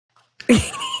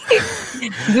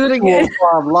Do it again.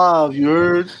 205 live, you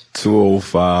heard?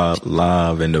 205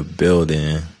 live in the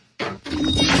building. The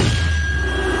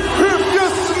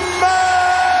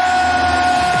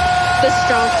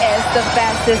strongest, the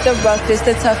fastest, the roughest,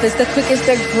 the toughest, the quickest,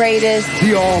 the greatest.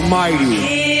 The almighty.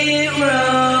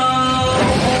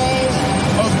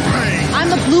 I'm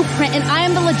the blueprint and I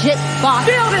am the legit boss.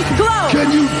 Feel this glow.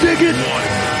 Can you dig it?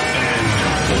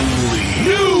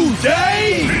 New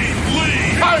Day.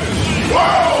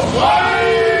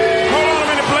 Worldwide. Hold on a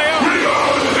minute, player. We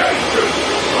are nation.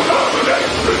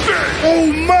 Oh,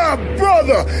 my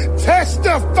brother,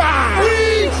 testify.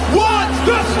 We want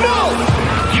the smoke.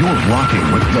 You're rocking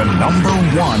with the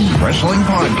 #1 wrestling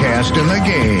podcast in the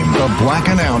game, the Black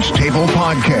Announce Table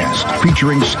Podcast,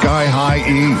 featuring Sky High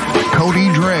E, Cody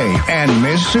Dre, and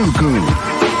Mizuku.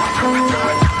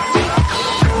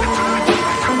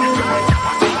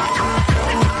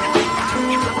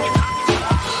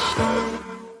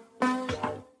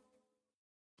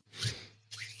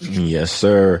 Yes,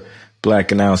 sir.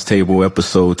 Black Announce Table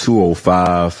episode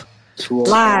 205.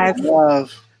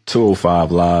 205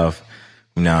 205 live.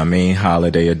 You know what I mean?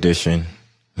 Holiday edition.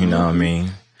 You know what I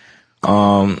mean?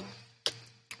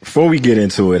 Before we get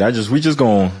into it, we just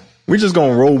gonna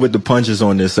roll with the punches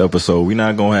on this episode. We're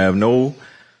not gonna have no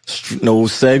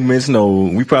segments.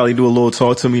 We probably do a little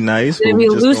talk to me nice. It'll be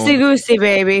loosey goosey,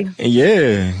 baby.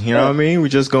 Yeah, you know what I mean? We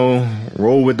just gonna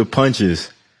roll with the punches.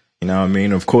 You know what I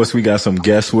mean? Of course, we got some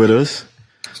guests with us.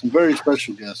 Some very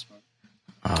special guests, man.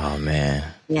 Oh man.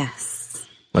 Yes.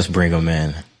 Let's bring them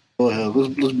in. Go ahead.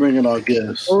 Let's bring in our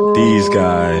guests. These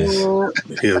guys.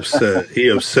 He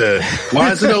upset. Why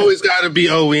does it always got to be?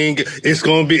 It's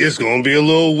gonna be a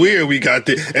little weird. We got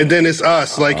this, and then it's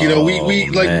us. Like we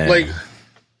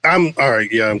I'm all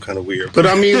right. Yeah, I'm kind of weird, but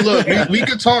I mean, look, we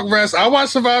could talk rest. I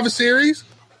watched Survivor Series.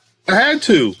 I had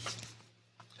to.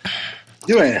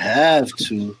 You ain't have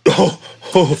to. I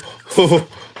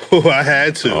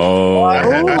had to. I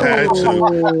had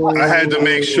to. I had to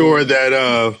make sure that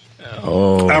I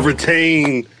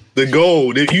retain the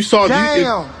gold. If you saw,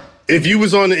 if you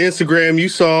was on the Instagram, you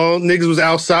saw niggas was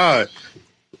outside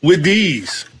with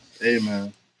these. Hey,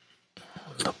 man.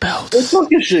 The belts. Don't talk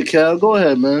your shit, Cal. Go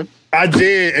ahead, man. I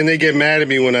did, and they get mad at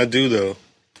me when I do, though.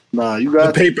 Nah, you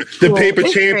got the paper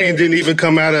champion didn't even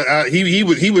come out of. He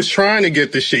was trying to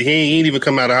get this shit. He ain't even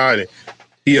come out of hiding.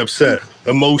 He upset,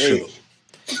 emotional.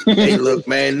 Hey, look,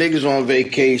 man, niggas on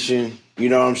vacation. You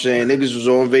know what I'm saying? Niggas was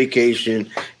on vacation.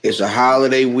 It's a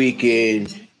holiday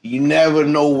weekend. You never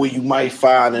know where you might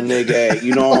find a nigga at.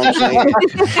 You know what I'm saying?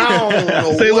 I don't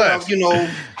know. Say less.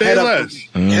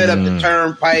 Head up the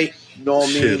turnpike. You know what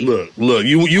I mean? Shit, look.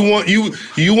 You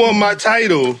want my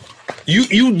title?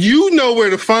 You know where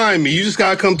to find me. You just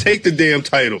gotta come take the damn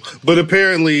title. But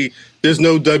apparently, there's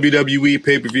no WWE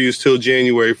pay-per-views till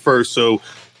January 1st. So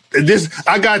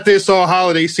I got this all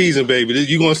holiday season, baby.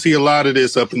 You're gonna see a lot of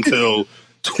this up until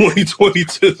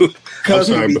 2022.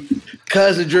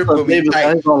 Cousin Drip will be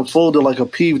tight. Gonna fold it like a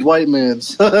peeved white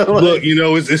man's. Look,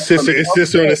 it's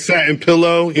sister on a satin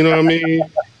pillow. You know what I mean?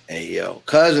 Hey yo,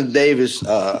 Cousin Davis,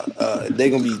 they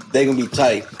gonna be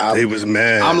tight. They was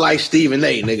mad. I'm like Stephen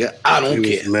A, nigga. I don't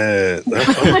care. Was mad.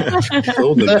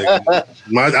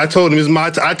 I told him it's my.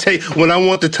 When I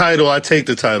want the title, I take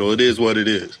the title. It is what it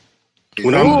is.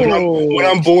 When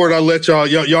I'm bored, I let y'all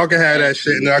can have that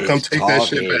shit, and then I come take that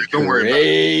shit back. Don't worry about it.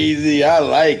 Crazy, I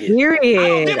like it.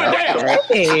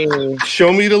 Period.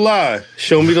 Show me the lie.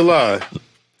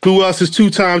 Who else is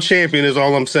 2-time champion? Is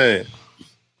all I'm saying.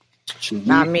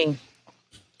 Not me.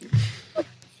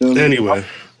 Anyway,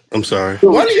 I'm sorry.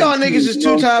 One of y'all niggas is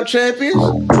 2-time champions,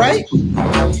 right?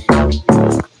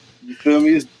 You feel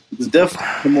me? It's definitely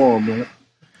come on, man.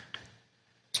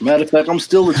 As a matter of fact, I'm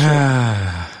still a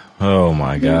champion. Oh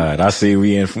my God! I see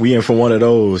we in for one of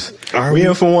those. We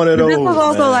in for one of those. This was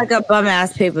also like a bum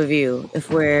ass pay-per-view.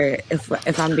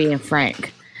 If I'm being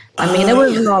frank, I mean it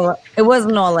wasn't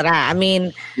all of that. I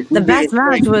mean the best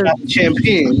match was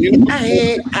champion.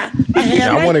 I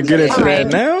want to get into that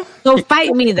now. So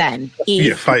fight me then.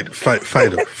 Yeah, fight him.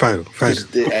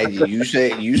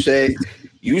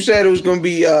 You said it was gonna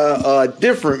be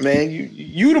different, man.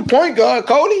 You the point guard,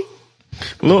 Cody.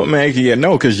 Look, man,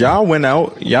 because y'all went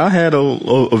out. Y'all had a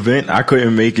event I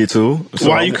couldn't make it to. So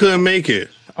why you couldn't make it?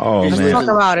 Oh, Let's man. talk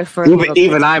about it for a little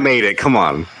Even bit. I made it. Come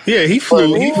on. Yeah, he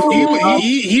flew.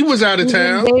 He was out of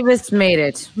town. Davis made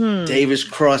it. Davis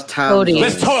crossed town. Cody.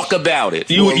 Let's talk about it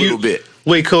for a little bit.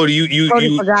 Wait, Cody, Cody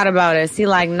you forgot about us. He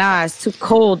like, nah, it's too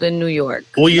cold in New York.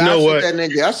 Well, you know what? I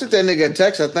sent that nigga a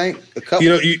text. I think a couple.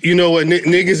 You know what?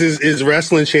 Niggas is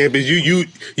wrestling champions.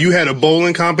 You had a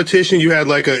bowling competition. You had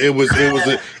like it was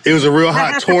a real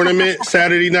hot tournament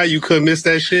Saturday night. You couldn't miss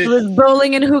that shit. It was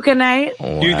bowling and hookah night.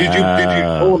 Wow. Did you?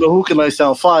 Oh, the hookah night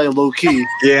sound fire, low key.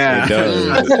 Yeah. It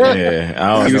does. Yeah.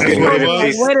 I don't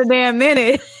know. Wait a damn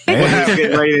minute. He was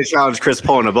getting ready to challenge Chris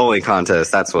Paul in a bowling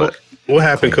contest. That's what. What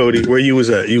happened, Cody? Where you was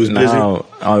at? You was busy? Now,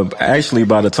 actually,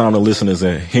 by the time the listeners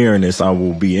are hearing this, I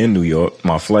will be in New York.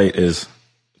 My flight is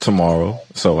tomorrow.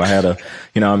 So I had I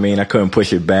couldn't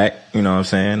push it back. You know what I'm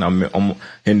saying? I'm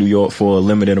in New York for a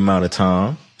limited amount of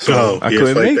time. So I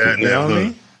couldn't make it. You know what I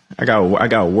mean? I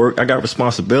got work. I got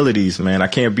responsibilities, man. I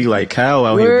can't be like Kyle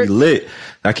out here, be lit.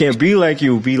 I can't be like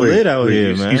you, lit out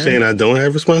here, man. You saying I don't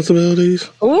have responsibilities?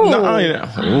 Ooh.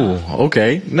 No,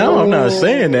 okay. No, I'm not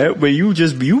saying that, but you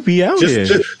be out here.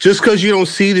 Just because you don't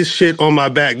see this shit on my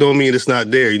back don't mean it's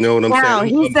not there. You know what I'm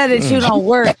saying? He said that you don't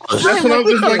work. That's what I'm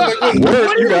just like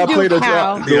work. You gotta play the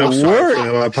job. Yeah, I'm sorry.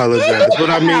 I apologize. But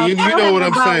I mean, you know what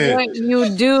I'm saying. What you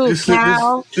do,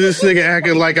 Cal. This nigga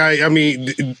acting like I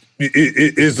mean,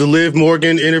 is the Liv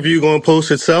Morgan interview going to post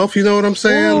itself? You know what I'm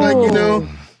saying? Ooh. Like, you know.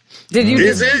 Did you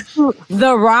is just it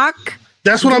The Rock?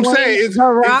 That's what I'm saying. The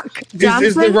Rock Johnson?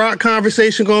 Is the Rock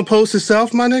conversation going to post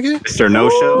itself, my nigga? Mr. No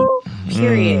Show?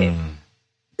 Period.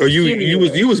 Or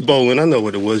you was bowling. I know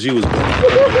what it was. You was bowling.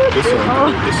 It's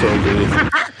all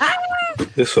good.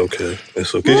 It's okay.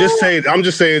 It's okay. Just say it. I'm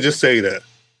just saying, just say that.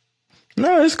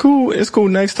 No, it's cool. It's cool.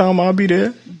 Next time I'll be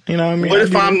there. You know what I mean? What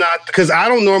if I'm not? Because I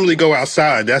don't normally go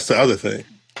outside. That's the other thing.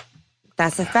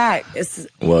 That's a fact. It's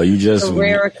a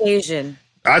rare occasion.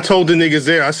 I told the niggas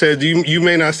there, I said, you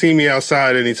may not see me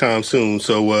outside anytime soon.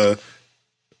 So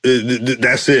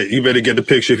that's it. You better get the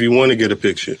picture if you want to get a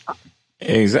picture.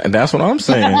 Exactly. That's what I'm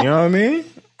saying. You know what I mean?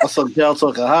 That's what y'all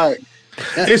talking hot.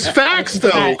 It's facts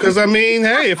though, because I mean,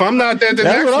 hey, if I'm not there,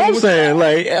 that's what I'm saying.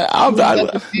 Like,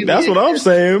 that's what I'm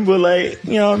saying. But like,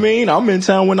 you know what I mean? I'm in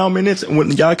town when I'm in it.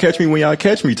 When y'all catch me,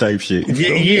 type shit.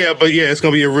 Yeah, but it's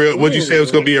gonna be a real. What'd you say? It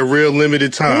was gonna be a real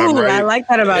limited time, right? I like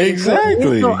that about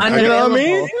exactly. You know what I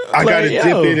mean? I gotta dip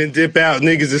in and dip out.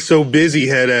 Niggas is so busy,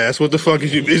 head ass. What the fuck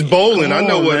is you? It's bowling. I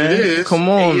know what it is. Come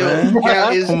on, man.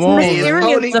 Come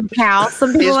on. Some Cal.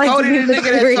 Some people like Cody to the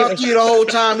nigga that talk to you the whole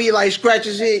time. He like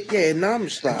scratches it. Yeah, no, I'm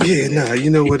stopping. Yeah, nah, you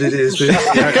know what it is.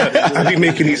 I be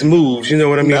making these moves. You know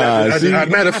what I mean?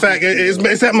 Matter of fact, is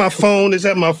that my phone? Is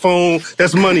that my phone?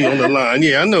 That's money on the line.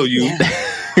 Yeah, I know you.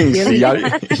 See,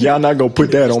 y'all not gonna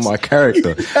put that on my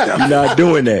character. You're not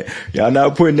doing that. Y'all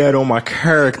not putting that on my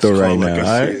character right now.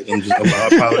 All right? I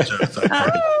apologize.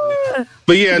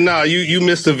 But yeah, nah, you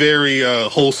missed a very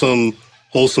wholesome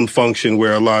function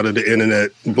where a lot of the internet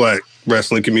black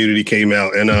wrestling community came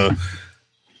out and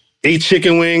ate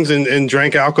chicken wings and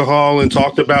drank alcohol and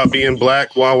talked about being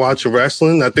black while watching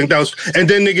wrestling. I think that was, and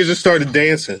then niggas just started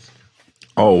dancing.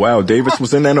 Oh wow, Davis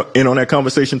was in on that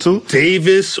conversation too.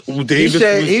 Davis he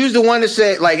was the one that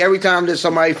said, like, every time that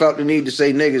somebody felt the need to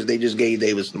say niggas, they just gave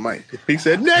Davis the mic. He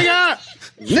said, nigga.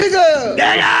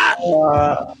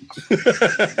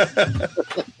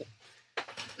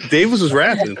 Davis was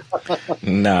rapping.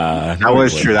 Nah, that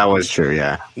was true.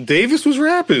 Yeah, Davis was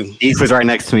rapping. He was right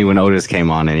next to me when Otis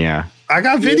came on, and yeah, I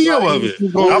got video of it.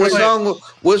 What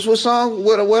other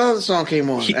song came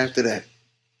on after that?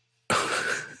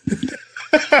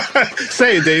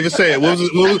 Say it, David. Say it.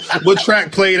 What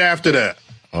track played after that?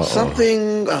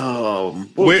 Something.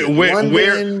 Where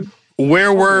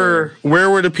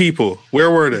were the people?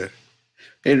 Where were they?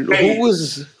 And who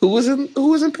was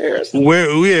in Paris? Who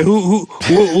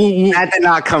that did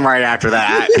not come right after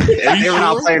that. They were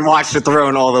not playing Watch the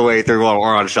Throne all the way through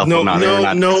or on shuffle. But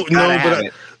I'm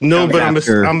gonna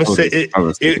say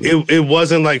it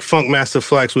wasn't like Funkmaster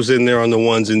Flex was in there on the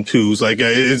ones and twos. Like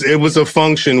it was a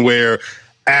function where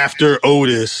after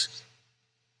Otis,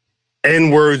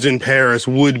 N-Words in Paris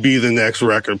would be the next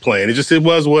record playing. It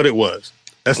was what it was.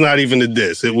 That's not even a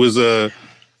diss. It was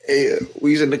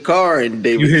we was in the car and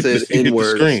David said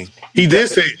N-Words. He did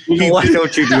say. Why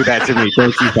don't you do that to me?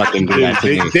 Don't you fucking do that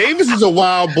to me? Davis is a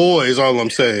wild boy. Is all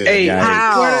I'm saying.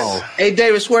 Hey,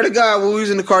 David, swear to God, when we was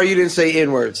in the car, you didn't say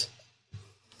N-Words.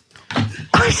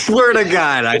 I swear to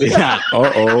God, I did not.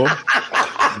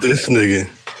 This nigga.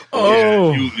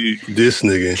 This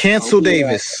nigga. Cancel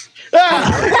Davis. You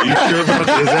sure about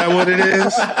that? Is that what it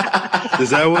is? Is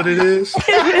that what it is?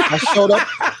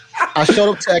 I showed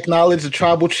up to acknowledge the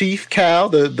tribal chief, Cal,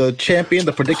 the champion,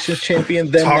 the predictions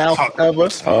champion, then now forever.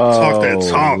 Talk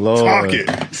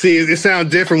it. See, it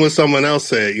sounds different when someone else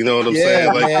said it. You know what I'm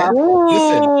saying? Like,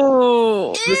 listen,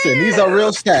 Listen, these are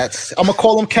real stats. I'm gonna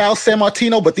call them Cal San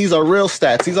Martino, but these are real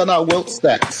stats. These are not Wilt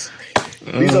stats.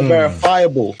 These are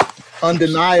verifiable,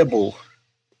 undeniable.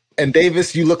 And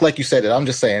Davis, you look like you said it. I'm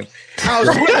just saying. I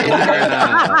was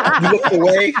You looked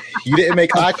away. You didn't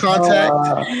make eye contact.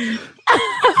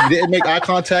 You didn't make eye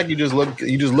contact. You just looked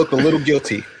a little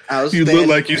guilty. You look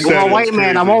like you said. Well, a white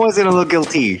man, I'm always gonna look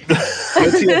guilty.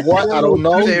 Guilty of what? I don't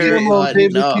know.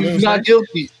 He's not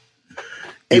guilty.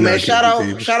 Hey man, shout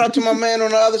out to my man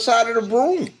on the other side of the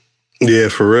broom. Yeah,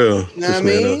 for real. You know what I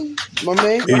mean? My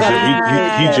man. He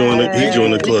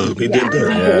joined the club. He did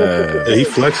that. Yeah, he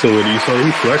flexing with it. You saw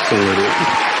he flexing with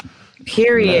it.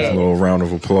 Period. A little round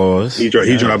of applause. He dropped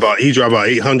about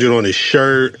 800 on his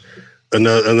shirt.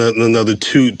 Another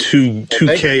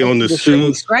 2K on the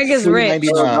suit. Greg is rich.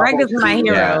 Greg is my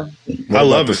hero. Yeah. I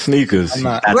love the sneakers.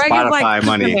 That's Greg Spotify is like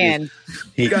money.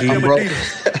 Superman. I'm broke.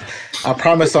 I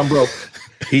promise I'm broke.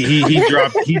 He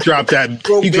dropped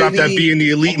that being the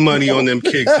elite money on them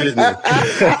kicks, didn't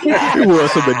he? He wore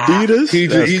some Adidas. He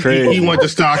went to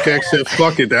StockX, said,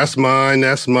 "Fuck it, that's mine.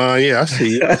 Yeah, I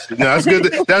see it. No, that's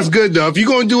good. That's good though. If you're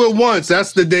gonna do it once,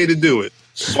 that's the day to do it.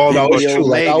 All That was Yo, true.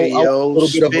 Like, I was Omega, a little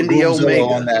bit of a spin the groomzilla Omega.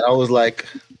 on that. I was like,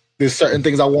 there's certain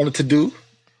things I wanted to do,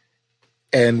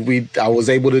 and I was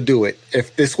able to do it.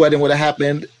 If this wedding would have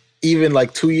happened even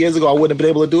like 2 years ago, I wouldn't have been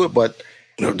able to do it. But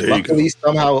luckily,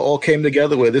 somehow it all came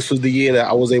together where this was the year that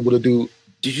I was able to do.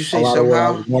 Did you say a lot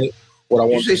somehow? of what I wanted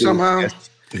Did you say to do. somehow? Yes.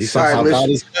 All right, Somehow God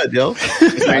listen. is good, yo.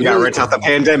 I got rich out the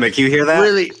pandemic. You hear that?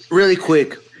 Really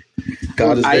quick.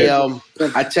 God is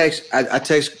good. I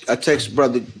text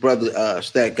brother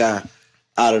Stat guy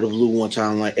out of the blue one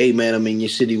time, like, hey man, I'm in your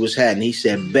city, what's happening? He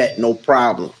said, bet, no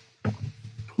problem.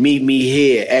 Meet me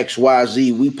here,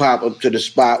 XYZ. We pop up to the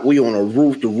spot. We on a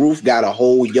roof. The roof got a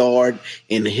whole yard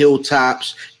and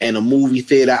hilltops and a movie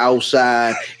theater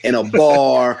outside and a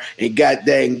bar and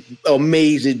goddamn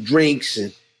amazing drinks.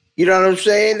 And you know what I'm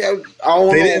saying? I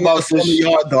don't They know didn't about let us on this. the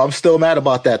yard though. I'm still mad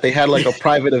about that. They had like a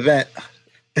private event.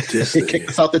 They kicked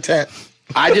us out the tent.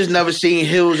 I just never seen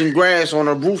hills and grass on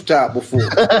a rooftop before.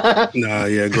 Nah,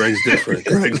 yeah, Greg's different.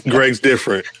 Greg's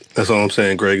different. That's all I'm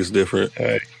saying. Greg is different.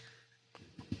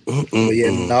 But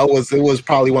yeah, no, it was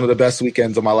probably one of the best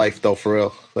weekends of my life though, for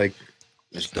real. Like,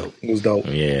 it's dope. It was dope.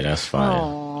 Yeah, that's fine.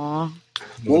 Aww.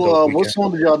 Well, what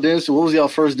song did y'all dance to? What was y'all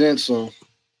first dance song?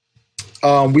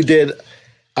 We did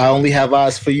I Only Have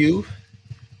Eyes for You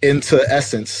into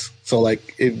Essence. So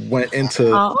like it went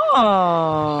into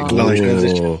Oh,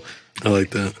 transition. I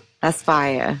like that. that's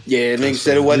fire. Yeah, niggas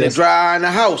said it wasn't dry in the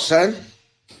house, son.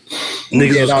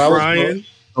 Niggas was that crying.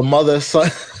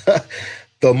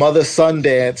 The mother son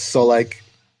dance. So like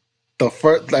the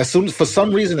first, as soon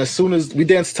as we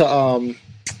danced to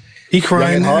He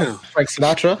crying Young and now. Hard, Frank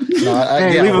Sinatra.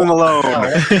 Hey, leave him alone.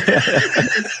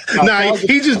 Nah,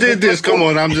 he just did this. Come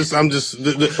on, I'm just.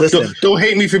 Don't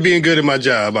hate me for being good at my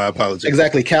job. I apologize.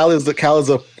 Exactly. Cal is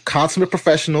a consummate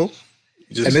professional.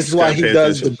 Just And this is why gotta he pay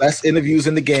does attention. the best interviews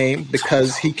in the game,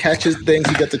 because he catches things.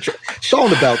 He gets show him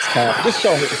the belts, Cal. Just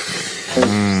show him.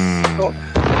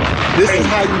 This is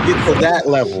how you get to that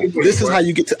level. This is how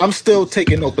you get to. I'm still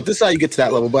taking notes, but this is how you get to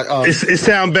that level. But It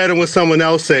sounds better when someone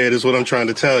else say it. Is what I'm trying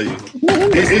to tell you.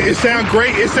 It sounds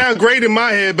great. It sounds great in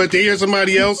my head, but to hear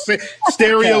somebody else say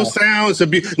stereo sounds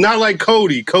not like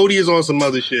Cody. Cody is on some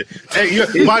other shit.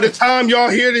 Hey, by the time y'all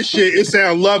hear this shit, it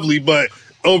sounds lovely, but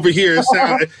over here it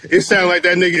sound like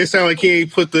that nigga. It sound like he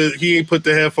ain't put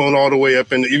the headphone all the way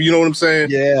up in. You know what I'm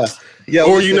saying? yeah.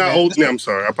 Or listen, you not man, old? No, I'm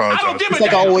sorry. I apologize. It's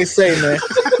like I always say, man.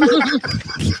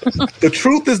 The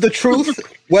truth is the truth,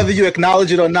 whether you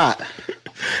acknowledge it or not.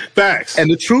 Facts.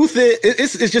 And the truth is,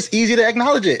 it's just easy to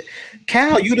acknowledge it.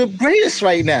 Cal, you the greatest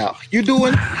right now. You're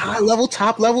doing high level,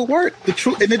 top level work. The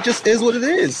truth, and it just is what it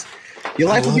is. Your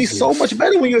life will be so much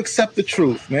better when you accept the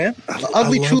truth, man. The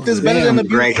ugly truth is better than the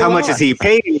beautiful Greg, how much lie. is he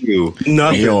paying you?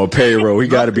 Nothing. He on payroll. He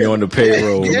got to be on the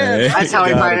payroll, Yeah. man. That's how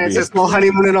he Gotta financed be. his small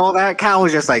honeymoon and all that. Cal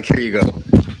was just like, here you go.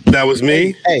 That was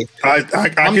me. Hey, I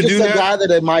I'm can just do a that. guy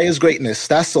that admires greatness.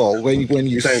 That's all. When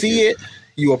you Thank see you. it,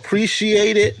 you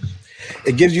appreciate it.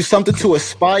 It gives you something to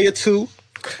aspire to.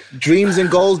 Dreams and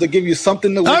goals that give you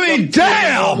something to. I mean,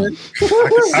 damn!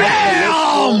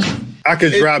 I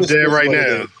could drop dead right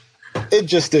now. It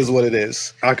just is what it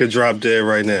is. I could drop dead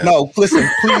right now. No, listen,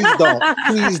 please don't.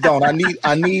 Please don't.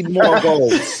 I need more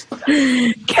goals.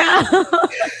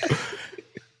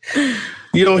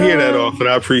 You don't hear that often.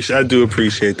 I do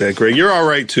appreciate that, Greg. You're all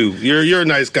right too. You're a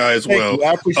nice guy as Thank well. you.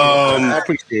 I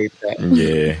appreciate that.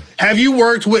 Yeah. Have you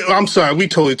worked with? I'm sorry, we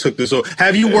totally took this off.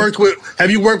 Have you worked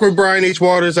with Brian H.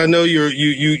 Waters? I know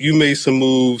you made some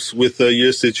moves with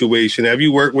your situation. Have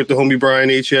you worked with the homie Brian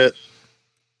H. yet?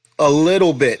 A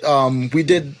little bit. We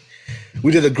did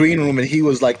a green room, and he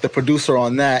was like the producer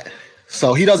on that.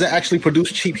 So he doesn't actually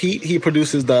produce Cheap Heat. He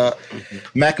produces the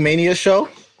MacMania show.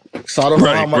 So I don't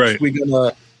know how much we're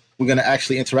gonna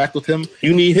actually interact with him.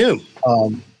 You need him.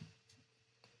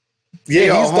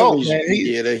 Yeah, he's dope,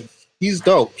 man. He's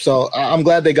dope. So I'm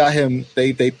glad they got him.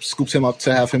 They scooped him up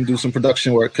to have him do some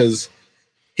production work because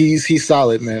he's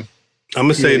solid, man. I'm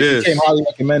gonna say this. He came highly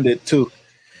recommended too.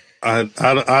 I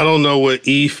don't know what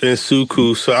Eve and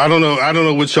Suku. So I don't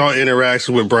know what y'all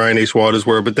interactions with Brian H. Waters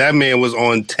were, but that man was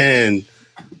on 10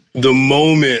 the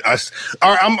moment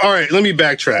I'm all right. Let me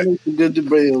backtrack. Good to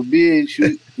bring big,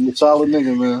 you a solid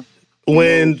nigga, man.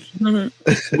 When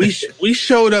we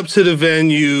showed up to the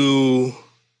venue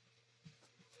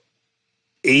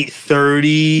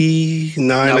 8:30,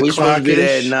 9 o'clock. We supposed to be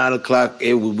there at 9 o'clock.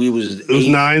 It was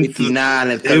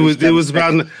 9:59. It was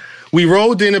about. We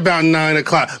rolled in about 9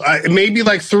 o'clock. Maybe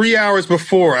like 3 hours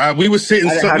before. We were sitting.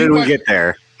 How did we get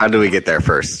there? How did we get there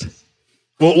first?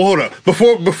 Well, hold up.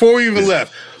 Before we even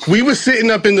left, we were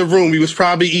sitting up in the room. We was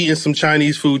probably eating some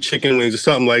Chinese food, chicken wings or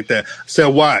something like that. I said,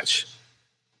 watch.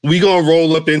 We gonna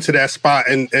roll up into that spot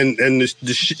and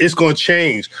it's gonna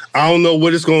change. I don't know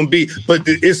what it's gonna be, but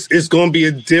it's gonna be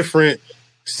a different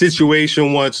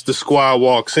situation once the squad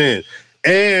walks in.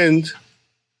 And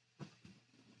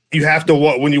you have to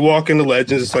walk when you walk into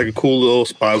Legends. It's like a cool little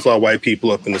spot. There's a lot of white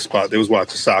people up in the spot. They was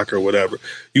watching soccer or whatever.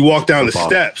 You walk down the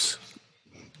steps,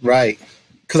 right?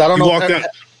 Because I don't know.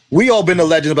 We all been to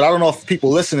Legends, but I don't know if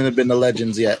people listening have been to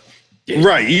Legends yet.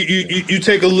 Right, you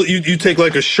take you take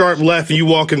like a sharp left and you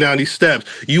walking down these steps.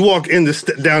 You walk in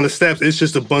down the steps. It's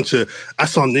just a bunch of. I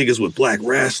saw niggas with black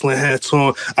wrestling hats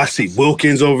on. I see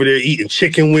Wilkins over there eating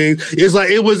chicken wings. It's like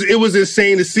it was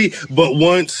insane to see. But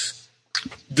once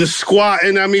the squad,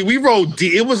 and I mean we rode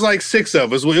deep. It was like 6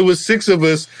 of us. It was 6 of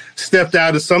us stepped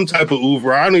out of some type of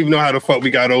Uber. I don't even know how the fuck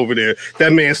we got over there.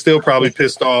 That man still probably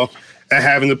pissed off at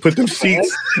having to put them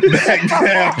seats back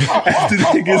down after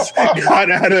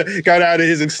niggas got out of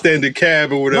his extended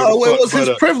cab or whatever. No, it was his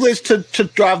privilege to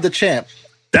drive the champ.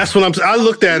 That's what I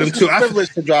looked at him too.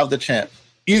 Privilege to drive the champ.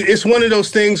 It's one of those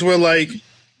things where like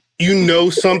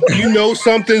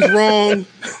something's wrong,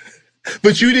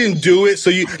 but you didn't do it. So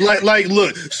you like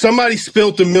look, somebody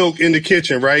spilled the milk in the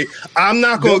kitchen, right? I'm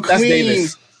not gonna clean.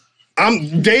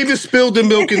 Davis spilled the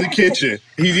milk in the kitchen.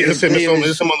 It's him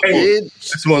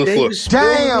on the floor.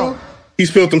 Damn. He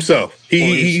spilled himself.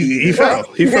 He fell.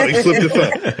 He slipped and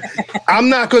fell. I'm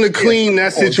not going to clean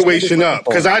that situation up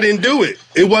because I didn't do it.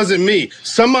 It wasn't me.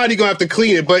 Somebody going to have to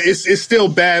clean it, but it's still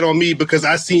bad on me because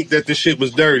I seen that the shit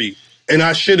was dirty and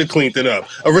I should have cleaned it up.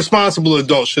 A responsible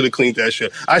adult should have cleaned that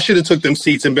shit. I should have took them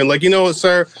seats and been like, you know what,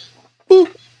 sir? Boop.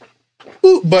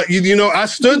 Boop. But, you know, I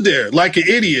stood there like an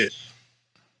idiot.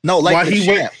 No, like the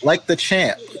champ. Like the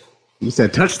champ. You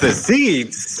said touch the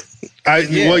seats. I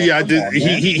did.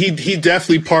 He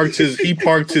definitely parked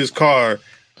his car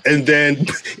and then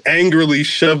angrily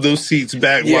shoved those seats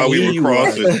back while we were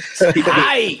crossing.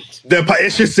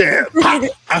 It just said, pop.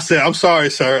 I said, I'm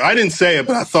sorry, sir. I didn't say it,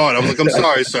 but I thought. I'm like, I'm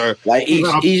sorry, sir. Like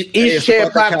each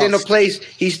chair popped into place,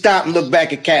 he stopped and looked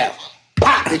back at Cal.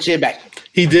 Pop the chair back.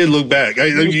 He did look back.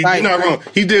 You're not wrong.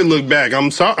 He did look back. I'm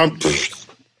sorry.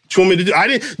 What you want me to do? I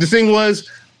didn't. The thing was,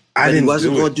 he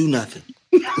wasn't going to do nothing.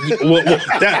 well,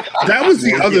 that was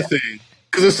the other thing.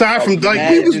 Because aside from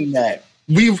like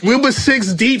we were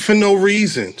 6 deep for no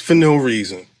reason. For no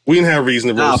reason. We didn't have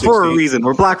reason to roll 6 for deep. a reason.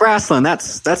 We're black wrestling.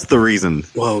 That's the reason.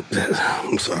 Well,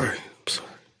 I'm sorry.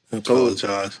 I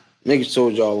apologize. Niggas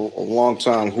told y'all a long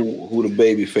time who the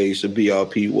baby face of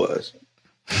BRP was.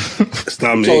 It's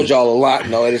not me. Told y'all a lot.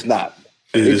 No, it is not.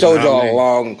 He told y'all a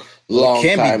long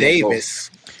it time be Davis.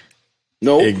 Ago.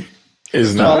 No,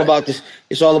 it's not. All about this.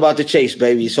 It's all about the chase,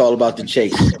 baby. It's all about the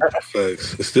chase.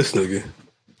 Facts. It's this nigga.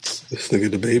 This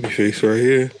nigga, the baby face right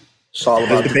here. It's all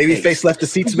about the baby face left the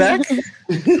seats back.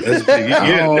 That's big.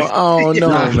 Yeah. Oh no,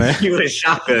 man! You was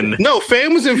shopping. No,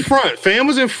 Fam was in front. Fam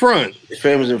was in front. I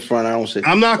don't say.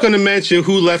 I'm not going to mention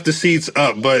who left the seats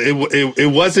up, but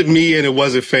it wasn't me and it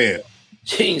wasn't Fam.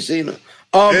 She ain't seen her.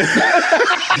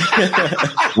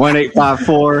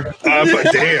 1854.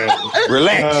 But damn.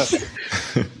 Relax.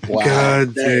 Wow.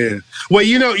 God damn. Well,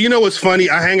 you know what's funny?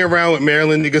 I hang around with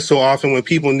Maryland niggas so often. When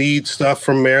people need stuff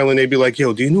from Maryland, they be like,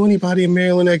 yo, do you know anybody in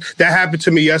Maryland? That happened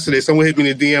to me yesterday. Someone hit me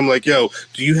in the DM like, yo,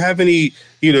 do you have any,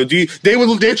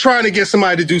 they're trying to get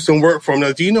somebody to do some work for them.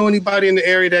 Now, do you know anybody in the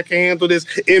area that can handle this?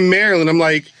 In Maryland, I'm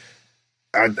like,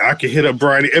 I could hit up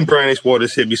Brian, and Brian H.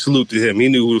 Waters hit me. Salute to him. He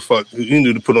knew who the fuck he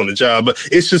knew to put on the job. But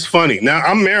it's just funny. Now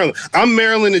I'm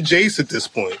Maryland adjacent at this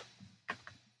point.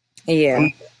 Yeah.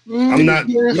 I'm not.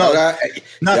 No,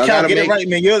 Cal, get it right,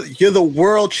 man. You're the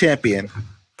world champion.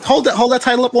 Hold that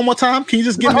title up one more time. Can you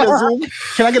just give me a zoom?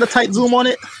 Can I get a tight zoom on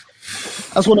it?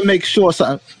 I just want to make sure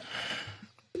something.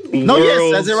 No,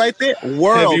 yes, says it right there.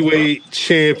 World heavyweight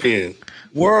champion.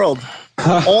 World.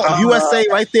 All USA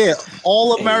right there.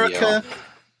 All America.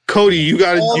 Cody, you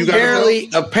got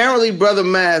it. Apparently, Brother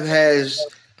Math has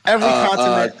every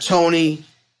continent. Tony.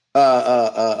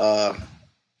 What's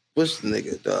the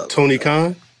nigga? Tony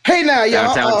Khan. Hey now,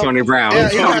 y'all. Tony Brown. Yeah,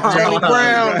 Tony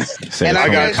Brown. And I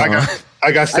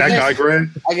got Stat Guy Greg.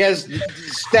 I guess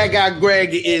Stat Guy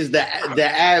Greg is the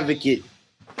advocate.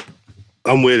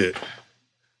 I'm with it.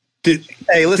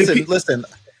 Listen.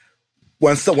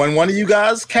 When one of you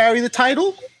guys carry the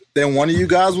title, then one of you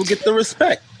guys will get the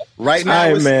respect. Right now,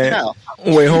 all right, man. Now.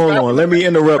 Wait, hold on. Let me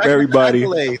interrupt everybody.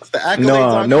 The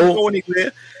accolades aren't going to go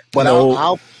anywhere. But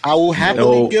I will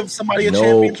happily give somebody a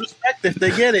champion's respect if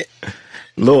they get it.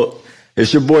 Look,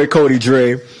 it's your boy Cody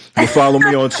Dre. You follow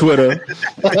me on Twitter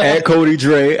at Cody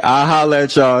Dre. I'll holla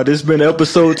at y'all. This has been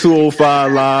episode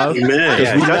 205 live.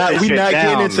 Man, we not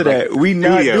getting into that. We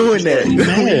not doing that. We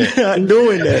not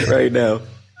doing that right now.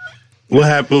 What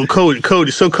happened,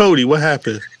 Cody? So Cody, what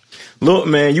happened? Look,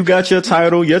 man, you got your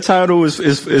title. Your title is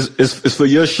for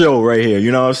your show right here.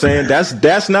 You know what I'm saying?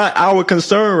 That's not our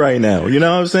concern right now. You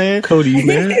know what I'm saying? Cody, you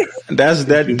mad?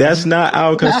 That's not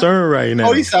our concern right now.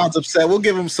 Cody sounds upset. We'll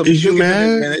give him some. Is you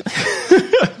mad?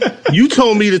 You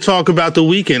told me to talk about the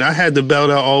weekend. I had the belt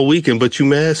out all weekend, but you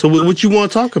mad? So what you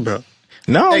want to talk about?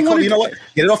 No, hey, Cody, you know what?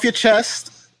 Get it off your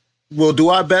chest. We'll do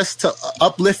our best to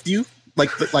uplift you, like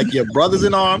your brothers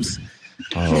in arms.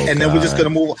 And then we're just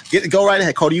gonna move. Go right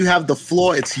ahead, Cody. You have the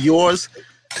floor. It's yours.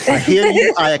 I hear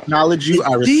you. I acknowledge you.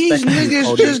 I respect These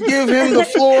niggas you, just give him the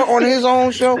floor on his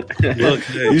own show. Look,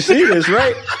 hey. You see this,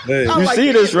 right? Hey. You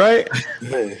see this, right?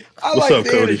 Hey. What's up,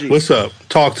 Cody? Energy. What's up?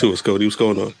 Talk to us, Cody. What's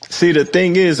going on? See, the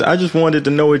thing is, I just wanted to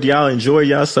know if y'all enjoy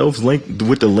yourselves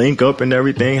with the link up and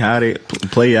everything, how they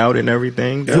play out and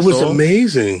everything. It was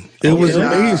amazing. It was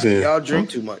amazing. Y'all drink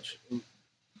too much.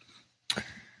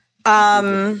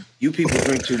 You people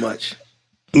drink too much.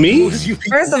 Me?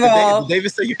 First of all, did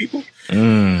David say you people?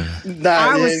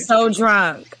 I was so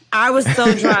drunk. I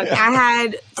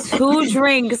had 2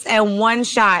 drinks and 1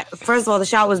 shot. First of all, the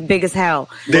shot was big as hell.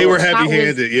 They were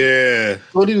heavy-handed, yeah.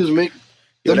 What he was making?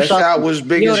 That shot was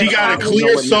big. She got a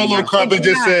clear solo cup and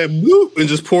just said, whoop, and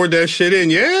just poured that shit in.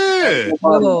 Yeah.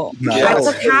 I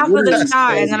took half of the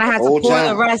shot and then I had to pour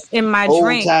the rest in my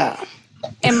drink.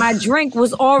 And my drink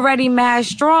was already mad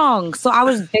strong. So I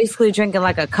was basically drinking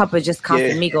like a cup of just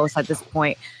Casamigos at this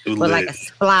point. With like a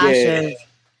splash of...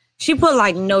 She put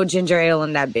like no ginger ale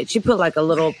in that bitch. She put like a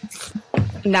little...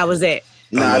 And that was it.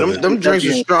 Nah, them drinks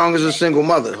are strong as a single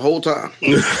mother the whole time.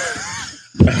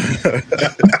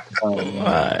 Oh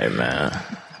my man.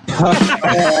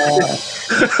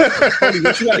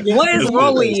 What is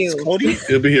wrong with you?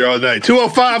 He'll be here all night.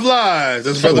 205 Live.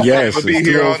 That's Brother yes, Frank will be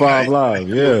here all 205 night. Live.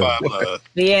 Yeah. 205 Live.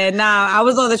 Yeah, nah, I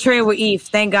was on the train with Eve.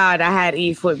 Thank God I had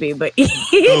Eve with me. But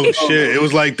Oh shit! It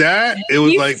was like that. It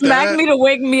was Eve like smacked that. me to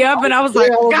wake me up, and I was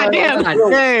like, God damn. Hey.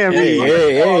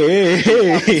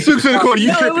 6 in the corner.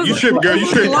 You tripping, girl. You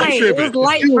tripping. It was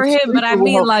light for him, but I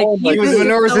mean, like, he was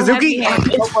Minoru Suzuki. I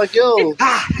was like, yo.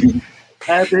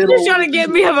 He was trying to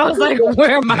get me up. I was like,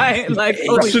 where am I? Like,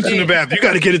 Suits in the bathroom. You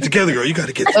got to get it together, girl. You got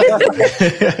to get it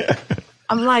together.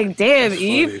 I'm like, damn,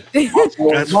 Eve.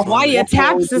 Why your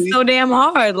taps is so damn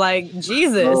hard? Like,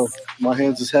 Jesus. Oh, my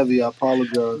hands is heavy. I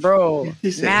apologize. Bro,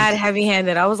 mad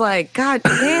heavy-handed. I was like, God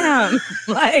damn.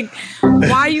 Like,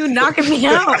 why are you knocking me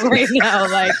out right now?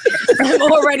 Like, I'm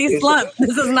already slumped.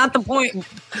 This is not the point.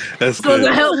 That's supposed good.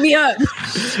 to help me up.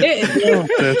 Shit.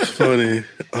 That's funny.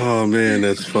 Oh man,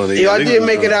 that's funny. Yo, I did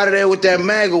make it out of there with that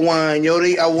MAGA wine, yo.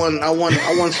 I won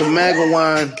some MAGA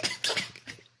wine.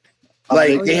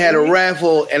 Like they had a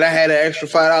raffle, and I had an extra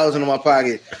 $5 in my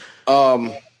pocket.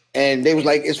 And they was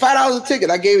like, "It's $5 a ticket."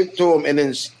 I gave it to them, and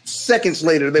then seconds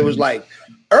later, they was like,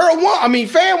 "Fam won." You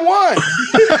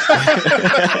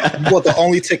bought the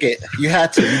only ticket. You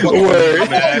had to. You bought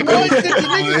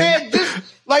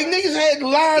niggas had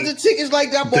lines of tickets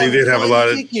like that. They did have a lot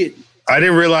of. I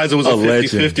didn't realize it was a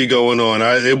 50-50 going on.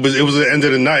 It was the end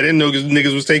of the night. I didn't know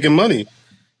niggas was taking money.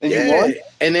 And you won?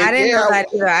 And then, I didn't know that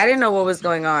either. I didn't know what was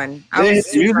going on. I was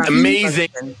super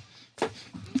amazing.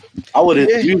 I would have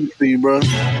hit the music for you, bro.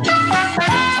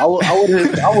 I would have.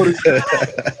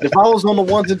 If I was on the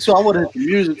 1s and 2s, I would have hit the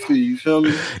music for you. You feel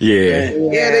me? Yeah.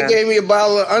 They gave me a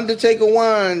bottle of Undertaker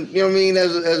wine. You know what I mean?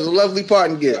 As a lovely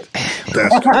parting gift.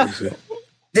 That's crazy.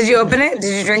 Did you open it?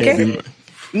 Did you drink it?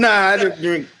 Nah, I didn't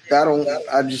drink.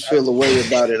 I just feel a way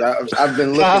about it. I've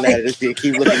been looking at it. This kid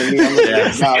keep looking at me. I'm looking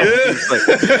at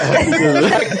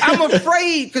it. I'm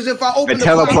afraid because if I open it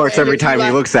teleports every time he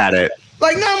looks at it.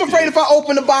 Like, now I'm afraid if I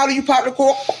open the bottle, you pop the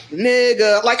cork,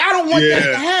 nigga. Like, I don't want that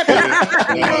to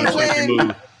happen. You know what I'm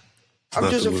saying?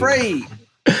 I'm just afraid.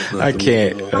 I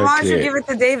can't. Why don't you give it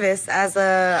to Davis as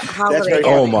a holiday?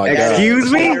 Oh my god!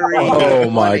 Excuse me? Oh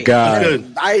my god!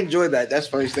 I enjoy that. That's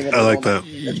the funniest thing. I like that.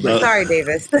 Sorry,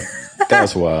 Davis.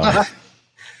 That's wild.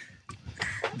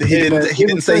 He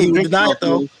didn't say he was not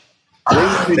though.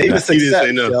 Davis He didn't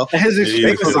say no. His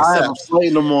excuse, I have a flight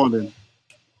in the morning.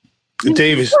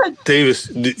 Davis,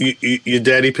 your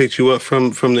daddy picked you up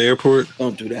from the airport?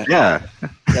 Don't do that. Yeah.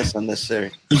 That's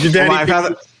unnecessary. Your daddy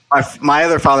my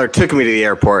other father took me to the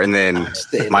airport, and then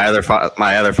my other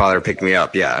father picked me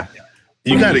up. Yeah.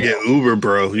 You got to get Uber,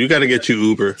 bro. You got to get you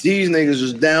Uber. These niggas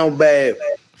was down bad.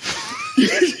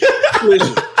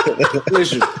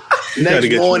 Listen.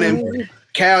 Next morning,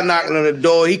 Cal knocking on the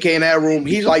door. He came in that room.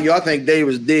 He's like, yo, I think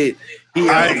Davis dead. He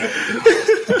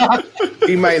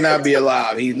might not be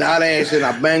alive. He's not answering.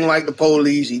 I banged like the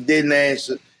police. He didn't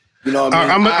answer. You know what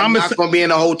I mean? I'm not going to be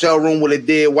in a hotel room with a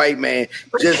dead white man.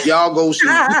 Just y'all go see.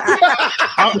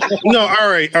 No, all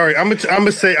right. I'm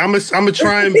gonna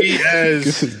try and be as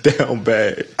this is down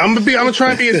bad. I'm gonna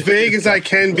try and be as vague as I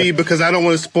can be because I don't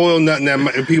want to spoil nothing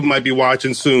that people might be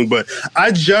watching soon. But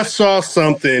I just saw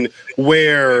something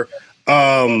where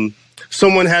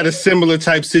someone had a similar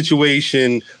type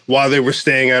situation while they were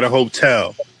staying at a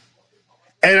hotel,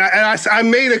 and I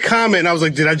made a comment. And I was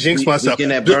like, "Did I jinx myself?"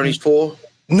 Weekend at Bernie's 4?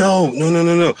 No.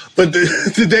 But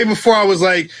the day before, I was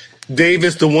like,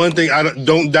 Davis, the one thing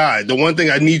don't die. The one thing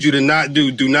I need you to not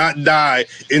do not die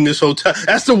in this hotel.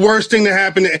 That's the worst thing to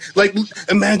happen. Like,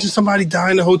 imagine somebody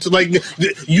die in the hotel. Like,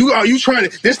 you trying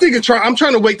to, this nigga I'm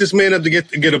trying to wake this man up to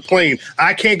get a plane.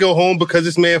 I can't go home because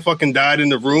this man fucking died in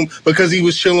the room because he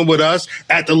was chilling with us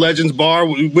at the Legends bar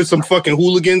with some fucking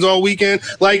hooligans all weekend.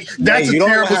 Like, that's a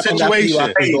terrible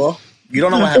situation. You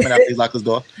don't know what happened after he locked his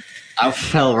door. I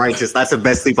felt righteous. That's the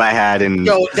best sleep I had in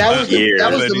that was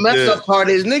the messed up part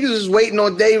is niggas was waiting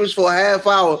on Davis for a half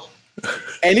hour.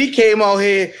 And he came out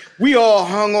here. We all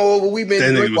hung over. We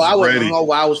been drinking. Well, I wasn't hung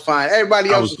over. I was fine.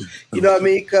 Everybody else, you know what I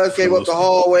mean? Cuz came up the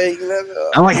hallway.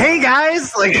 I'm like, hey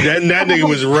guys. Like that nigga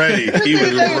was ready. He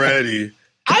was ready.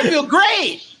 I feel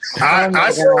great.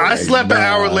 I slept an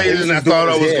hour later than I thought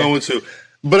I was going to.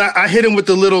 But I hit him with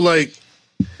the little like,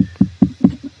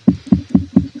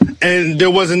 and there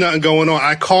wasn't nothing going on.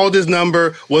 I called his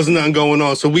number, wasn't nothing going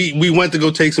on. So we went to go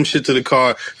take some shit to the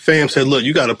car. Fam said, look,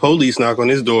 you got a police knock on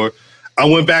his door. I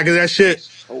went back at that shit.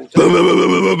 Boom, boom, boom, boom,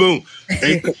 boom, boom.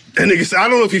 And nigga, I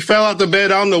don't know if he fell out the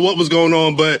bed. I don't know what was going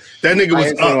on, but that nigga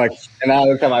was up. Like, and I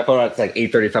looked at my phone, it's like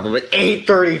 8:35. I'm like,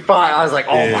 8:35. I was like,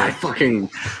 oh my fucking.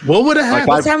 What would have happened?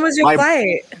 What time was your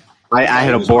flight? I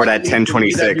had a board at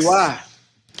 10:26.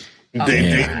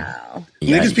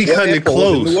 Niggas be cutting it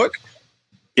close.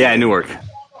 Yeah, Newark.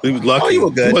 We was lucky. Oh, you were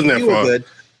good. Wasn't that far?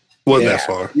 Wasn't that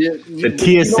far? Yeah. The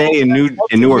TSA in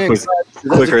Newark was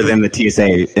quicker than the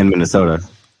TSA in Minnesota.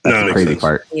 That's the crazy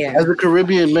part. Yeah. As a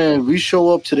Caribbean man, we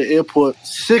show up to the airport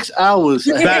 6 hours.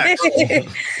 So we That's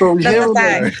a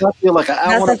fact. Like an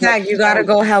hour. That's a fact. You gotta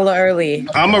go hella early.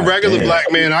 I'm a regular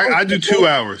black man. I do 2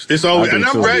 hours. It's always, and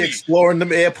I'm ready. Exploring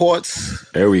them airports.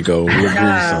 There we go. Me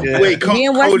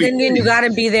and West Indian, you gotta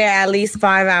be there at least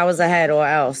 5 hours ahead, or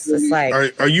else it's like.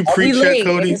 Are you pre-check,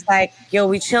 Cody? It's like, yo,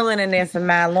 we chilling in there for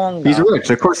mad long. He's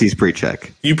rich. Of course, he's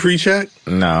pre-check. You pre-check?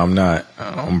 No, I'm not.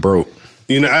 I'm broke.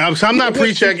 You know, I'm not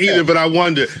pre-check either, but I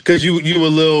wonder because you a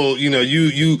little, you know,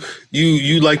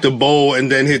 you like to bowl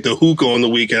and then hit the hookah on the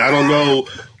weekend. I don't know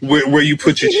where you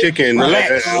put your chicken.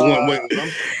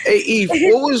 Hey Eve,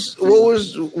 what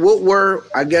were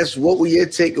your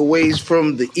takeaways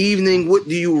from the evening? What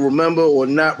do you remember or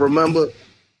not remember?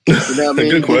 You know what I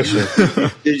mean? Good question.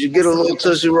 Did you get a little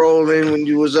Tootsie Roll in when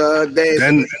you was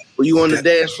dancing? Were you on the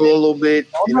dance floor a little bit?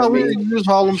 You know what I mean? We was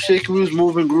Harlem shaking, we was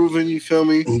moving, grooving, you feel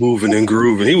me? Moving and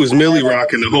grooving. He was Millie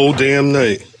rocking the whole damn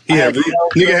night.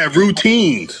 Nigga had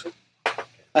routines.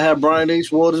 I had Brian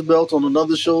H. Waters belt on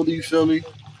another shoulder, you feel me?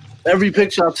 Every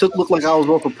picture I took looked like I was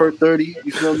off of Perk 30,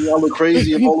 you feel me? I look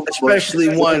crazy.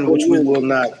 Especially one which we will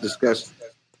not discuss.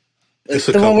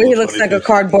 The one where he looks like a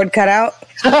cardboard cutout?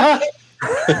 That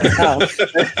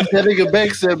nigga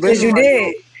Banks said, because you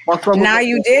did. Now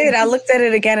you did. I looked at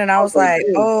it again and I was like,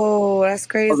 oh, that's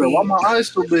crazy. Like, why my eyes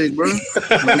so big, bro?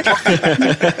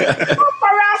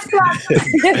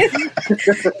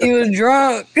 He was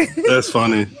drunk. That's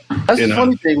funny. That's the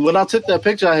funny thing. When I took that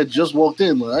picture, I had just walked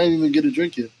in. Like, I didn't even get a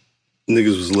drink yet.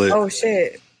 Niggas was lit. Oh,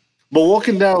 shit. But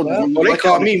walking down, they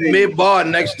called me mid bar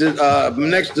next to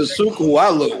Suku. I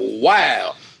look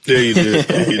wild. Yeah, you did.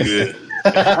 Yeah, you did.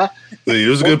 It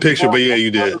was a good picture, but yeah,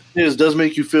 you did. It does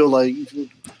make you feel like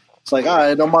it's like, all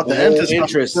right, I'm about to enter.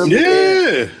 Interest.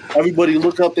 Yeah. Everybody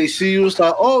look up, they see you. It's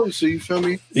like, oh, so you feel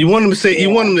me? You want them to say, you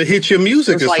want them to hit your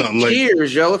music or like something.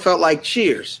 Cheers, yo. It felt like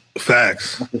Cheers.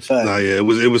 Facts. Nah, yeah, it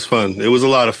was fun. It was a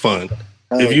lot of fun.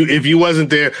 If you wasn't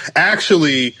there,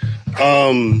 actually,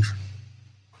 I'm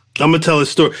gonna tell a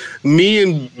story. Me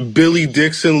and Billy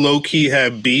Dixon low key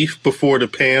had beef before the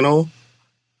panel.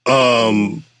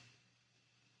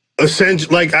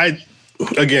 Essentially, like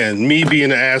again, me being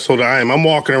the asshole that I am, I'm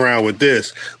walking around with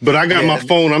this, but I got my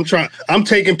phone. I'm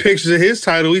taking pictures of his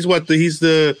title. He's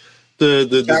the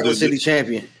Chocolate City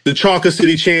champion. The Chocolate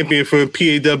City champion for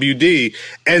PAWD.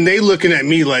 And they looking at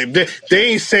me like, they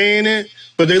ain't saying it,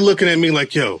 but they looking at me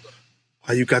like, yo,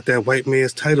 why you got that white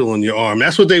man's title on your arm?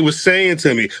 That's what they were saying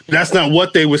to me. That's not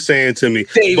what they were saying to me.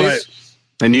 Davis.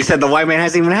 And you said the white man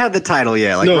hasn't even had the title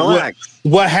yet. Like, no, relax.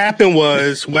 What happened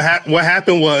was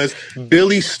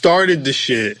Billy started the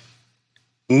shit.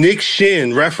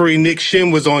 Referee Nick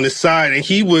Shin was on his side, and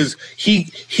he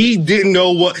didn't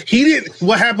know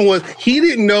what happened was he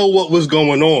didn't know what was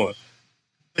going on.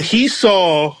 He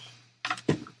saw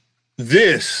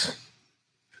this.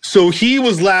 So he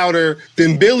was louder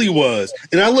than Billy was.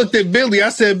 And I looked at Billy, I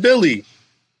said, Billy,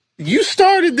 you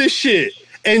started this shit.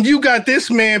 And you got this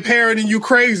man parroting you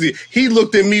crazy. He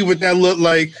looked at me with that look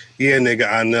like, yeah,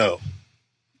 nigga, I know.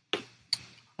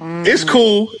 It's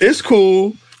cool. It's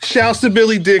cool. Shouts to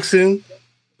Billy Dixon.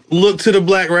 Look to the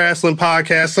Black Wrestling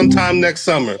Podcast sometime next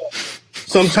summer.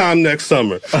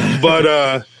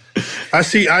 But I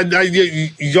see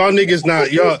y'all niggas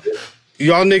not y'all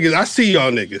niggas. I see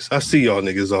y'all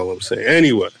niggas. All I'm saying.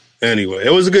 Anyway,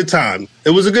 it was a good time.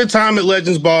 It was a good time at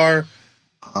Legends Bar.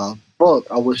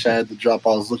 Fuck, I wish I had the drop I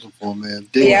was looking for, man.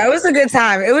 Damn. Yeah, it was a good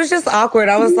time. It was just awkward.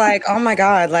 I was like, oh my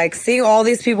God, like seeing all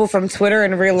these people from Twitter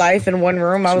in real life in one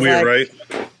room. I was weird, like,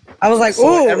 right? I was like,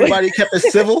 so ooh. Everybody kept it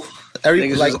civil.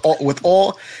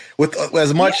 With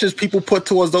as much as people put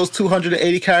towards those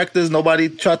 280 characters, nobody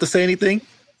tried to say anything.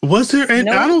 Was there? I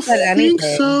don't think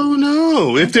so.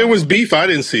 No. If there was beef, I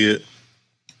didn't see it.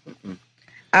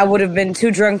 I would have been too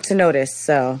drunk to notice.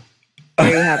 So there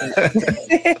you have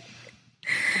it.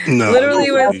 No,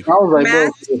 literally with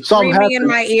Matt screaming in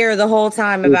my ear the whole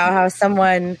time about how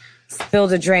someone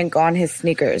spilled a drink on his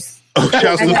sneakers. Oh,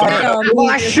 shouts to the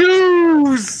my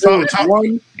shoes!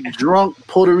 One drunk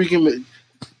Puerto Rican,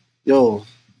 yo,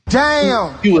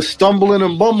 damn! He was stumbling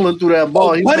and bumbling through that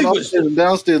bar. He went upstairs and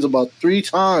downstairs about 3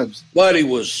 times. Buddy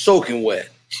was soaking wet.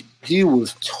 He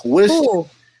was twisted. Ooh.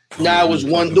 Now it was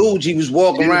one dude. He was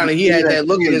walking around and he had that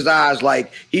look in his eyes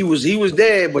like he was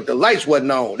dead, but the lights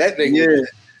wasn't on. That nigga. Yeah.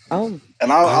 Oh.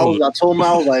 And I told him,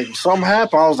 I was like, something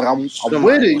happened. I was like, I'm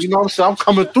with it. You know what I'm saying? I'm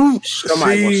coming through.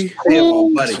 Somebody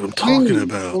that's what I'm talking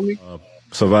about.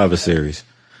 Survivor Series.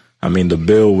 I mean, the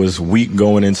bill was weak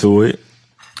going into it,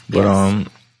 but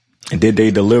did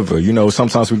they deliver? You know,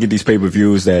 sometimes we get these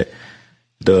pay-per-views that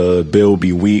the bill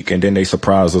be weak and then they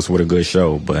surprise us with a good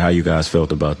show. But how you guys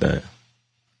felt about that?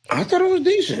 I thought it was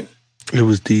decent. It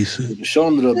was decent. The show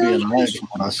ended up being nice from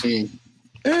what I seen.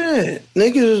 Yeah,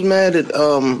 niggas was mad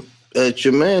at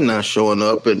your man not showing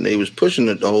up, and they was pushing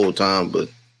it the whole time. But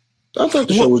I thought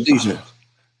the show was decent.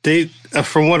 They,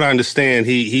 from what I understand,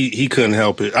 he couldn't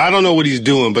help it. I don't know what he's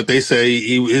doing, but they say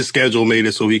his schedule made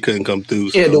it so he couldn't come through.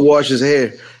 He had to wash his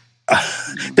hair.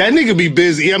 That nigga be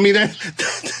busy. I mean that.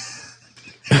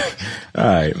 All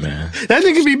right, man. That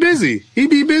nigga be busy. He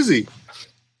be busy.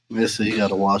 Listen, he got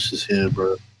to wash his hair,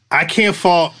 bro. I can't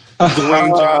fault Dwayne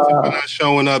Johnson for not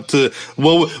showing up to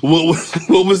what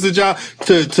was the job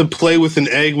to play with an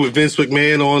egg with Vince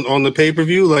McMahon on the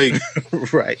pay-per-view, like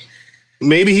right.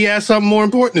 Maybe he has something more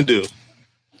important to do.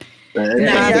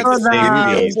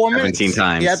 17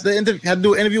 times. He had to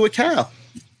do an interview with Cal.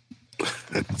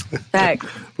 Back.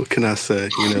 What can I say?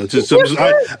 You know,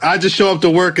 I just show up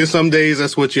to work, and some days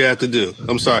that's what you have to do.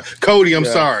 I'm sorry, Cody. I'm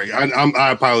sorry.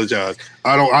 I apologize.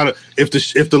 I don't.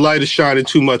 If the light is shining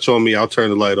too much on me, I'll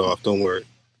turn the light off. Don't worry.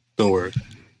 Oh,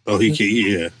 he can't.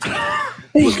 Yeah.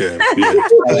 Look at him. Yeah.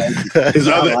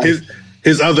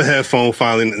 His other headphone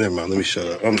finally. Never mind. Let me shut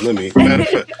up.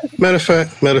 Matter of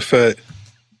fact.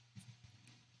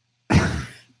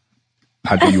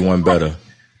 I'll do you one better.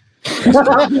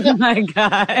 Oh my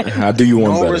God. I'll do you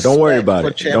one better. Don't worry about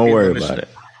it. Don't worry about it.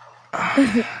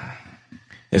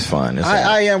 It's fine.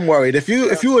 I am worried. If you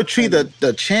would treat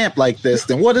the champ like this,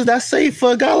 then what does that say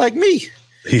for a guy like me?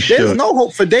 There's no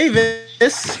hope for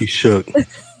Davis. He shook. He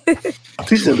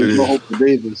said there's no hope for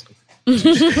Davis.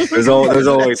 There's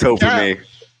always hope in me.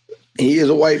 He is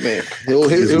a white man. He'll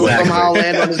somehow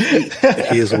land on his feet.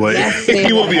 He is a white man.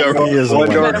 He will be all right. One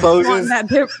door closes,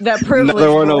 that privilege.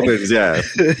 another one opens. Yeah.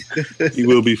 He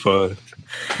will be fine.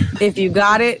 If you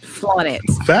got it, flaunt it.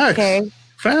 Facts. Okay.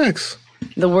 Facts.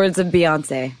 The words of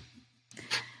Beyonce.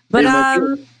 But I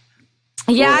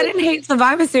didn't hate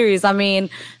Survivor Series. I mean,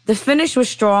 the finish was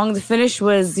strong. The finish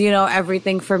was,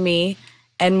 everything for me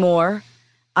and more.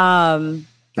 The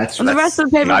rest of the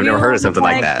pay-per-view, I've never heard of something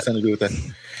like that. Something to do with that.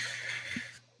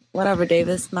 Whatever,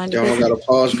 Davis. Mind your Y'all got a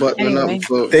pause button up.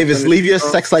 Davis, leave your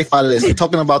sex life out of this. We're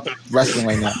talking about wrestling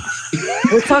right now.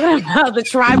 We're talking about the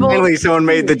tribal. Finally, someone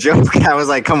made the joke. I was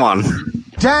like, come on.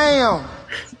 Damn.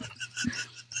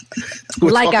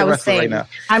 Like I was saying. Right now.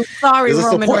 I'm sorry, There's a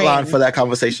Roman support Reigns. line for that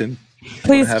conversation.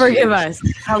 Please forgive us.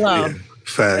 Hello. Yeah,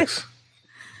 facts.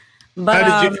 But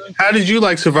how did you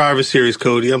like Survivor Series,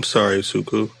 Cody? I'm sorry,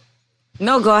 Suku.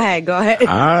 No, go ahead.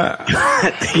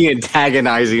 He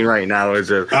antagonizing right now.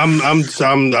 I'm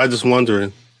just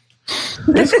wondering.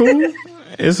 It's cool.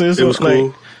 It was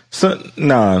cool.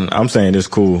 I'm saying it's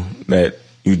cool that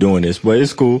you doing this, but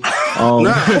it's cool.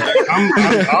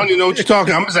 I don't even know what you're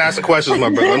talking. I'm just asking questions, my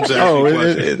brother. I'm just asking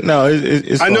questions.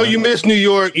 It's I know fine. you missed New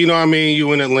York. You know what I mean?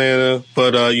 You in Atlanta,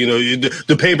 but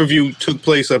the pay-per-view took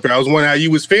place up here. I was wondering how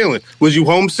you was feeling. Was you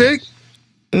homesick?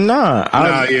 You passed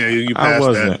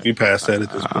wasn't. that. You passed that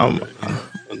at this point.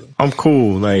 I'm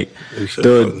cool. Like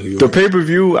the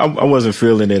pay-per-view, I wasn't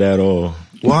feeling it at all.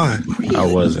 Why? I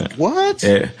wasn't. What?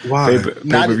 Yeah. Why?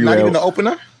 Not even the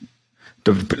opener?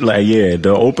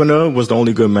 The opener was the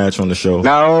only good match on the show.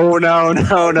 No. All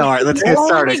right, let's get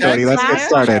started, Cody. Let's get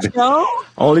started.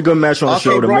 Only good match on the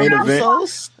show.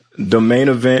 The main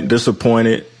event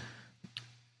disappointed.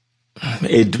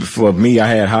 For me, I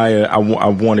had higher. I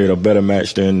wanted a better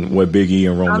match than what Big E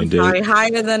and Roman did.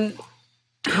 Higher than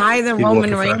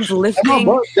Roman Reigns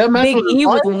lifting Big E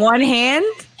with one hand.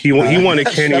 He wanted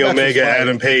Kenny Omega,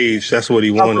 Adam Page. That's what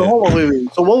he wanted.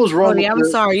 So what was wrong? Cody, I'm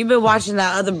sorry. You've been watching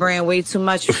that other brand way too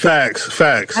much. Facts.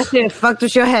 I said fucked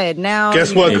with your head. Now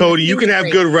guess what, Cody? You can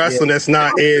have good wrestling that's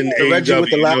not in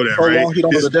AEW. You know that, right?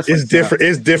 It's different.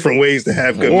 It's different ways to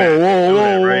have good matches.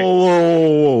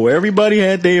 Whoa! Everybody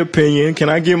had their opinion. Can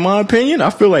I get my opinion?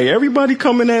 I feel like everybody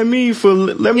coming at me for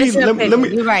let me tell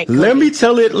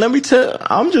it.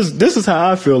 This is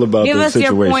how I feel about the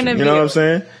situation. You know what I'm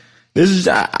saying? This is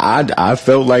I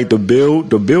felt like the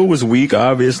build was weak,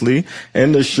 obviously,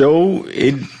 and the show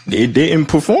it didn't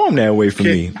perform that way for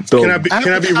me. So I have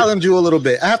to challenge you a little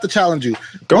bit. I have to challenge you.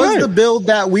 Was the build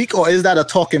that weak, or is that a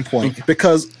talking point?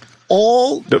 Because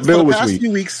the build was past few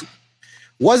weeks,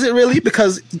 was it really?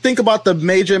 Because think about the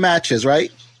major matches, right?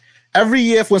 Every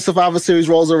year when Survivor Series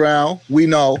rolls around, we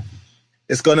know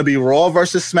it's going to be Raw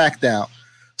versus SmackDown.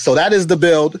 So that is the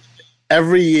build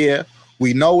every year.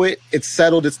 We know it. It's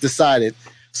settled. It's decided.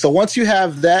 So once you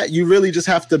have that, you really just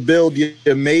have to build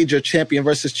your major champion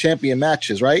versus champion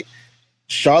matches, right?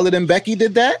 Charlotte and Becky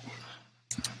did that.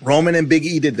 Roman and Big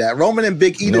E did that. Roman and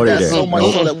Big E did that so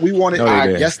much so that we wanted.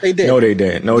 Yes, they did. No, they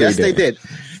did. Yes, they did.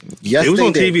 Yes, it was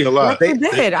on TV a lot. They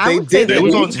did. I would say it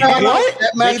was on TV. What?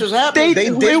 That match was happening.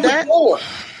 They did that. Hold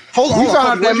on. You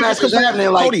found out that match was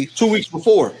happening like Cody, 2 weeks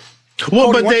before.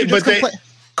 Well,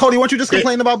 Cody, weren't you just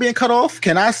complaining about being cut off?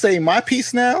 Can I say my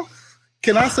piece now?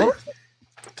 Can I say?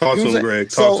 Talk to him, Greg.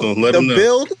 Talk to him. Let him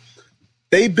know.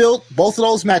 They built both of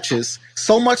those matches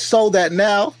so much so that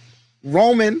now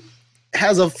Roman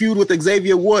has a feud with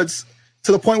Xavier Woods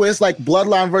to the point where it's like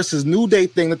Bloodline versus New Day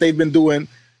thing that they've been doing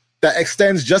that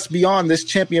extends just beyond this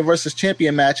champion versus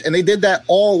champion match. And they did that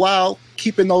all while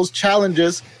keeping those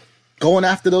challengers going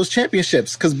after those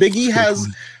championships because Big E has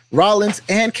Rollins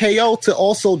and KO to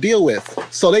also deal with.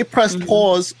 So they pressed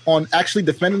pause on actually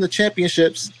defending the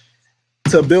championships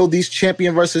to build these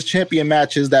champion versus champion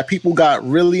matches that people got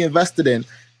really invested in.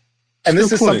 And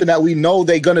this is something that we know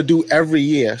they're going to do every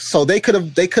year. So they could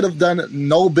have done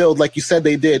no build like you said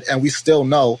they did, and we still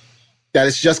know that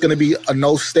it's just going to be a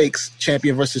no stakes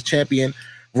champion versus champion,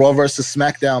 Raw versus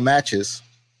SmackDown matches.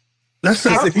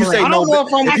 If you say no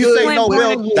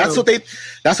build, that's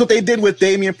what they did with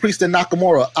Damian Priest and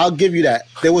Nakamura. I'll give you that.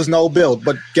 There was no build,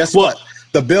 but guess what?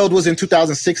 The build was in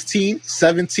 2016,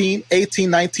 17, 18,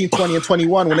 19, 20, and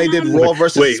 21 when they did Raw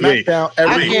versus SmackDown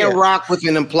every year. I can't rock with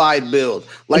an implied build.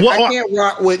 I can't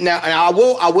rock with now. And I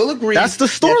will agree. That's the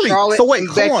story. So wait,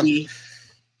 Becky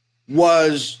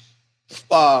was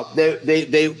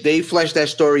they fleshed that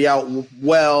story out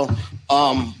well.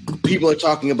 People are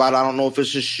talking about, I don't know if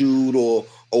it's a shoot or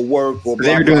or work or.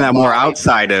 They were doing that more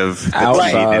outside of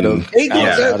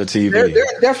TV. There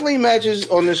are definitely matches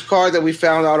on this card that we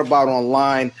found out about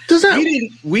online.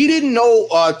 We didn't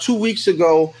know 2 weeks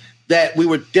ago that we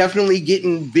were definitely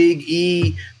getting Big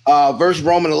E versus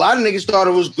Roman. A lot of niggas thought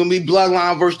it was going to be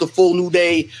Bloodline versus the full New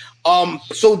Day.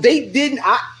 So they didn't.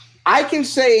 I can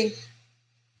say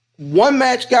one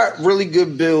match got really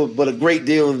good build, but a great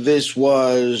deal of this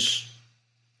was.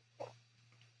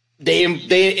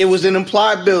 It was an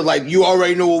implied build, like you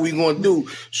already know what we're gonna do,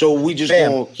 so we just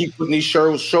gonna keep putting these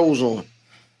shows on.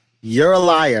 You're a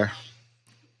liar.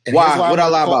 And why? What I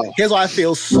lie about? Here's why I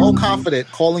feel so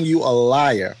confident calling you a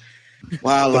liar.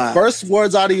 Why I lie? The first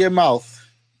words out of your mouth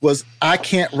was, "I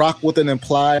can't rock with an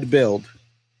implied build."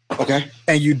 Okay,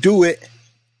 and you do it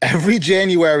every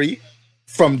January.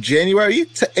 From January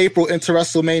to April into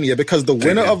WrestleMania, because the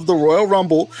winner of the Royal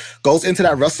Rumble goes into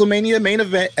that WrestleMania main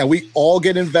event and we all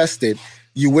get invested.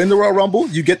 You win the Royal Rumble,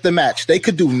 you get the match. They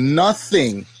could do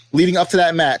nothing leading up to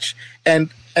that match. And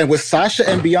with Sasha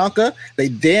and Bianca, they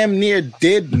damn near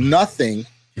did nothing.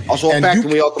 Also a fact,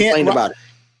 we all complained about it.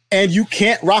 And you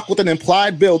can't rock with an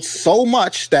implied build so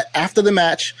much that after the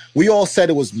match, we all said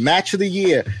it was match of the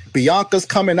year. Bianca's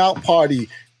coming out party.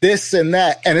 This and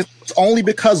that, and it's only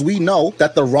because we know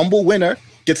that the Rumble winner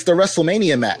gets the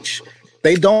WrestleMania match.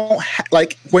 They don't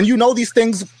like when you know these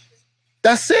things.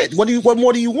 That's it. What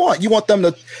more do you want? You want them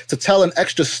to tell an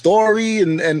extra story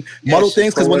and muddle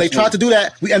things, because when they try to do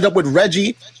that, we end up with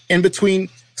Reggie in between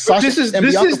Sasha and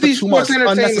Bianca for 2 months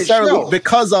unnecessarily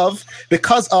because of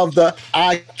the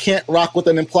 "I can't rock with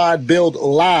an implied build"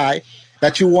 lie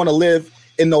that you want to live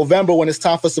in November when it's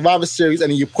time for Survivor Series,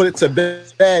 and then you put it to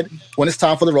bed when it's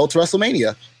time for the road to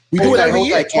WrestleMania. We do it every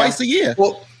year, twice a year.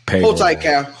 Well, hold tight,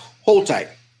 Cal. Hold tight.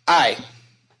 I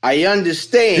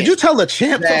understand. Did you tell the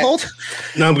champ to hold?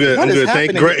 No, I'm good. I'm good.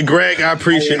 Thank you. Greg, I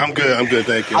appreciate it. I'm good.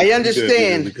 Thank you. I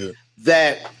understand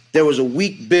that there was a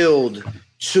weak build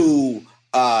to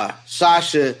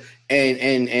Sasha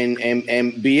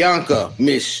and Bianca,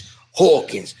 Miss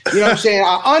Hawkins. You know what I'm saying?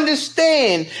 I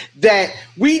understand that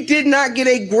we did not get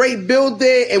a great build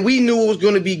there, and we knew it was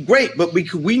going to be great, but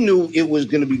we knew it was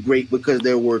going to be great because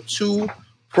there were two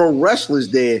pro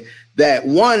wrestlers there. That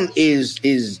one is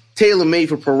tailor-made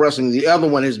for pro wrestling. The other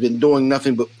one has been doing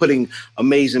nothing but putting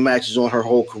amazing matches on her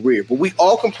whole career. But we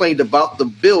all complained about the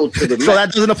build to the match. So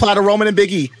that doesn't apply to Roman and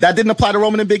Big E. That didn't apply to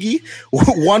Roman and Big E.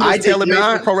 One was tailor-made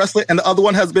for pro wrestling, and the other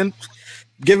one has been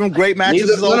giving great matches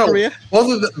his whole career.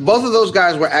 Both of those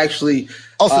guys were actually.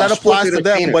 Oh, so that applies to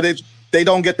them, but they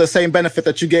don't get the same benefit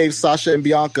that you gave Sasha and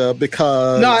Bianca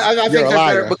because I think you're a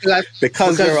liar.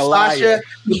 Because you're a liar.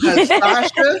 Because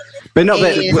Sasha.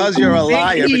 Because you're a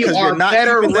liar. Because you're not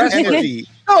keeping the energy.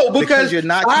 No, because you're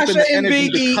not Sasha keeping the and energy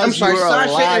Big E. because I'm sorry, you're a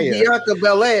Sasha liar. and Bianca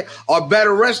Belair are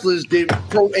better wrestlers than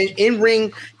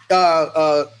in-ring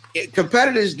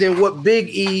competitors than what Big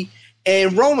E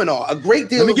and Roman are. A great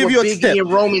deal of what Big E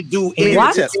and Roman do in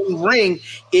the ring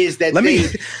is that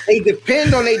they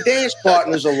depend on their dance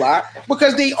partners a lot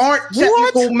because they aren't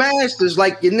technical masters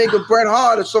like your nigga Bret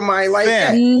Hart or somebody like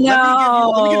that. No.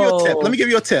 Let me give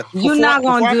you a tip. You're not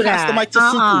going to do that.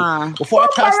 Before I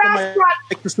pass the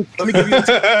mic to Suku, let me give you a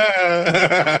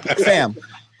tip. Fam.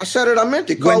 I said it. I meant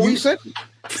it. Carl, we said it.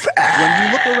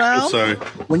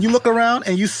 When you look around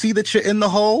and you see that you're in the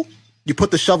hole, you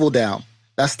put the shovel down.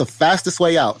 That's the fastest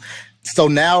way out. So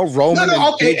now Roman. And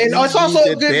it's also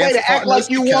a good way to act like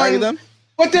you won them,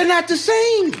 but they're not the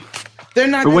same. They're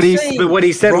not the same. But what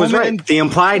he said was right. The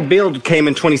implied build came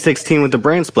in 2016 with the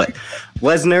brand split.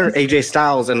 Lesnar, AJ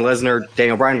Styles, and Lesnar,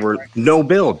 Daniel Bryan were no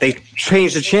build. They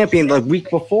changed the champion the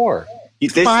week before.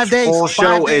 This whole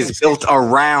show is built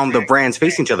around the brands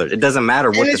facing each other. It doesn't matter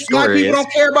what the story is. People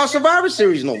don't care about Survivor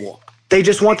Series no more. They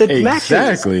just want the matches.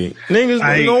 Exactly.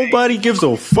 Niggas, nobody gives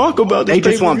a fuck about this. They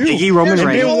just want Big E, Roman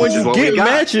Reigns. And then when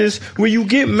you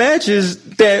get matches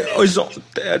that is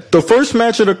the first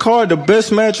match of the card, the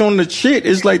best match on the shit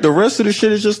is like the rest of the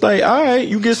shit is just like, all right,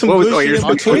 you get some good shit in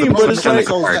between, but it's like,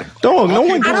 dog, no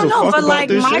one gives a fuck about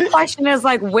this shit. My question is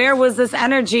like, where was this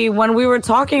energy when we were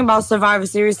talking about Survivor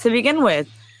Series to begin with?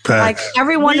 Like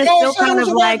everyone is still kind of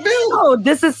like, oh,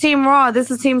 this is Team Raw, this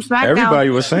is Team SmackDown.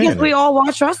 Everybody was saying because we all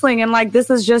watch wrestling and like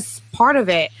this is just part of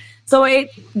it. So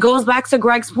it goes back to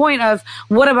Greg's point of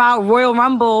what about Royal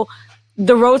Rumble,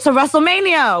 the road to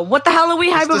WrestleMania? What the hell are we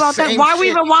hype about that? Why are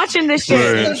we even watching this shit?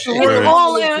 It's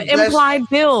all implied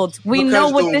build. We know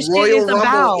what this shit is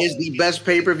about. Is the best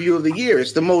pay-per-view of the year.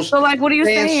 It's the most. So like, what are you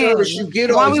saying?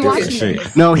 Why are we watching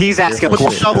this? No, he's asking. Put the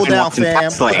shovel down,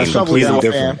 fam.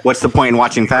 What's the point in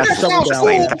watching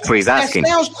Fastlane? That's what he's asking. That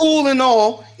sounds cool and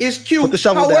all. It's cute. Put the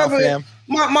shovel down, fam.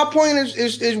 My point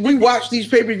is we watch these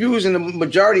pay-per-views and the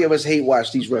majority of us hate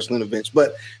watch these wrestling events.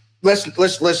 But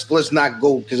let's not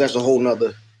go because that's a whole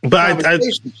nother. But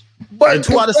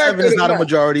 2 out of 7 is not a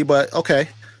majority. But okay.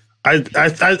 I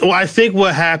think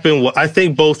what happened. I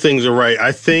think both things are right.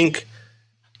 I think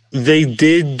they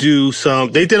did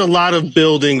a lot of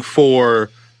building for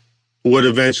what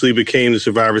eventually became the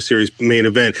Survivor Series main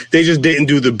event. They just didn't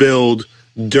do the build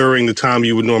during the time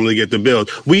you would normally get the build.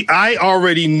 I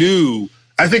already knew.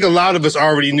 I think a lot of us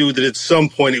already knew that at some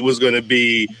point it was going to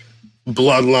be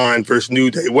Bloodline versus New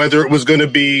Day, whether it was going to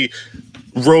be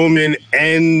Roman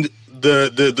and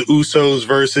the Usos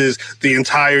versus the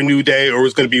entire New Day, or it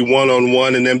was going to be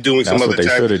one-on-one and them doing some other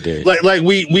tag. Like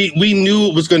we knew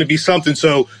it was going to be something.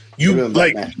 So I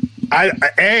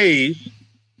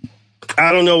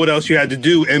don't know what else you had to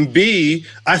do, and B,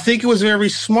 I think it was very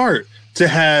smart to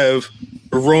have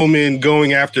Roman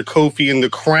going after Kofi in the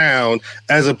Crown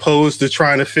as opposed to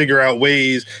trying to figure out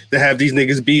ways to have these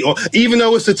niggas be on, even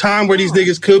though it's a time where these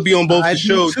niggas could be on both the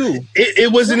shows.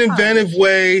 It was an inventive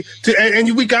way to,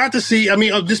 and we got to see. I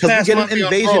mean, this past we get an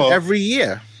invasion every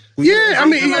year.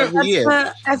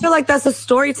 I feel like that's a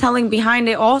storytelling behind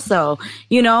it also.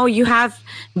 You know, you have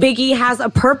Biggie has a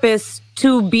purpose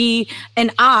to be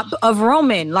an op of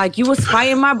Roman. Like, you was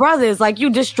fighting my brothers. Like, you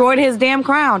destroyed his damn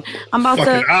crown. I'm about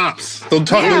fucking to ops. Don't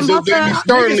talk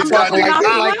starting to talk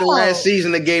like the last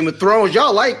season of Game of Thrones.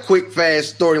 Y'all like quick,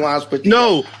 fast storylines, but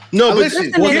no, but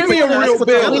listen, give me a real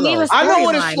build. I know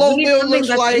what a slow build looks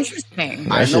like.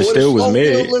 That shit still was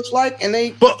mid. Looks like, and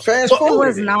they fast forward. It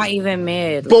was not even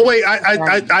mid. But wait,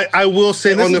 I will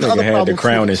say on the nigga had the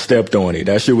crown and stepped on it.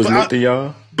 That shit was lit to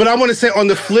y'all. But I want to say on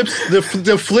the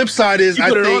flip side is you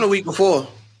put it on a week before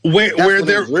where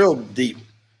they're real deep.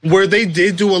 Where they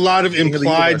did do a lot of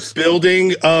implied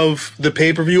building of the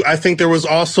pay-per-view. I think there was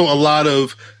also a lot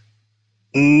of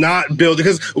not building,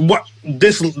 because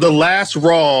the last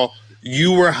Raw,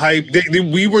 you were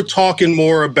hyped. We were talking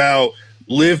more about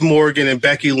Liv Morgan and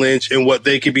Becky Lynch and what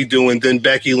they could be doing than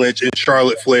Becky Lynch and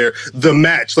Charlotte Flair. The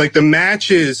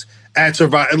matches at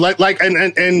Survivor,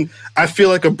 and I feel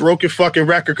like a broken fucking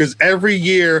record because every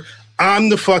year I'm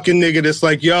the fucking nigga that's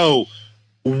like, yo,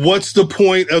 what's the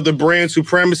point of the brand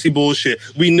supremacy bullshit?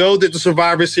 We know that the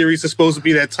Survivor Series is supposed to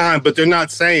be that time, but they're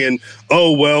not saying,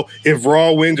 oh, well, if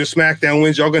Raw wins or SmackDown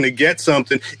wins, y'all going to get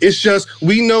something. It's just,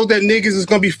 we know that niggas is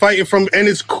going to be fighting from, and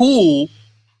it's cool.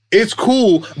 It's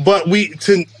cool, but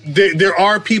there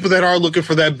are people that are looking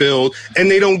for that build,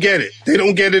 and they don't get it. They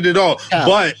don't get it at all. Yeah.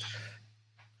 But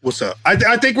what's up?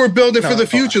 I think we're building for the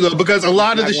future, though, because a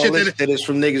lot of the shit that is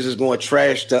from niggas is going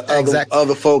trash to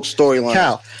other folks' storylines.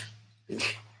 Cal,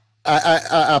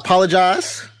 I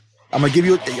apologize. I'm gonna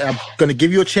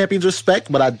give you a champion's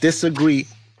respect, but I disagree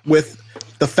with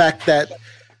the fact that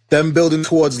them building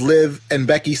towards Liv and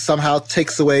Becky somehow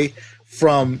takes away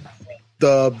from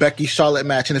the Becky Charlotte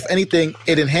match. And if anything,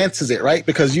 it enhances it, right?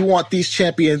 Because you want these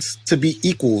champions to be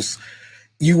equals.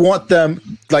 You want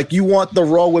them, you want the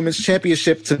Raw Women's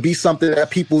Championship to be something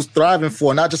that people's thriving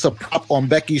for, not just a prop on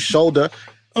Becky's shoulder.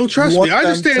 Oh, trust me, I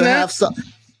understand that.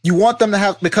 You want them to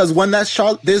have, because when that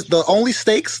there's the only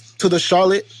stakes to the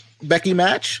Charlotte Becky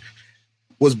match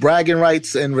was bragging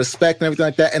rights and respect and everything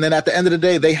like that. And then at the end of the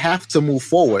day, they have to move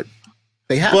forward.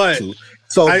 They have to.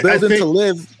 So building to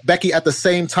Liv, Becky at the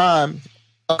same time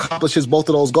accomplishes both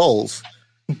of those goals.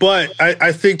 But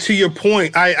I think to your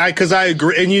point, because I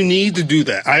agree, and you need to do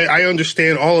that. I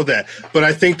understand all of that. But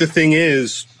I think the thing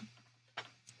is,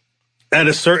 at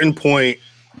a certain point,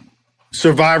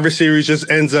 Survivor Series just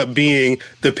ends up being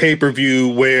the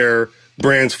pay-per-view where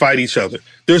brands fight each other.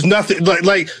 There's nothing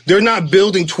like they're not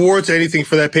building towards anything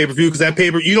for that pay-per-view, because that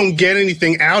you don't get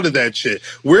anything out of that shit.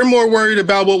 We're more worried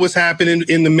about what was happening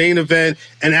in the main event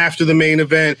and after the main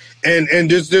event, and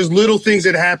there's little things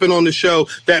that happen on the show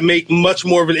that make much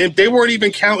more of an. They weren't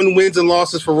even counting wins and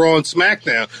losses for Raw and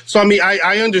SmackDown. So I mean,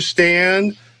 I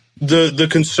understand the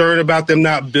concern about them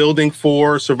not building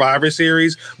for Survivor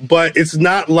Series, but it's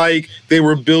not like they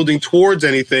were building towards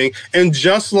anything. And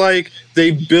just like they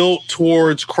built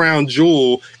towards Crown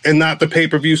Jewel and not the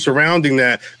pay-per-view surrounding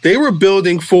that, they were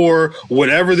building for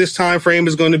whatever this time frame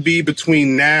is going to be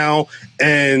between now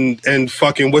and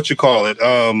fucking what you call it,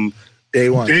 Day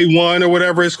one or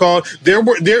whatever it's called.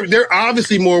 They're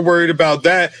obviously more worried about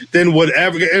that than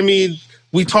whatever. I mean,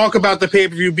 we talk about the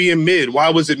pay-per-view being mid. Why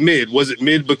was it mid? Was it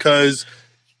mid because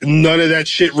none of that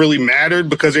shit really mattered?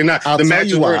 Because the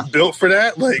matches weren't built for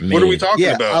that? Like, what are we talking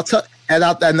about?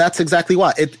 And that's exactly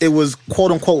why. It was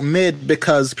quote-unquote mid,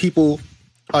 because people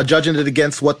are judging it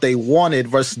against what they wanted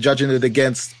versus judging it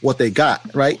against what they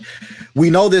got, right?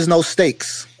 We know there's no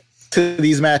stakes to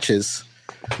these matches.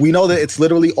 we know that it's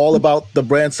literally all about the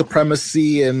brand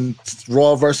supremacy and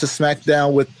Raw versus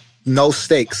SmackDown with no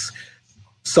stakes.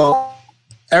 So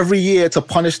every year to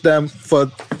punish them for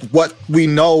what we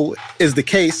know is the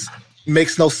case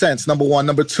makes no sense, number one.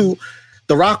 Number two,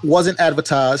 The Rock wasn't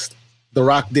advertised. The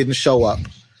Rock didn't show up.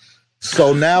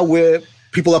 So now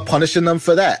people are punishing them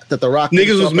for that. That The Rock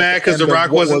niggas was mad because The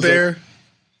Rock wasn't there.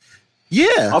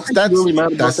 Yeah, that's really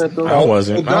mad about that though. I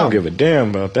wasn't. I don't give a damn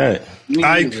about that.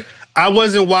 I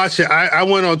wasn't watching. I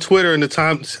went on Twitter and the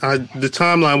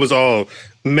timeline was all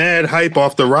mad hype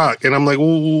off The Rock, and I'm like,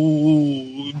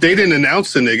 ooh, they didn't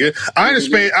announce the nigga. I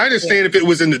understand if it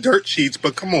was in the dirt sheets,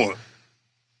 but come on.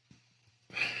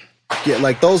 Yeah,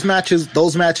 like those matches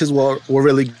were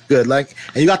really good. Like,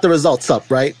 and you got the results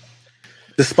up, right?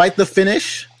 Despite the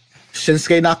finish,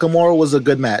 Shinsuke Nakamura was a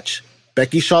good match.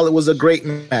 Becky Charlotte was a great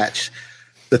match.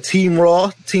 The Team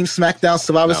Raw, Team SmackDown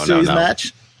Survivor Series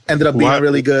match ended up being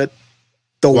really good.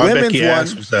 The women's one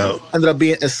ended up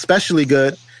being especially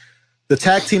good. The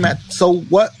tag team match. So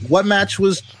what match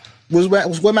was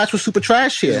super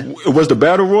trash here? Was the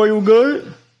Battle Royal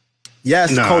good?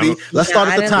 Yes, Cody. Let's start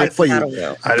at the top for you.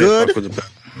 Good,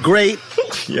 great,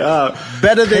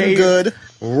 better than good,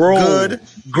 good,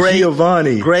 great,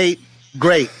 Giovanni, great.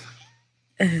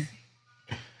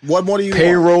 What more do you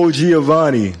Payroll want?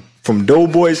 Giovanni from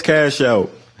Doughboys Cash Out.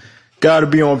 Gotta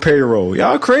be on payroll.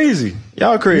 Y'all crazy.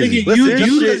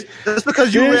 Nigga, just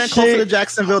because you ran closer to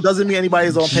Jacksonville doesn't mean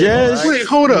anybody's on payroll. Right? Wait,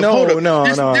 hold up.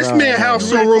 This man house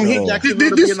so room.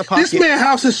 This man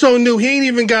house is so new. He ain't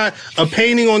even got a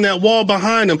painting on that wall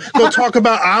behind him. Go talk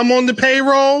about I'm on the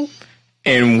payroll.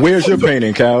 And where's your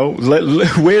painting, Kyle?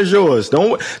 Where's yours?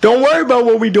 Don't worry about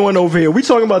what we doing over here. We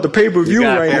talking about the pay-per-view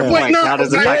right now. Wait,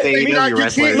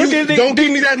 don't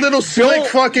give me that little slick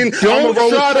fucking don't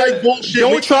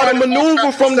try to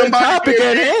maneuver from the topic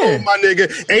at hand, my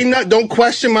nigga. Don't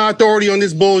question my authority on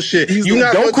this bullshit.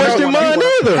 Don't question mine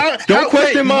either. Don't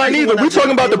question mine either. We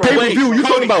talking about the pay-per-view. You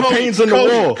talking about pains in the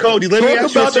wall. Cody, let me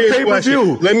ask you a serious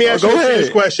question. Let me ask you a serious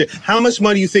question. How much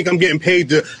money do you think I'm getting paid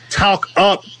to talk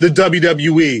up the WWE?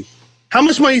 How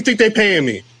much money you think they paying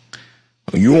me?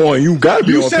 You gotta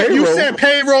be on payroll. You said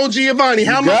payroll Giovanni.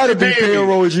 How much gotta be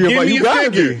payroll Giovanni. Give me a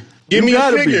figure. Give me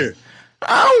a figure.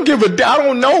 I don't give a. I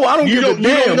don't know. I don't give a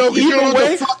damn. Either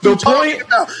way, the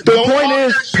point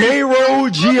is payroll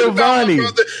Giovanni.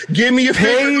 Give me a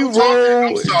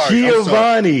payroll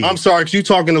Giovanni. I'm sorry, because you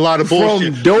talking a lot of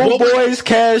bullshit. From Doughboys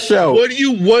Cash Out. What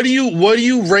do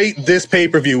you rate this pay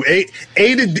per view? A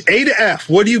to F.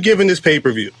 What are you giving this pay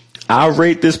per view? I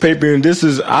rate this pay per view, and this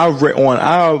is on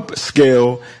our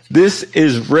scale. This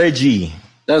is Reggie.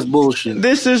 That's bullshit.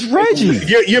 This is Reggie.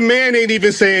 Your man ain't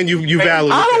even saying you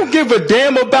valid. I don't give a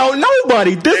damn about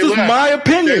nobody. This is my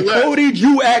opinion. Cody,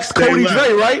 you asked Cody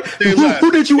Dre, right? Who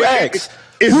did you ask?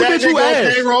 Is that nigga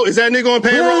on payroll? Is that nigga on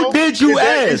payroll? Who did you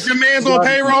ask? Is your man's on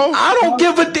payroll? I don't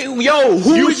give a damn. Yo,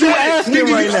 who is you asking right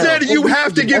now? You said you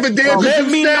have to give a damn. Let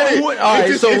me know. All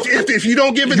right, so if you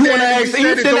don't give a damn, you want to ask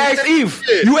Eve, then ask Eve.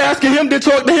 You asking him to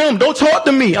talk to him. Don't talk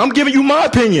to me. I'm giving you my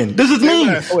opinion. This is me.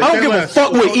 I don't give a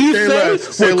fuck what Eve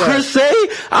say, what Chris say.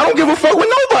 I don't give a fuck what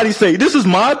nobody say. This is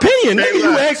my opinion. Nigga,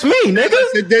 you ask me,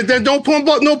 nigga. Don't pump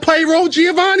up no payroll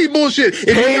Giovanni bullshit.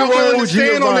 If you don't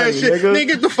understand on that shit, nigga,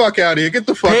 get the fuck out of here. Get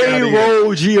the fuck out of here.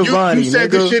 Payroll Giovanni. You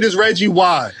said this shit is Reggie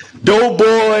Y.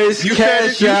 Doughboys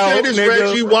Cash Out. You said it's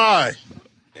Reggie Y.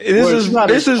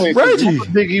 This is Reggie.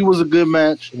 Biggie was a good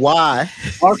match. Why?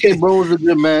 RK Bro was a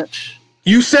good match.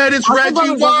 You said it's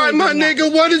Reggie Y, my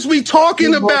nigga. What is we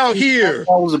talking about here?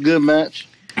 That was a good match.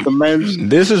 The men's.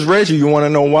 This is Reggie. You want to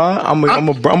know why? I'm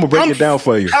gonna break it down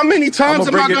for you. How many times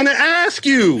am I gonna ask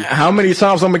you? How many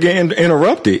times I'm gonna get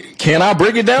interrupted? Can I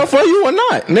break it down for you or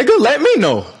not, nigga? Let me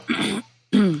know.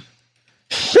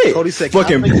 Shit. Cody said,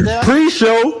 fucking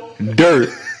pre-show dirt.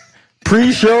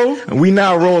 Pre-show, we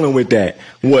not rolling with that.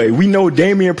 What? We know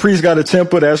Damian Priest got a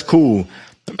temper. That's cool.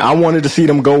 I wanted to see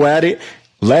them go at it.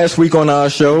 Last week on our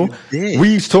show,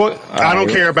 we talked. I don't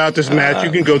care about this match.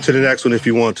 You can go to the next one if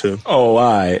you want to. Oh,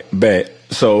 all right. Bet.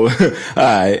 So, all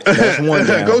right. That's one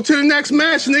down. Go to the next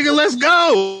match, nigga. Let's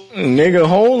go. Nigga,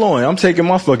 hold on. I'm taking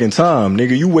my fucking time.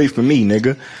 Nigga, you wait for me,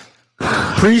 nigga.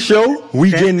 Pre-show, we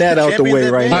getting that out the way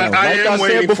right now. I am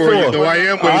waiting before you, though. I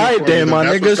am waiting for you. All right, then, my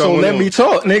nigga. So let me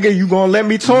talk, nigga. You gonna let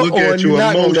me talk, or you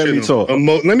not gonna let me talk? Let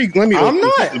me. I'm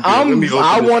not.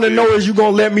 I want to know is you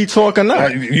gonna let me talk or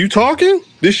not? You talking?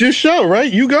 This your show,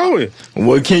 right? You going?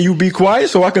 Well, can you be quiet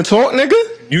so I can talk, nigga?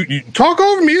 You talk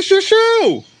over me. It's your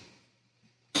show.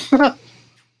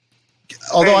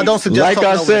 Although I don't suggest, like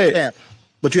I said,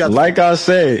 but you have I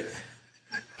said.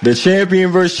 The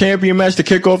champion versus champion match to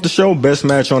kick off the show, best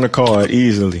match on the card,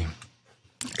 easily.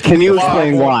 Can you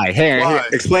explain why? Here,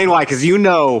 explain why, because you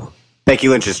know Becky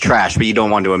Lynch is trash, but you don't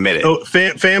want to admit it. Oh,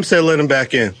 Fam said let him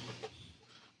back in.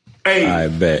 Hey, I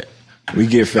bet. We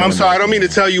get Fam. I'm sorry, I don't mean to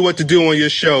tell you what to do on your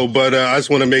show, but I just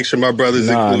want to make sure my brother's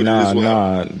included as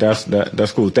well.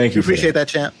 That's cool. Thank you. Appreciate that,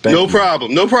 champ. No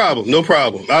problem.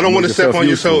 I don't want to step on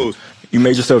your toes. You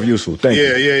made yourself useful. Thank you.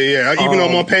 Yeah. Even though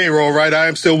I'm on payroll, right? I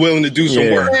am still willing to do some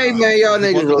work. Hey, man, y'all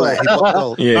niggas relax.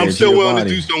 I'm still willing to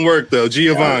do some work, though.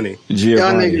 Giovanni.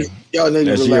 Y'all niggas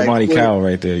That's relax. Giovanni Cowell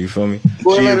right there. You feel me?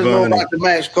 Go ahead, let us know about the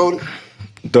match, Cody.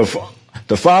 The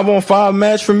 5-on-5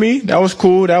 match for me, that was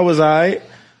cool. That was all right.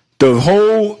 The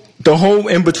whole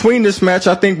in between this match,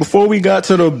 I think before we got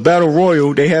to the Battle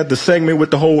Royal, they had the segment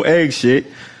with the whole egg shit.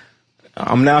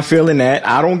 I'm not feeling that.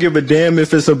 I don't give a damn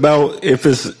if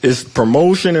it's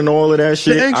promotion and all of that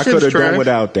shit. I could have done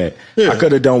without that. Yeah. I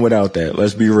could have done without that.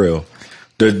 Let's be real.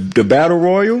 The Battle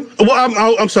Royal?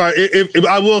 Well, I'm sorry. If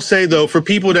I will say, though, for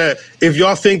people that, if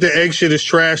y'all think the egg shit is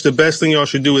trash, the best thing y'all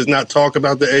should do is not talk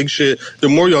about the egg shit. The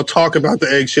more y'all talk about the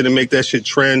egg shit and make that shit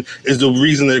trend is the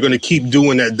reason they're going to keep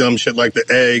doing that dumb shit like the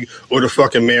egg or the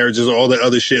fucking marriages or all that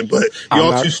other shit. But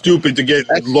y'all too stupid to get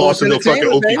lost in the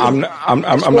fucking OP. I'm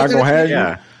not going to have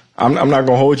you. I'm not going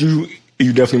to hold you.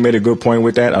 You definitely made a good point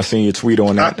with that. I seen your tweet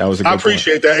on that. That was a good point. I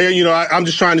appreciate that. And, I'm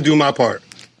just trying to do my part.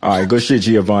 All right, good shit,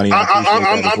 Giovanni.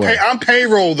 I'm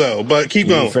payroll though, but keep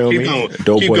going. Keep going.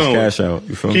 Dope boys cash out.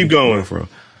 You feel me? Keep going.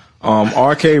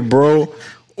 RK Bro,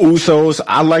 Usos.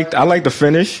 I like the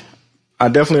finish. I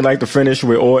definitely like the finish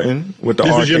with Orton with the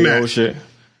RKO shit.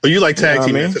 Oh, you like tag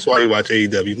team? That's why you watch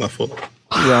AEW. My fault. You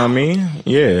know what I mean?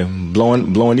 Yeah,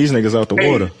 blowing these niggas out the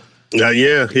water.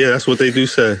 Yeah. That's what they do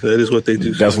say. That is what they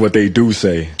do. That's what they do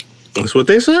say. That's what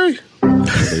they say.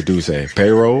 They do say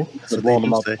payroll. Do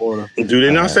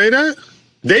they not say that?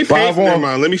 They paid for them.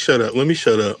 Let me shut up.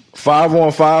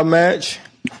 5-on-5 match.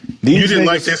 You didn't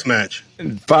like this match.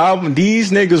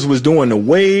 These niggas was doing the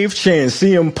wave, chanting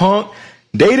CM Punk.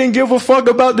 They didn't give a fuck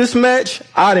about this match.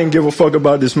 I didn't give a fuck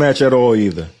about this match at all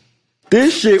either.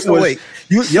 This shit was. Wait,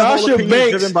 Sasha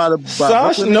Banks.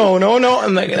 Sasha, no.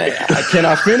 I'm like, can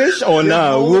I finish or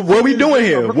nah? What we doing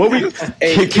here?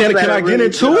 Can I get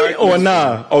into it or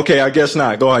nah? Okay, I guess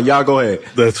not. Go ahead. Y'all go ahead.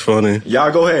 That's funny.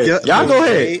 Y'all go ahead. Y'all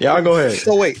go ahead.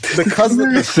 So wait,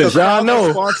 because since y'all know,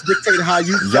 response dictated how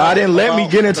you. Y'all didn't let me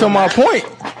get into my point.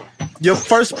 Your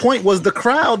first point was the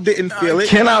crowd didn't feel it.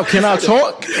 Can I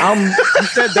talk? You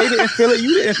said they didn't feel it.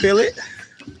 You didn't feel it.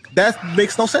 That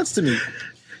makes no sense to me.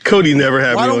 Cody never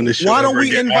had me on this show. Why don't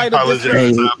we invite a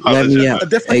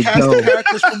different cast of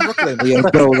characters from Brooklyn?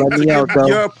 Let me out, bro.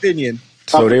 Your opinion.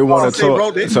 So they want to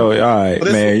talk. So all right,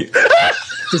 man.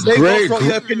 Greg,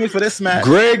 your opinion for this match.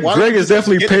 Greg is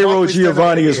definitely payroll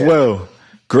Giovanni as well.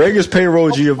 Greg is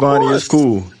payroll Giovanni. It's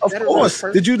cool. Of course.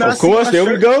 Did you not? Of course.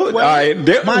 There we go. All right.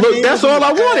 Look, that's all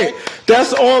I wanted.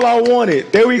 That's all I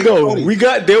wanted. There we go.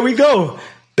 There we go.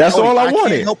 That's all I wanted. I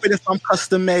can't help it if I'm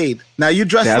custom made. Now you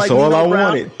dress like that's all I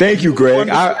wanted. Thank you, Greg.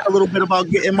 A little bit about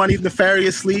getting money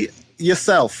nefariously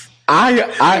yourself. You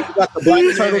got the black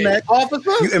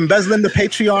turtleneck. You embezzling the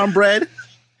Patreon bread.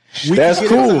 That's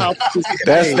cool.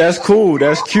 That's cool.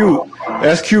 That's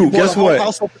cute. Guess what?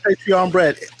 Household Patreon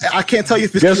bread. I can't tell you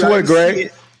if it's guess what,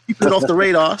 Greg? Keep it off the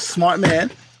radar. Smart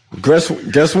man. Guess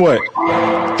what?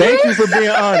 Thank you for being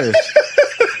honest.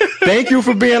 Thank you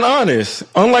for being honest.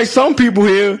 Unlike some people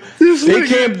here, they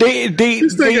get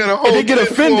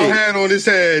offended. Hat on his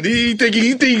head. He think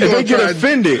they get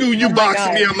offended. You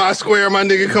boxing me on my square, my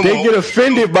nigga. Come on. They get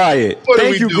offended by it.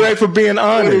 Thank you, Greg, for being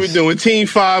honest. What are we doing? Team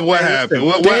 5. What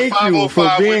happened? Thank you for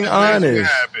being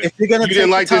honest. If you're gonna you didn't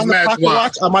like this match,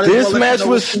 this match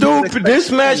was stupid.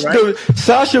 This match,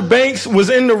 Sasha Banks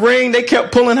was in the ring. They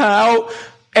kept pulling her out.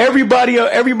 Everybody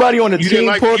on the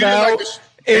team pulled her out.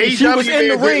 And she was in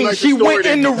the ring. She went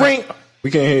in the ring. We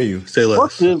can't hear you. Say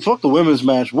less. Fuck the women's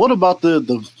match. What about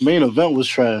the main event was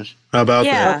trash? How about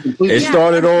that? It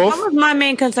started off. That was my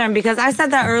main concern because I said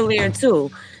that earlier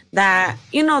too. That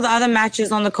the other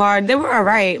matches on the card, they were all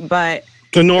right, but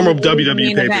the normal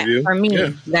WWE pay-per-view for me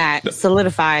that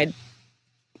solidified.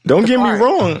 Don't get me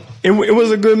wrong. It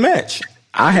was a good match.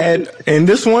 In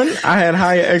this one, I had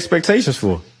higher expectations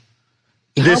for.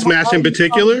 This match in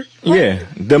particular? Yeah,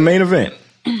 the main event.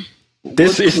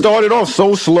 It started off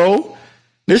so slow.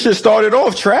 This shit started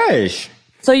off trash.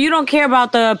 So you don't care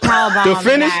about the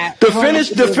powerbomb. The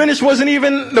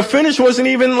finish wasn't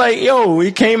even like, yo,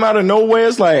 it came out of nowhere.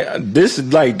 It's like this,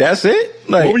 like that's it.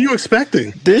 Like, what were you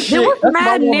expecting? This shit. There was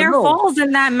mad near falls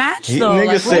in that match, though.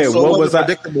 Nigga said, "What was I?"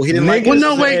 Predictable. He didn't like. Well,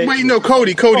 no, wait, no,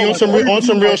 Cody, on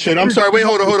some real shit. I'm sorry. Wait,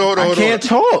 hold on. I can't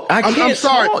talk. I'm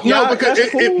sorry. No, because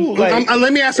cool.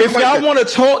 let me ask you. If y'all want to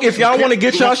talk, if y'all want to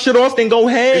get y'all shit off, then go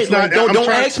ahead. Don't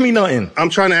ask me nothing. I'm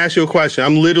trying to ask you a question.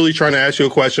 I'm literally trying to ask you a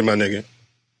question, my nigga.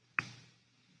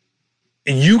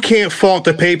 You can't fault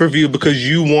the pay-per-view because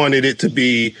you wanted it to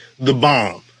be the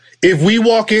bomb. If we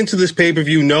walk into this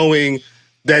pay-per-view knowing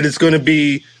that it's going to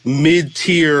be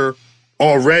mid-tier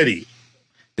already.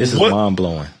 This is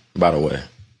mind-blowing, by the way.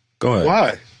 Go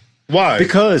ahead. Why?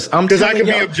 Because I can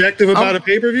be objective about a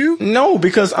pay-per-view? No,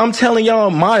 because I'm telling y'all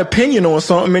my opinion on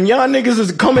something, and y'all niggas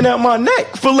is coming at my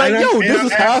neck for like, this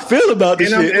is how I feel about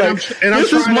this shit.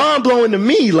 This is mind-blowing to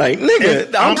me. Like,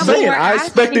 nigga, I'm saying I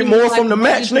expected more from the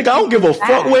match. Nigga, I don't give a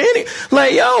fuck with any.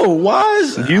 Like, yo, why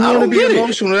is... You want to be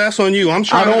emotional, that's on you. I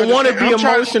don't want to be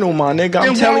emotional, my nigga.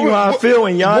 I'm telling you how I feel,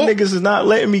 and y'all niggas is not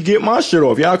letting me get my shit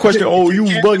off. Y'all question, you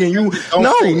bugging you.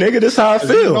 No, nigga, this is how I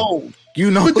feel. You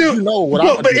know what I'm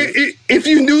doing. If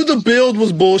you knew the build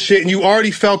was bullshit and you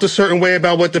already felt a certain way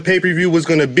about what the pay-per-view was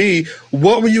going to be,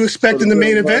 what were you expecting the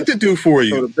main event to do for you?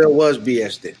 So the build was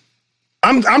BS then.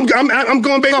 I'm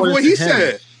going based off what he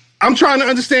said. I'm trying to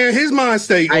understand his mind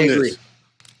state on this.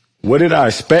 What did I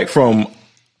expect from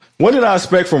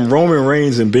Roman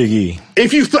Reigns and Big E?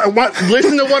 If you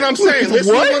listen to what I'm saying,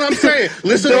 Listen to what I'm saying.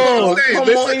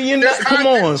 Come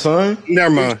on, son. Never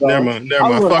mind.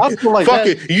 Fuck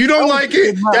it. You don't like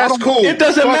it? That's cool. It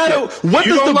doesn't matter. What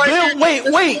does the bill?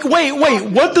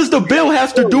 Wait. What does the bill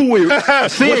have to do with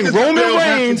seeing Roman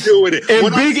Reigns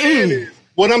and Big E?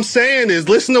 What I'm saying is,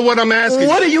 listen to what I'm asking.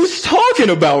 What are you talking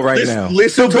about right now?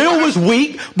 The bill was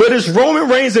weak, but it's Roman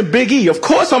Reigns and Big E. Of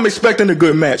course, I'm expecting a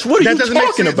good match. What are you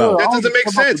talking about? That doesn't make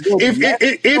sense.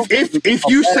 If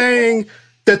you saying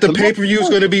that the pay-per-view is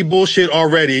going to be bullshit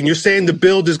already, and you're saying the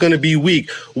build is going to be weak,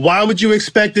 why would you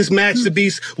expect this match to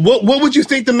be? What would you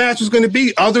think the match was going to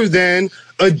be other than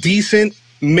a decent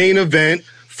main event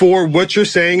for what you're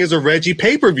saying is a Reggie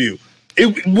pay-per-view?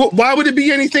 Why would it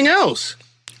be anything else?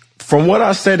 From what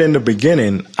I said in the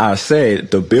beginning, I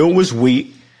said the bill was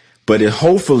weak, but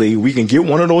hopefully we can get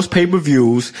one of those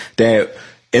pay-per-views that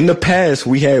in the past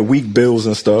we had weak bills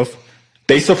and stuff.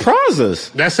 They surprise us.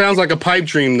 That sounds like a pipe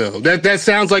dream, though. That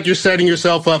sounds like you're setting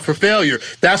yourself up for failure.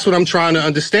 That's what I'm trying to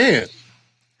understand.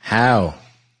 How?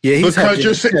 Yeah, because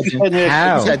you're saying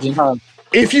how.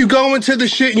 If you go into the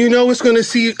shit, you know it's going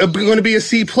to be a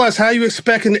C+. How you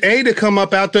expecting A to come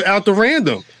up out the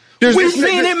random? We've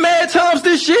seen it mad times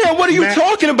this year. What are you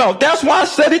talking about? That's why I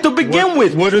said it to begin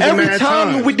with. Every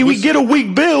time we get a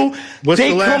weak bill,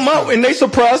 they come out and they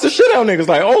surprise the shit out of niggas.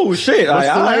 Like, oh shit,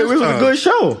 it was a good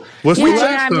show. What's the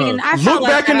last time? Look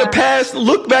back in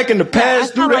the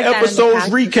past, do the episodes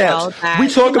recaps. We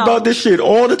talk about this shit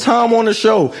all the time on the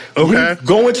show. Okay. We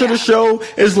go into the show,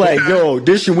 it's like, yo,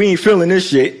 this shit, we ain't feeling this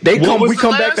shit. We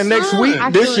come back the next week,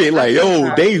 this shit, like,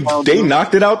 yo, they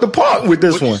knocked it out the park with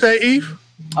this one. What you say, Eve?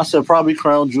 I said probably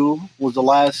Crown Jewel was the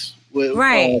last.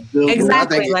 Right,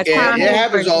 exactly. Like it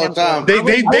happens all the time. I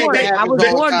was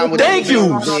bored. Thank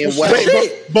you.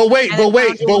 But wait.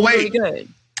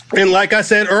 And like I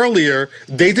said earlier,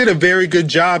 they did a very good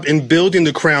job in building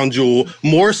the Crown Jewel,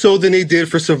 more so than they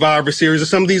did for Survivor Series or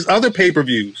some of these other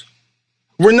pay-per-views.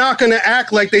 We're not going to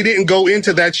act like they didn't go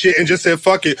into that shit and just said,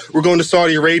 fuck it, we're going to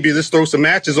Saudi Arabia, let's throw some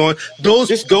matches on.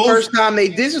 This is the first time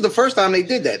they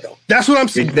did that, though. That's what I'm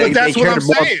saying. That's what I'm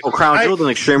saying. Crown Jewel and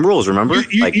Extreme Rules, remember?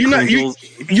 You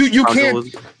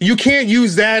can't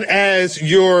use that as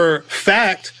your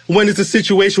fact when it's a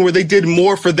situation where they did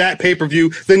more for that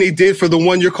pay-per-view than they did for the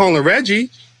one you're calling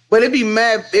Reggie. But it'd be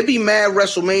mad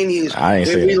WrestleManias.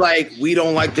 It'd be like, we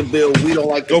don't like the build,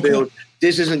 build.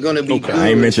 This isn't going to be good. I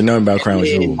ain't mentioned nothing about Crown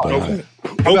Jewel.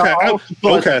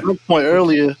 Okay. Point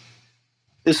earlier,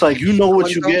 it's like you know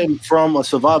what you're getting from a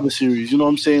Survivor Series. You know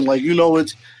what I'm saying? Like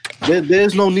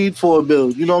there's no need for a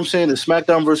build. You know what I'm saying? It's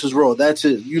SmackDown versus Raw. That's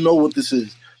it. You know what this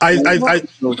is. I was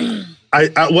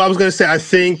going to say I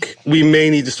think we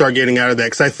may need to start getting out of that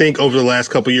because I think over the last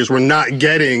couple of years we're not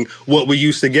getting what we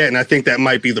used to get, and I think that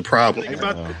might be the problem.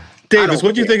 Davis,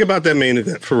 what do you think about that main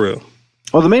event for real?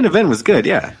 Well, the main event was good,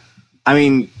 yeah. I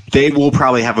mean, they will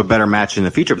probably have a better match in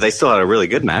the future, but they still had a really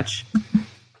good match.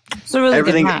 It's a really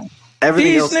good match.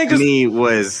 Everything else to me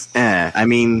was I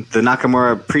mean, the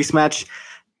Nakamura Priest match,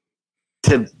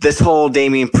 to this whole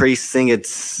Damian Priest thing,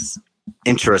 it's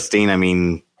interesting. I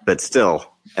mean, but still.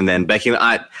 And then Becky,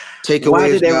 take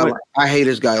away his guy. I hate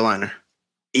his guy liner.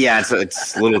 Yeah,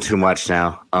 it's a little too much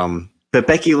now. But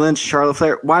Becky Lynch, Charlotte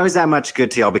Flair, why was that much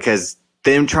good to y'all? Because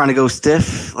them trying to go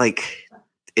stiff, like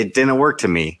it didn't work to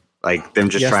me. Like them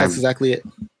just trying. That's exactly it.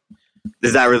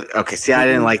 Is that really okay? See, I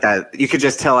didn't like that. You could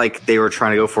just tell like they were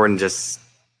trying to go for it and just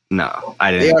no,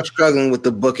 I didn't. They are struggling with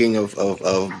the booking of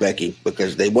Becky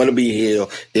because they want to be heel,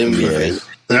 then be face,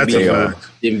 then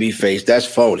be face. That's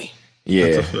phony.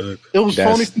 Yeah, it was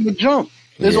phony from the jump.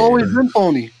 It's always been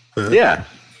phony. Yeah.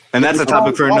 And that's a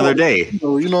topic for another day.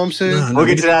 You know what I'm saying? We'll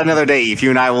get to that another day. If you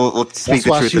and I will speak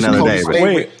the truth another day.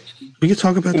 Wait, we can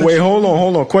talk about that. Wait, hold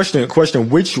on. Question.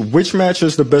 Which match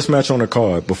is the best match on the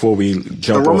card before we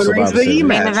jump off Survivor Series?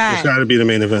 It's got to be the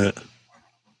main event.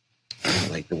 I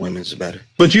like the women's better.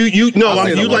 But you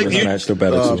like match the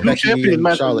better too. Champion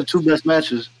match are the two best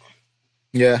matches.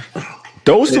 Yeah,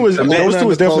 those two is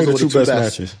definitely the two best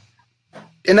matches.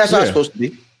 And that's how it's supposed to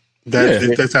be.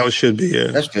 That's how it should be. Yeah,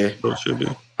 that's fair. It should be.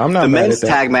 I'm not the mad men's at that.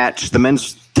 tag match. The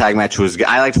men's tag match was good.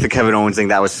 I liked the Kevin Owens thing.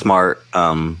 That was smart.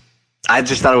 I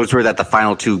just thought it was weird that the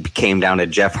final two came down to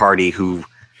Jeff Hardy, who.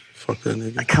 Fuck that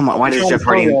nigga. Come on, why does Jeff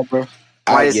Hardy?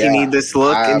 Why does he need this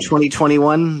look in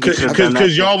 2021?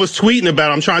 Because y'all was tweeting about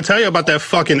it. I'm trying to tell you about that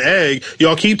fucking egg.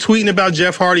 Y'all keep tweeting about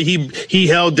Jeff Hardy. He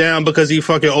held down because he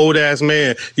fucking old ass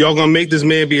man. Y'all gonna make this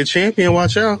man be a champion?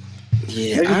 Watch out.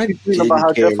 Yeah, I keep tweeting about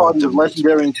how Jeff Hardy was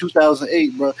legendary in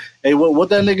 2008, bro. Hey, what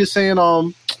that nigga saying?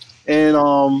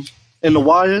 In the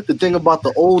Wire, the thing about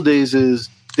the old days is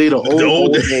they the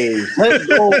old days. Let's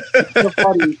go, Jeff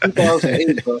Hardy in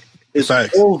 2008, bro. It's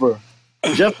over.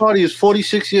 Jeff Hardy is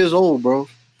 46 years old, bro.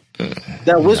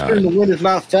 That whisper in the wind is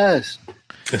not fast.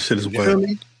 That shit is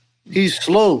wet. He's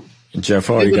slow. Jeff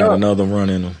Hardy got another run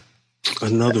in him.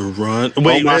 Another run.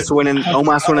 Wait, Omos winning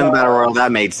the Battle Royal.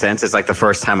 That made sense. It's like the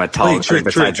first time a tall Trip.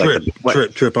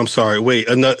 I'm sorry. Wait,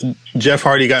 Jeff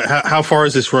Hardy got how far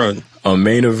is this run? A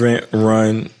main event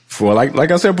run for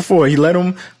like I said before. He let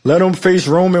him face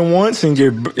Roman once and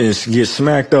get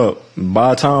smacked up.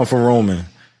 Buy time for Roman.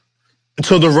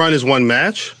 So the run is one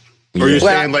match. Or you're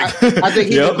saying like I think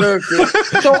he deserves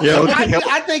it. So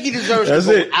I think he deserves to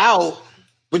go out.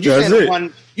 But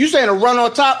you saying a run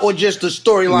on top or just the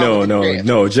storyline?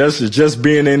 No. Just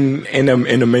being in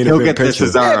the main event picture.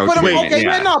 Put out.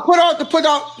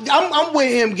 I'm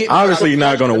with him. Getting obviously,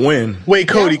 not gonna win. Wait,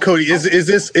 Cody, is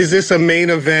this a main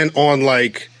event on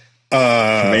like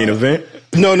main event?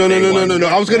 No.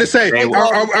 I was gonna say,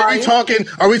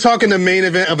 are we talking the main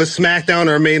event of a SmackDown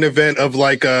or a main event of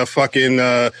like a fucking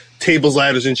tables,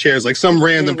 ladders, and chairs, like some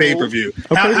random pay-per-view?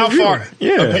 How far?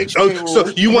 Yeah. So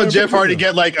you want Jeff Hardy to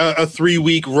get like a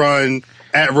 3-week run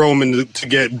at Roman to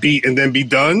get beat and then be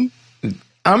done?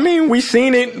 I mean, we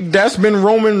seen it. That's been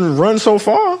Roman run so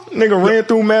far. Nigga ran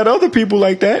through mad other people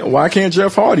like that. Why can't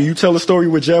Jeff Hardy? You tell a story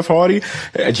with Jeff Hardy.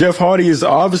 Jeff Hardy is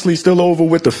obviously still over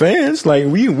with the fans. Like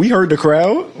we heard the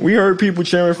crowd. We heard people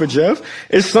cheering for Jeff.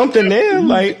 It's something there.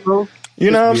 Like,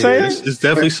 you know what I'm saying? It's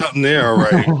definitely something there. All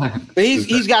right. But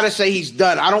he's got to say he's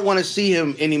done. I don't want to see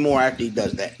him anymore after he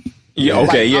does that. Yeah.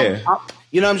 Okay.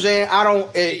 You know what I'm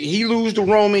saying? He lose to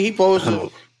Roman. He supposed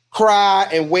to cry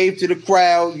and wave to the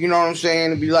crowd, you know what I'm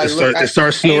saying, and be like,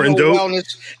 start snorting dope.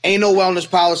 Ain't no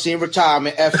wellness policy in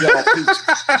retirement. F y'all.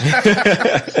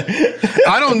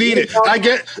 I don't need it.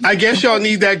 I guess y'all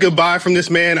need that goodbye from this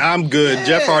man. I'm good. Yeah.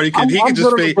 Jeff Hardy can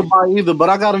just fade. Goodbye either, but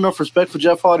I got enough respect for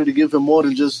Jeff Hardy to give him more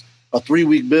than just a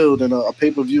 3-week build and a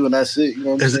pay-per-view, and that's it. You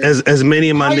know what I'm saying? As many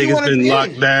of my niggas been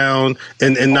locked down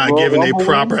and not given their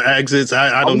proper exits,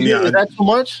 I don't need it. Is that too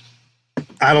much?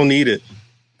 I don't need it.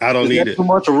 I don't need it. Too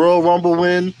much. A Royal Rumble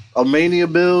win, a Mania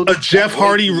build, a Jeff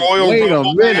Hardy Royal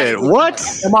Rumble. Wait a minute, what?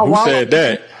 Who said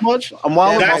that? Much? I'm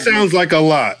wild. That sounds like a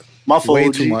lot. My fault. Way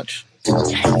too much.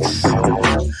 That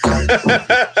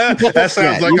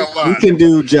sounds like a lot. You can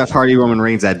do Jeff Hardy Roman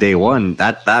Reigns at day one.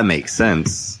 That makes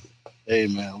sense. Hey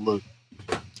man, look.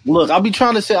 I'll be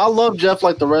trying to say I love Jeff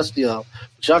like the rest of y'all,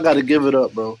 but y'all got to give it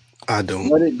up, bro. I don't.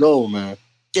 Let it go, man.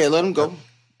 Yeah, let him go.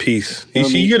 Peace.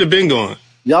 He could have been gone.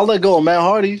 Y'all let go of Matt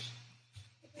Hardy.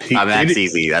 That's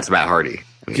easy. That's Matt Hardy.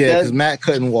 Yeah, because Matt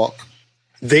couldn't walk.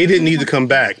 They didn't need to come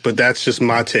back, but that's just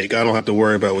my take. I don't have to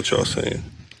worry about what y'all saying.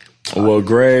 Well,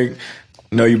 Greg,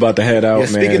 know you about to head out, man.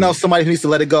 Speaking of somebody who needs to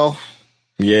let it go.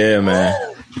 Yeah,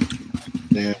 man.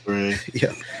 Yeah, Greg.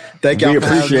 Yeah. Thank y'all. We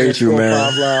appreciate you,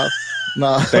 man.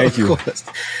 No, thank you.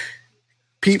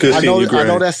 People, I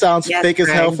know that sounds fake as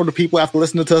hell for the people after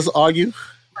listening to us argue,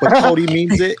 but Cody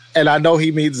means it, and I know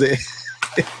he means it.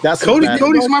 That's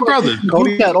Cody's my brother.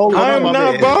 I'm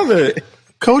not bothered.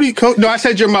 Cody. No, I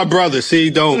said you're my brother. See,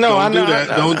 don't do that.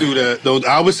 Don't do that.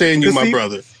 I was saying you're my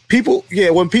brother. people,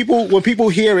 when people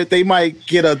hear it, they might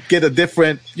get a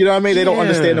different, you know what I mean? They don't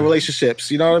understand the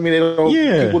relationships. You know what I mean? They don't.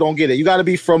 People don't get it. You got to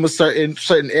be from a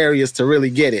certain areas to really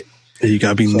get it. You got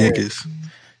to be niggas.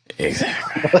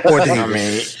 Exactly. Or I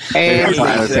mean, maybe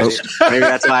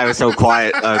that's why I was so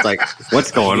quiet. I was like,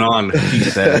 "What's going on?" He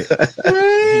said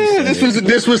it.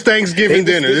 This was Thanksgiving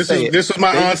dinner. This was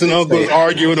my aunts and uncles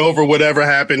arguing over whatever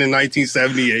happened in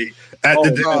 1978 at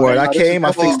the dinner. Word, I came,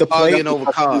 I fixed the plate.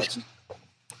 Over cards.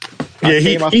 Yeah,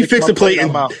 he fixed the plate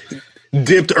and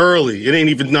dipped early. It ain't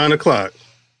even 9:00.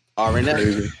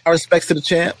 Already. Our respects to the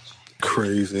champ.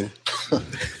 Crazy.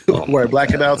 Where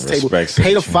Black and Out's table. Pay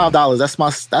the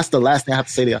 $5. That's the last thing I have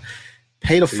to say to you.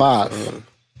 Pay the $5.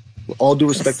 With all due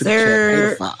respect to the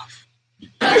champ.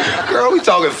 Pay the $5. Girl, we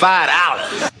talking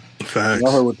 $5. Facts.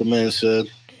 I heard what the man said.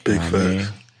 Big facts.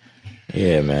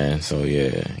 Yeah, man. So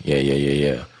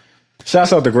yeah.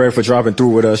 Shouts out to Greg for dropping through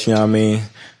with us. You know what I mean?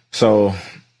 So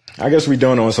I guess we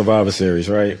done on Survivor Series,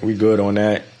 right? We good on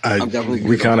that.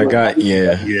 We kind of got,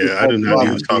 Yeah, I do not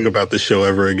need to talk about the show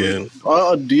ever again.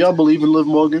 Do y'all believe in Liv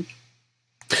Morgan?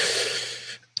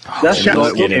 Let's get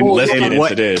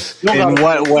into this. In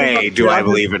what way do I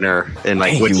believe in her? In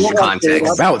like which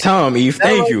context? About time, Eve.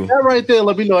 Thank you. That right there,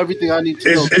 let me know everything I need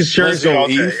to know. It's Jersey all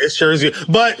day. It's Jersey.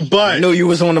 But I know you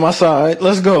was on my side.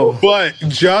 Let's go. But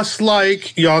just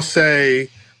like y'all say,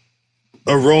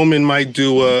 a Roman might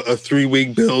do a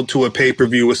 3-week build to a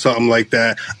pay-per-view or something like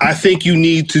that. I think you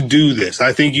need to do this.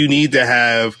 I think you need to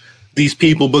have these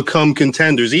people become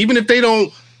contenders, even if they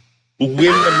don't win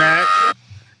the match.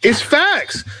 It's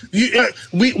facts.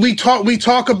 We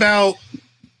talk about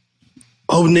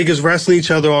niggas wrestling each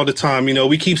other all the time. You know,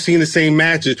 we keep seeing the same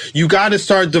matches. You got to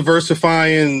start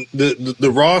diversifying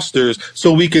the rosters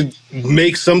so we could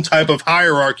make some type of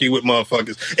hierarchy with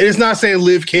motherfuckers. And it's not saying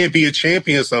Liv can't be a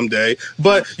champion someday,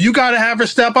 but you got to have her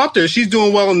step up there. She's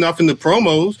doing well enough in the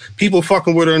promos. People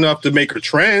fucking with her enough to make her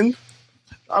trend.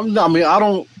 I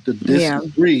don't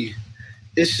disagree.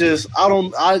 It's just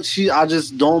I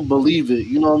just don't believe it.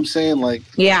 You know what I'm saying? Like,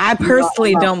 yeah, I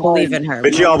personally don't believe in her.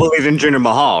 But you all believe in Jinder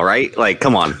Mahal, right? Like,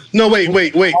 come on. No, wait. No,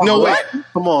 wait.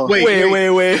 Come on.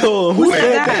 Wait. Hold on. Who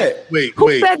said that?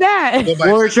 Who said that?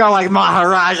 We're y'all like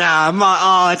Maharaja.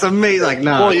 It's amazing. Like,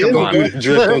 no.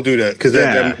 Don't do that because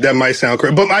that might sound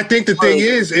crazy. But I think the thing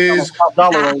is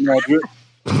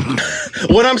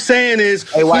what I'm saying is,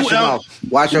 hey, watch your mouth.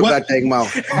 Watch your goddamn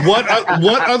mouth. What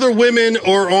other women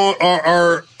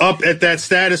are up at that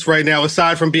status right now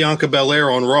aside from Bianca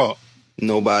Belair on Raw?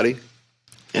 Nobody,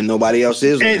 and nobody else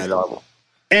is on that level.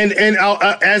 And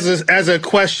as a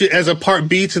question, as a part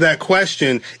B to that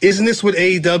question, isn't this what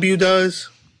AEW does?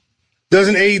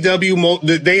 Doesn't AEW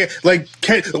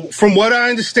from what I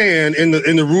understand in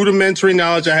the rudimentary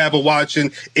knowledge I have of watching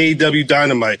AEW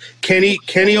Dynamite, Kenny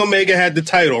Omega had the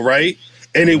title, right?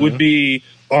 And it would be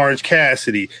Orange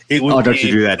Cassidy. It would don't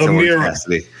you do that to Orange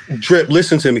Cassidy? Drip,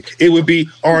 listen to me. It would be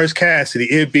Orange Cassidy.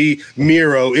 It'd be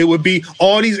Miro. It would be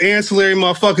all these ancillary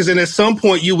motherfuckers. And at some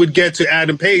point you would get to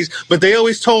Adam Page. But they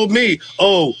always told me,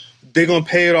 they're going to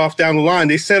pay it off down the line.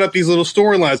 They set up these little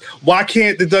storylines. Why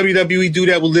can't the WWE do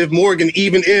that with Liv Morgan,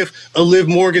 even if a Liv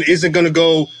Morgan isn't going to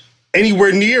go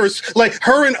anywhere near us? Like,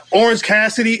 her and Orange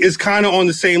Cassidy is kind of on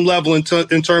the same level in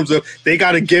terms of they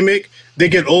got a gimmick, they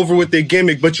get over with their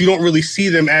gimmick, but you don't really see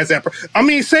them as that.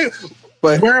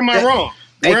 Where am I wrong?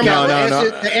 No,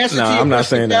 I'm not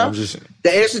saying that. I'm just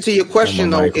the answer to your question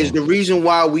though is the reason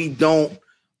why we don't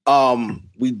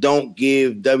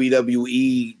give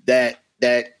WWE that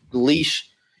leash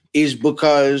is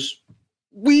because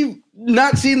we've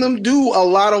not seen them do a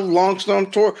lot of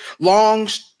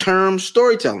long-term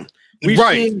storytelling. We've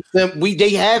seen them. They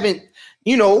haven't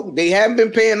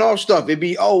been paying off stuff. It'd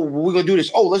be, we're gonna do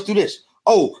this. Let's do this.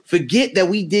 Forget that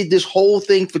we did this whole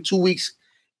thing for 2 weeks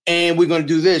and we're gonna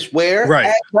do this. Where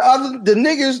the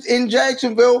niggas in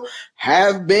Jacksonville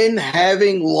have been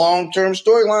having long-term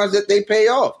storylines that they pay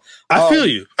off. I feel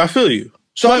you.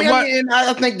 So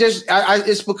I think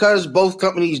it's because both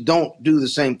companies don't do the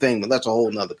same thing, but that's a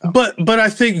whole nother conversation. But I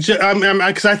think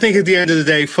because I think at the end of the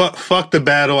day, fuck the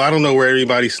battle. I don't know where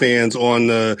everybody stands on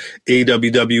the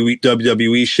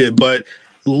WWE shit, but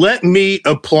let me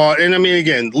applaud. And I mean,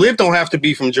 again, Liv don't have to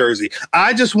be from Jersey.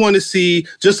 I just want to see,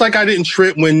 just like I didn't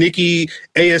trip when Nikki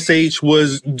ASH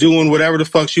was doing whatever the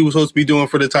fuck she was supposed to be doing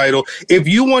for the title. If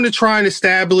you want to try and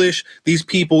establish these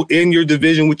people in your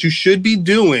division, which you should be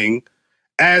doing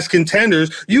as contenders,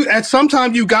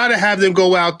 sometimes you got to have them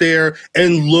go out there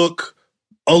and look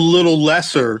a little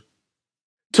lesser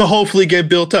to hopefully get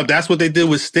built up. That's what they did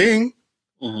with Sting.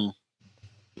 Mm-hmm.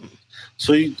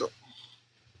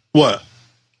 What?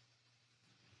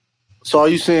 So are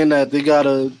you saying that they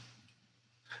gotta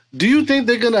Do you think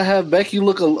they're gonna have Becky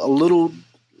look a little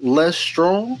less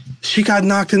strong? She got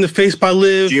knocked in the face by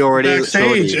Liv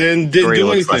backstage and didn't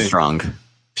do anything. Strong.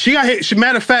 She got hit.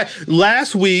 Matter of fact,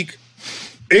 last week,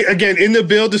 again, in the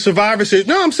Build to Survivor Series.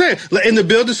 No, I'm saying, in the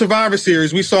Build to Survivor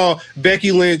Series, we saw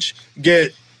Becky Lynch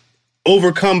get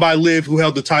overcome by Liv, who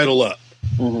held the title up.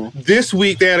 Mm-hmm. This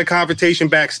week, they had a confrontation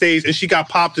backstage, and she got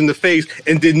popped in the face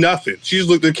and did nothing. She just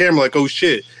looked at the camera like, oh,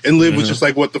 shit. And Liv was just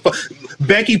like, what the fuck?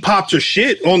 Becky popped her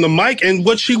shit on the mic, and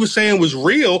what she was saying was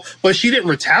real, but she didn't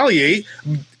retaliate.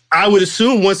 I would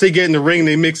assume once they get in the ring,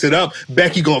 they mix it up,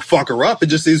 Becky gonna fuck her up. It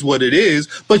just is what it is.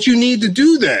 But you need to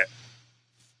do that.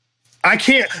 I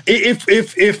can't.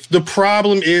 If the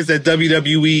problem is that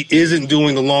WWE isn't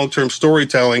doing the long-term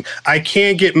storytelling, I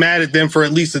can't get mad at them for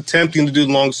at least attempting to do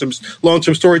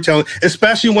long-term storytelling,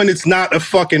 especially when it's not a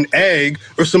fucking egg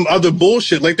or some other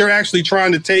bullshit. Like, they're actually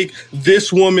trying to take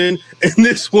this woman and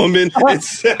this woman and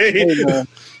say,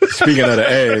 speaking of the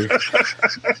egg,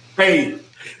 hey.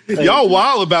 Y'all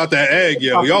wild about that egg,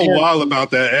 yo. Y'all wild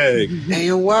about that egg. Hey,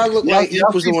 yo, why look like Eve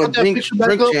was on drink champ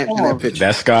in that picture?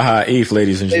 That's Sky High Eve,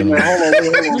 ladies and gentlemen.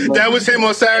 That was him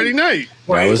on Saturday night.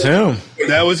 That was him.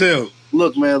 That was him.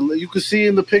 Look, man, you can see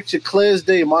in the picture clear as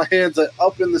day. My hands are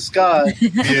up in the sky.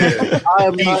 Yeah.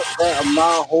 I'm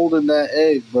not holding that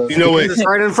egg, bro. You know what? It's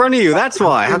right in front of you. That's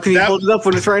why. How can you hold it up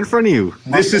when it's right in front of you?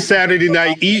 This is Saturday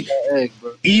night.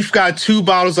 Eve got 2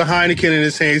 bottles of Heineken in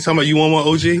his hand. He's talking about, you want one,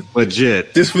 OG?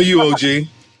 Legit. This for you, OG.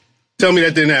 Tell me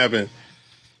that didn't happen.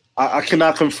 I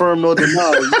cannot confirm nor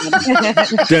deny.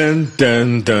 Dun,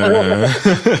 dun, dun.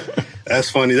 That's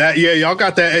funny. Y'all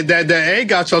got that egg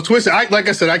got y'all twisted. Like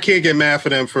I said, I can't get mad for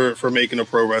them for making a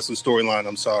pro wrestling storyline.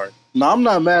 I'm sorry. No, I'm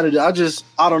not mad at it.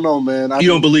 I don't know, man. You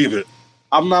don't believe it?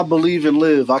 I'm not believing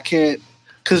Liv. I can't,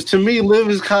 because to me, Liv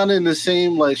is kind of in the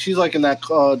same, like, she's like in that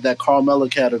Carmella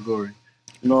category.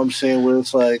 You know what I'm saying? Where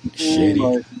it's like, she's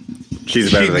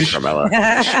better than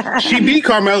Carmella. She beat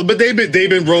Carmella, but they've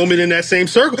been roaming in that same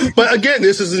circle. But again,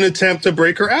 this is an attempt to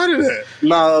break her out of that.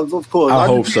 Nah, of course. I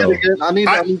hope so. I need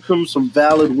some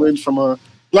valid wins from her.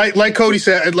 Like Cody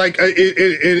said, like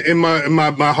in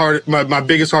my heart, my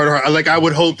biggest heart, like, I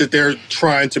would hope that they're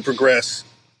trying to progress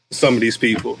some of these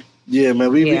people. Yeah,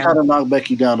 man, we gotta knock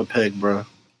Becky down a peg, bro.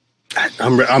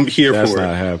 I'm here That's for it.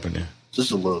 That's not happening.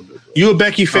 Just a little bit. You a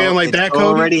Becky fan like that, Cody?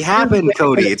 It's already happened,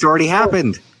 Cody. It's already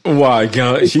happened. Why?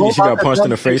 She got punched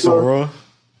in the face on Raw?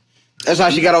 That's how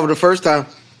she got over the first time.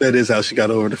 That is how she got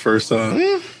over the first time.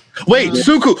 Wait,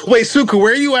 Suku,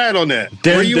 where are you at on that?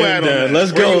 Where are you at on that?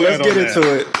 Let's go. Let's get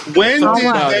into it. When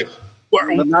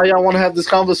did now y'all want to have this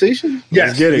conversation?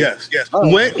 Yes, yes.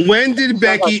 When did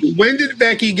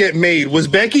Becky get made? Was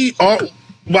Becky?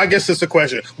 Well, I guess that's the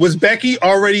question. Was Becky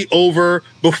already over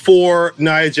before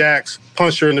Nia Jax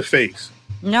punched her in the face?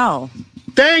 No.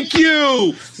 Thank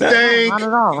you. Not at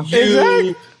all.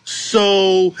 Exactly.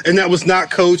 So, and that was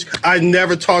not Coach. I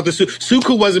never talked to Suku.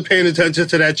 Suku wasn't paying attention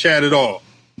to that chat at all.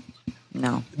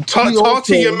 No. Talk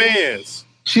to your mans.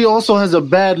 She also has a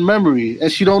bad memory,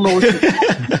 and she don't know what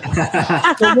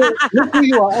so look who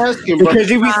you are asking, bro. Because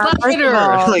you be slapping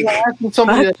her. Like, asking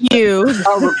somebody I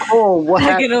recall what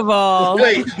happened. Second of all.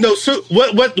 Wait, no, so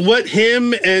what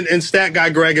him and Stat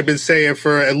Guy Greg have been saying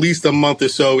for at least a month or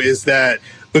so is that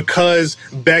because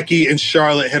Becky and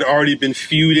Charlotte had already been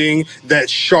feuding, that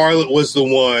Charlotte was the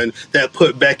one that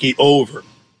put Becky over.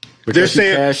 Because she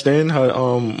cashed in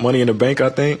her Money in the Bank, I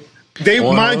think.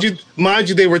 Mind you,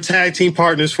 they were tag team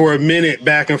partners for a minute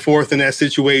back and forth in that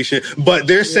situation. But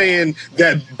they're saying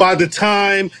that by the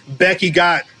time Becky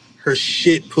got her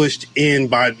shit pushed in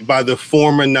by the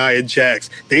former Nia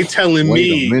Jax, they telling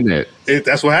me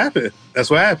that's what happened. That's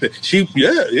what happened. She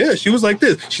was like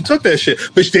this. She took that shit.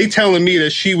 But they telling me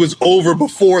that she was over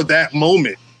before that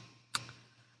moment.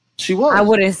 She was. I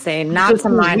wouldn't say, not to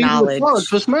my knowledge.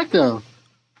 For SmackDown.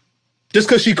 Just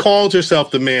because she called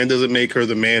herself the man doesn't make her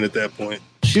the man at that point.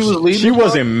 She was leading. She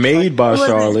wasn't made by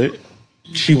Charlotte.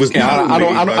 She was. I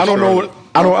don't know.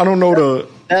 I don't know the.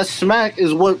 That smack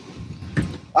is what.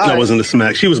 That wasn't the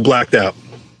smack. She was blacked out.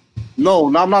 No,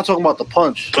 I'm not talking about the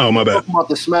punch. Oh, my bad. I'm talking about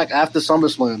the smack after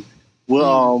SummerSlam.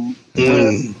 When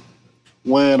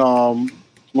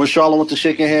Charlotte went to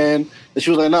shake her hand and she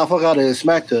was like, "Nah, fuck out of here,"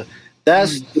 smacked her.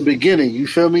 That's the beginning. You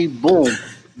feel me? Boom.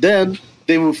 Then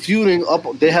they were feuding up.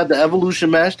 They had the Evolution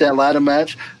match, that ladder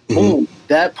match. Boom.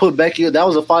 That put Becky. That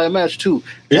was a fire match too.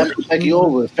 That put Becky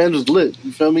over. Fans was lit.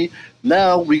 You feel me?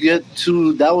 Now we get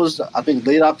to, that was, I think,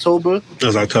 late October. That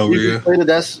was October, yeah. Later,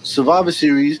 that's Survivor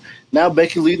Series. Now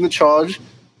Becky leading the charge,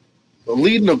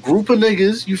 leading a group of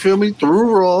niggas, you feel me,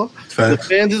 through Raw. Facts. The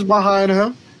fans is behind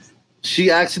her. She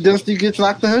accidentally gets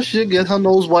knocked in her shit, gets her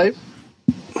nose wiped.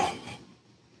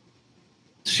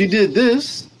 she did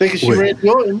this, thinking she Randy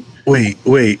Orton. Wait.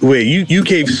 You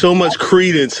gave so much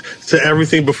credence to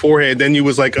everything beforehand. Then you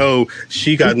was like, oh,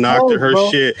 she got knocked to her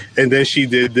shit, and then she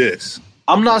did this.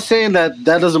 I'm not saying that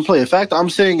doesn't play. In fact, I'm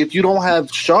saying if you don't have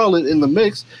Charlotte in the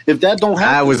mix, if that don't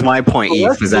happen, that was my point.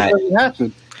 Eve, was that doesn't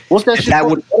happen? What's that shit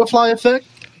called? Butterfly effect?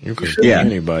 You could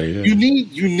anybody. Yeah.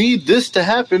 You need this to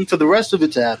happen for the rest of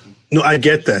it to happen. No, I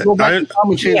get that. Go back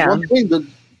and change one thing.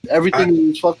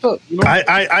 Everything is fucked up. You know?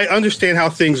 I understand how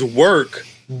things work,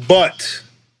 but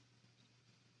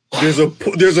there's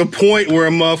a point where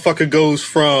a motherfucker goes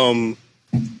from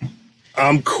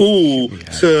I'm cool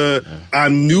to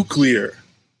I'm nuclear.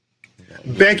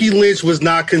 Becky Lynch was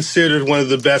not considered one of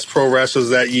the best pro wrestlers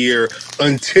that year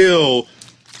until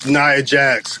Nia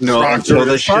Jax. Until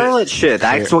the Charlotte shit.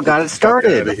 That's what got it started.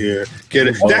 Get out of here. Get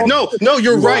it. No,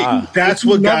 you're right. That's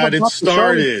what got it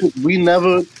started. We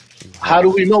never. How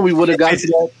do we know we would have got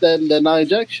that Nia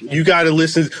Jax shit? You got to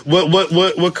listen.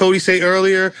 What Cody say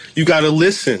earlier? You got to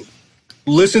listen.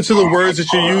 Listen to the words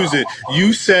that you're using.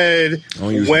 You said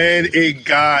when it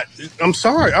got. I'm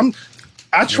sorry.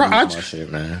 I try. My shit,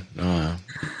 man. No.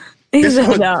 This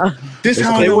how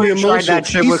I know emotion.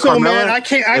 He's so mad. I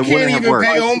can't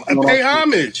even pay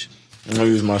homage. I'm gonna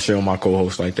use my shit on my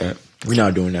co-host like that. We're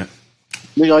not doing that.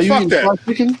 Nigga, are you Fuck eating that. fried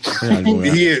chicken?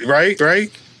 Yeah, right.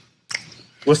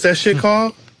 What's that shit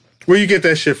called? Where you get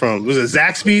that shit from? Was it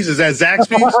Zaxby's? Is that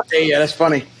Zaxby's? Yeah, that's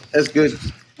funny. That's good.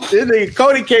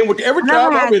 Cody came with every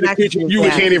time I'm in the kitchen. You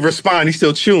can't even respond. He's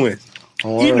still chewing. He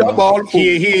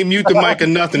ain't mute the mic or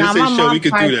nothing. This ain't show. We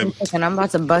could do that. Chicken. I'm about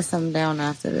to bust them down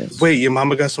after this. Wait, your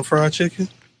mama got some fried chicken?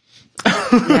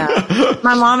 Yeah.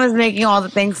 My mom is making all the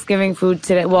Thanksgiving food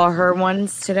today. Well, her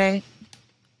ones today.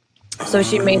 So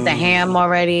she made the ham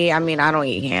already. I mean, I don't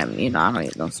eat ham. You know, I don't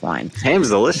eat no swine. Ham's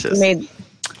delicious.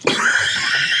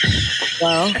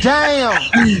 Well, damn.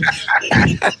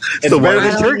 It's better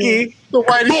than turkey. The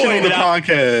whitest shit on the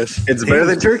podcast. It's better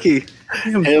than turkey.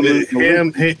 Ham is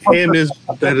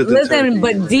better than turkey.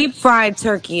 But deep fried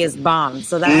turkey is bomb.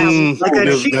 So that like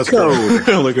a cheat code.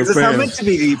 Look at It's not meant to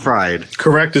be deep fried.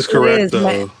 Correct is correct,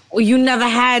 though. Well, you never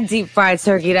had deep fried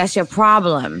turkey. That's your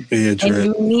problem. Yeah, and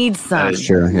you need some. That's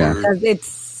true. Yeah.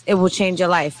 Because it will change your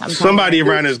life. Somebody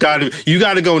around has got to. You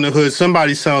got to go in the hood.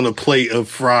 Somebody's selling a plate of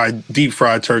deep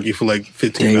fried turkey for like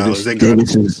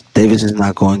 $15. Davis is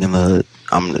not going in the hood.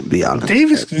 I'm gonna be honest.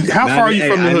 Davis, how far are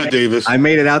you from the hood, Davis? I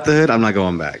made it out the hood. I'm not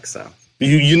going back. So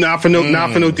you not for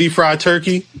no deep fried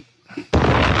turkey.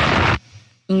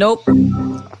 Nope.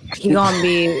 He gonna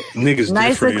be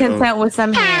nice and content with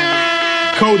some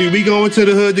ham. Cody, we going to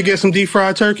the hood to get some deep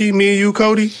fried turkey? Me and you,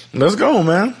 Cody. Let's go,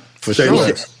 man. For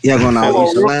sure. Yeah, going out.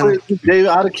 David,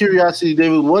 out of curiosity,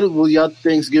 David, what will your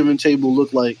Thanksgiving table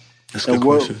look like? That's a good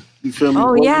question. You feel me?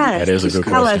 Oh, yeah. That is a good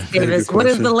question. Tell us, Davis, what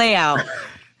is the layout?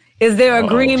 Is there a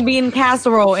green bean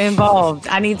casserole involved?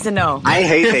 I need to know. I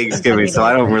hate Thanksgiving, so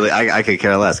I don't really. I could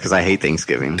care less because I hate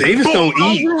Thanksgiving. Davis don't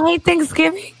eat. You hate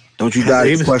Thanksgiving? Don't you die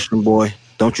this question, boy.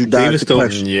 Don't you die this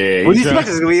question. Yeah. What do you expect?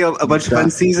 It's going to be a bunch of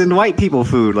unseasoned white people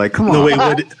food. Like, come on. No, wait,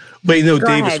 no,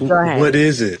 Davis, go ahead. what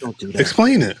is it?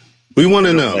 Explain it. We want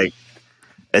to know. Like,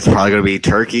 it's probably going to be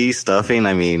turkey, stuffing.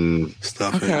 I mean,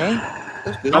 stuffing. Okay.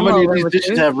 How many of these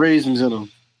dishes have raisins in them?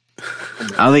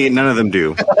 I don't think none of them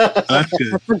do. That's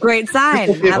good. That's a great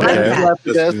sign. I like that.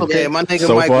 That's okay. My nigga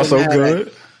So Mike far, was so mad.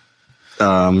 good.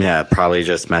 Yeah, probably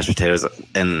just mashed potatoes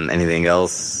and anything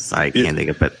else. I can't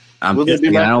think of it. I don't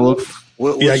look.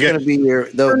 What's going to be your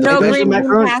no green bean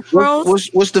casseroles?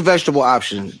 What's the vegetable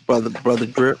option, brother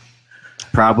Drip?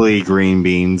 Probably green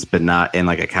beans, but not in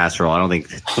like a casserole. I don't think.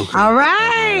 All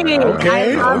right.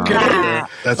 Okay.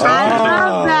 That's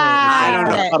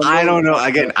I don't know.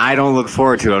 Again, I don't look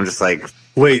forward to it. I'm just like,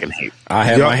 wait. I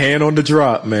had my hand on the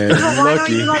drop, man. You're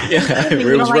lucky.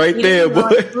 It was right there, boy.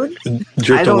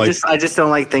 I just don't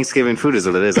like Thanksgiving food. Is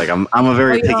what it is. Like I'm a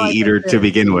very picky eater to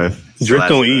begin with. Drip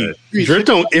don't eat. Drip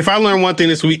don't. If I learn one thing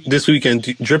this weekend,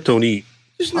 Drip don't eat.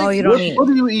 Oh, you don't eat. What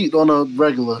do you eat on a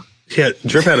regular? Yeah,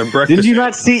 Drip had a breakfast. Did you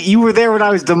not see? You were there when I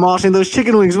was demolishing those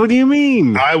chicken wings. What do you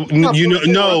mean? I was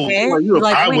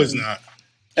not.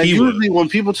 And usually when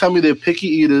people tell me they're picky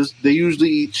eaters, they usually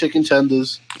eat chicken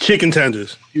tenders. Chicken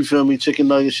tenders. You feel me? Chicken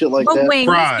nuggets, shit like that. Wings.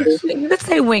 Fries. You could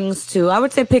say wings too. I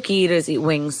would say picky eaters eat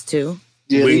wings too.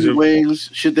 Yeah, they eat wings.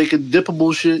 Shit, they could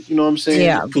dippable shit. You know what I'm saying?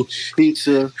 Yeah.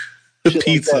 Pizza. Pizza.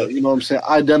 Like that, you know what I'm saying?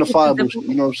 Identifiable shit.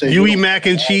 You know what I'm saying? You eat mac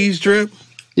and cheese, Drip?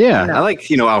 Yeah, I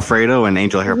like Alfredo and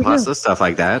angel hair pasta, stuff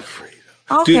like that.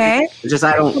 Okay. Dude, just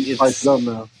I don't. Spice it up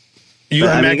now. You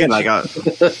got mac and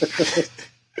cheese?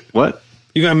 What?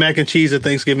 You got mac and cheese at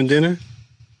Thanksgiving dinner?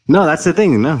 No, that's the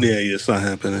thing. No. Yeah, it's not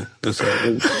happening. That's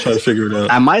try to figure it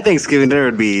out. At my Thanksgiving dinner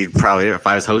would be probably if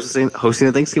I was hosting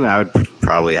a Thanksgiving, I would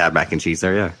probably have mac and cheese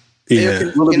there. Yeah.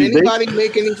 Yeah. Can anybody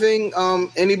make anything?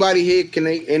 Anybody here?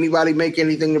 Anybody make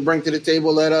anything to bring to the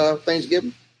table at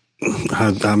Thanksgiving?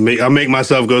 I make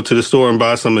myself go to the store and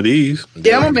buy some of these.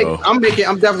 Yeah, I'm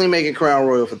definitely making Crown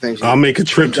Royal for Thanksgiving. I'll make a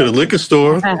trip to the liquor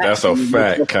store. That's a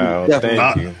fact, Kyle.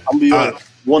 Thank you. I'll be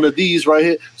one of these right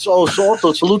here. So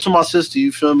also salute to my sister.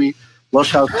 You feel me?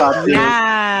 Lush House Cocktail.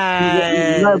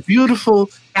 Yeah. Beautiful.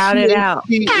 Shout it out.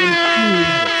 Yeah,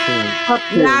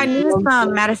 I need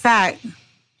some. Matter of fact.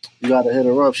 You gotta hit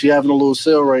her up. She having a little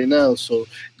sale right now, so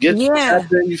get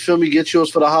you feel me. Get yours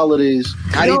for the holidays.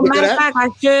 How do you matter of fact,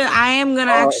 I am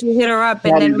gonna actually hit her up,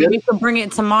 and then maybe you can bring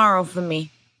it tomorrow for me.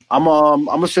 I'm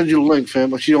gonna send you the link,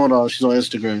 fam. She's on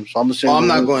Instagram, so I'm gonna send. I'm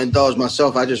not gonna indulge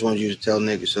myself. I just want you to tell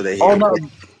niggas so they. No.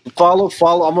 Follow.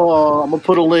 I'm gonna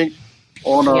put a link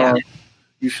on.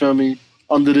 You feel me?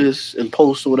 Under this and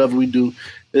post or whatever we do.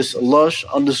 It's Lush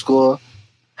 _house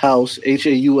HAUS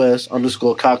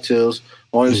 _ cocktails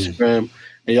on Instagram,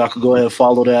 and y'all can go ahead and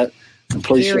follow that and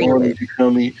place your order. You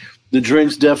feel me? The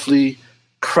drinks definitely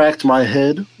cracked my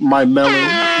head, my melon. You know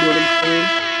what I'm saying?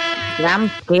 Yeah, I'm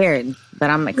scared, but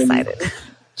I'm excited.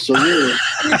 So yeah,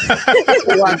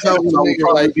 I tell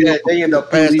niggas like that, they end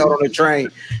up passed out on the train.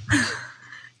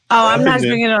 Oh, I'm not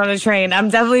drinking it on a train. I'm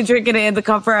definitely drinking it in the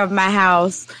comfort of my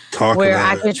house, where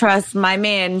I can trust my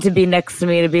man to be next to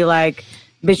me to be like,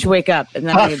 bitch, wake up. And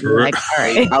then I can be like, all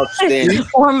right. Outstanding.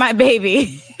 Or my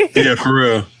baby. Yeah, for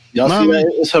real. Y'all see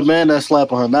that? It's her man that's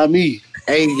slapping her, not me.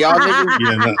 Hey, y'all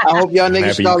niggas. I hope y'all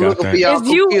niggas start looking for y'all It's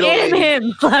you and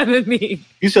him slapping me.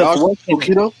 You said what,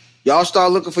 Coquito? Y'all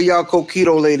start looking for y'all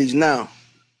Coquito ladies now.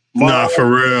 Nah, for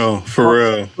real.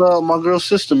 Well, my girl's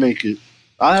sister make it.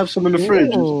 I have some in the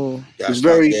fridge. It's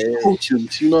very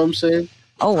potent. You know what I'm saying?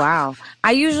 Oh, wow.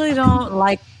 I usually don't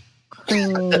like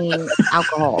creamy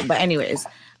alcohol, but anyways.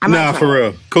 Nah, for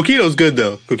real. Coquito's good,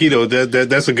 though. Coquito,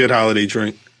 that's a good holiday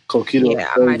drink. Coquito. Yeah,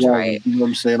 I might try it. You know what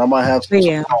I'm saying? I might have some.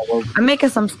 Yeah. I'm making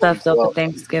some stuff, though, for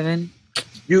Thanksgiving.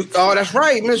 Oh, that's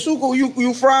right. Miss Suko,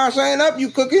 you frying something up?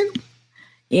 You cooking?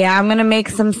 Yeah, I'm going to make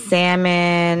some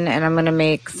salmon, and I'm going to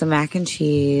make some mac and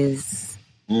cheese.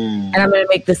 And I'm gonna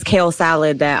make this kale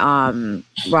salad that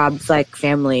Rob's like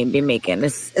family be making.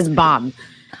 It's bomb.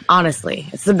 Honestly,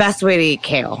 it's the best way to eat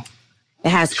kale. It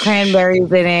has cranberries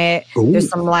in it. Ooh. There's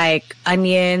some like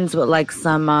onions with like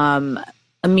some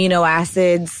amino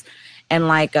acids and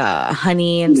like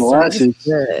honey and stuff. It's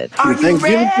good. Are you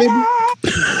ready?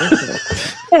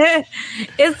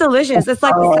 It's delicious. It's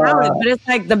like a salad, but it's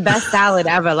like the best salad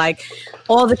ever. Like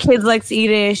all the kids like to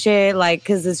eat it and shit. Like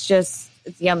because it's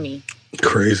yummy.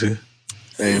 Crazy.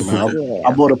 Hey, man,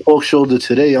 I bought a pork shoulder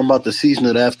today. I'm about to season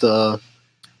it after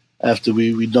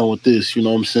we done with this. You know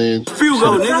what I'm saying?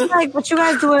 But you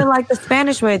guys do it like the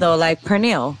Spanish way though, like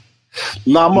pernil.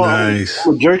 No, I'm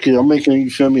jerky. I'm making, you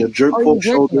feel me, a jerk pork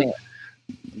shoulder.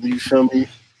 You feel me?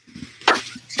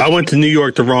 I went to New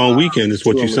York the wrong weekend. Is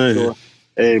what you're saying?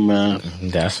 Hey man,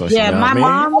 that's what. Yeah, my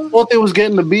mom. I thought they was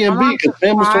getting the B&B because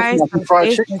Sam was talking about the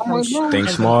fried chicken. Think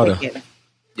smarter.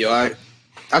 Yo,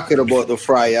 I could have bought the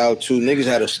fry out too. Niggas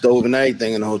had a stove and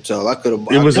everything in the hotel. I could have.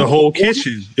 It was a whole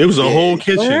kitchen. It was a whole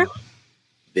kitchen.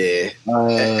 Yeah.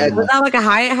 Was that like a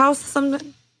Hyatt house or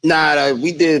something? Nah,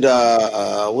 we did.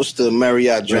 What's the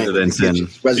Marriott drink?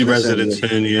 Residence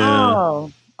Inn. Yeah.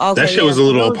 Oh, okay. That shit was a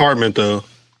little apartment though.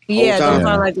 Yeah, those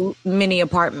are like mini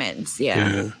apartments.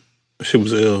 Yeah. That shit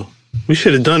was ill. We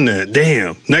should have done that.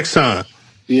 Damn. Next time.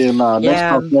 Yeah, nah. Next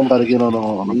time we gotta get on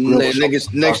a grill.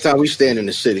 Niggas, next time we stand in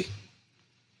the city.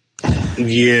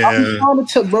 Yeah.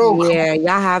 Bro. Yeah,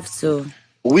 y'all have to.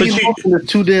 We walking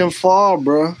too damn far,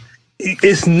 bro.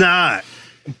 It's not.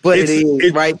 But it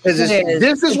is, right? Because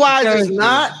this is why it's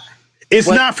not. It's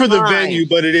not for the venue,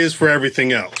 but it is for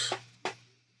everything else.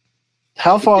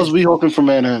 How far is we hoping from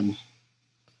Manhattan?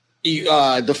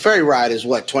 The ferry ride is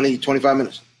what, 20, 25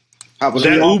 minutes?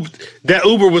 That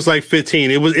Uber was like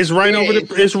 15. It's right over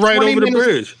the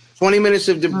bridge. 20 minutes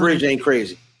if the bridge ain't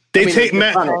crazy.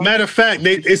 Matter of fact,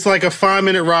 it's like a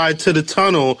 5-minute ride to the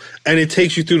tunnel, and it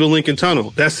takes you through the Lincoln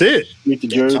Tunnel. That's it.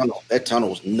 That tunnel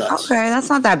was nuts. Okay, that's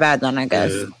not that bad then, I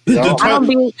guess. Yeah.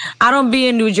 I don't be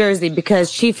in New Jersey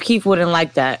because Chief Keef wouldn't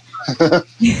like that.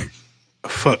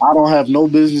 Fuck. I don't have no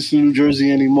business in New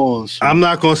Jersey anymore. So. I'm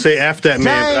not gonna say F that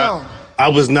man. But I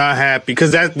was not happy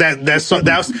because that's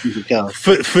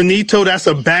finito. That's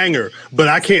a banger, but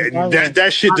I can't.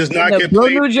 That shit does not get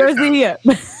played. New Jersey yet?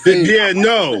 Yeah,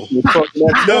 no,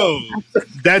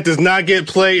 that does not get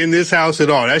played in this house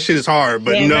at all. That shit is hard,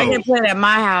 but no, I get played at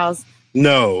my house.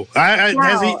 No,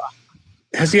 has he?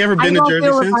 Has he ever been to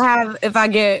Jersey since? If I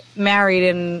get married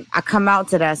and I come out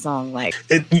to that song, like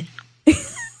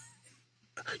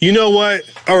you know what?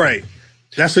 All right.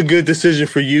 That's a good decision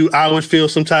for you. I would feel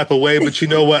some type of way, but you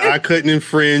know what? I couldn't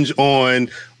infringe on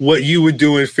what you were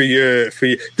doing for your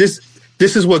this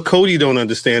is what Cody don't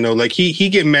understand though. Like he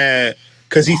get mad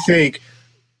because he think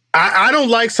I don't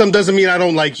like some doesn't mean I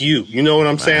don't like you. You know what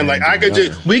I'm saying? Like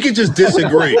we could just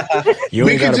disagree.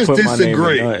 We could just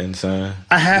disagree. Nothing, son.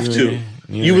 I have to.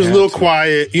 You was a little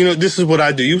quiet. You know, this is what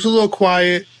I do. You was a little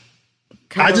quiet.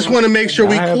 I just want to make sure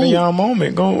we cool. Having y'all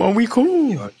moment. Are we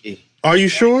cool? Are you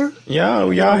sure? Y'all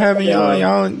having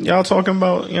y'all talking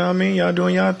about, you know what I mean? Y'all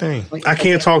doing y'all thing. I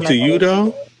can't talk to you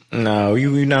though. No,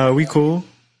 we cool.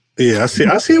 Yeah, I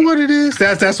see what it is.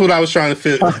 That's what I was trying to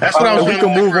figure. That's what I was. We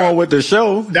can move on with the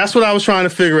show. That's what I was trying to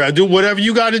figure out. Do whatever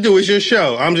you got to do. It's your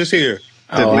show. I'm just here.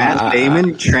 Did Matt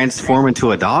Damon transform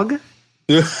into a dog?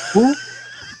 Who?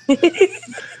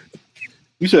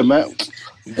 You said Matt.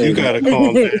 You gotta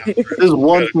calm down. There's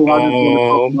one thing I just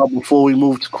want to talk about before we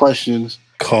move to questions.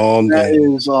 Calm down. That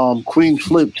is Queen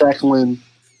Flip tackling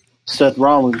Seth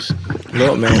Rollins.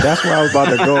 Look, man, that's where I was about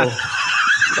to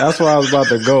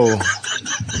go.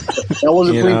 That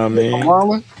wasn't you know what I mean?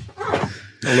 Rollins?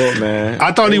 Look, man.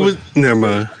 I thought he was. Never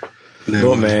mind.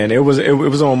 Look, man, it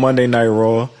was on Monday Night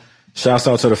Raw. Shouts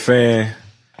out to the fan.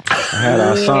 I had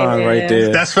our sign right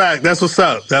there. That's fact. That's what's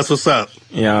up.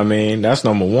 You know what I mean? That's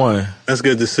number one. That's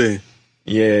good to see.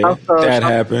 Yeah, that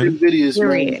happened.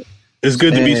 It's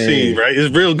good to be seen, right?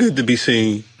 It's real good to be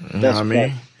seen. You know what I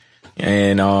mean?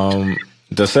 And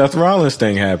the Seth Rollins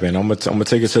thing happened. I'm gonna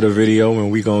take it to the video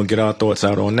and we gonna get our thoughts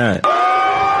out on that.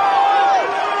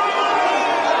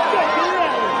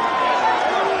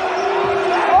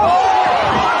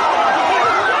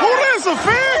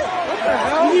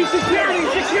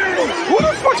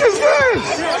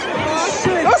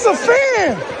 That's a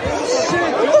fan.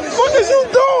 What the fuck is you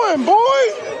doing, boy?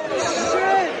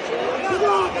 Come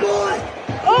on, boy.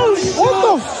 Oh, shit. What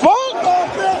the fuck?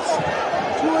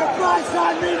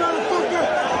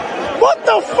 What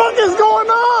the fuck is going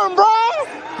on, bro?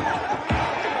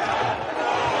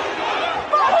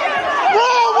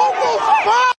 Bro, what the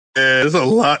fuck? Yeah,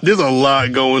 there's a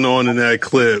lot going on in that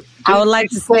clip. I would like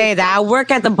to say that I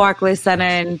work at the Barclays Center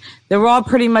and they're all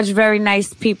pretty much very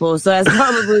nice people. So that's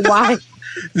probably why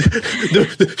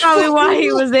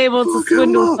he was able to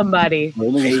swindle somebody. I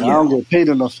don't get paid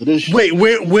enough for this shit. Wait,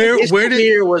 where his did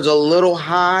career was a little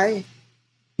high.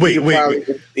 Wait.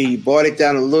 He brought it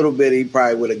down a little bit. He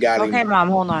probably would have got it. Okay, Mom,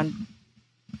 hold on.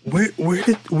 Where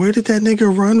did that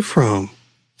nigga run from?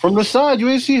 From the side, you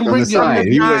ain't see him bring it.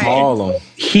 He was Harlem.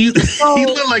 He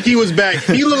looked like he was back.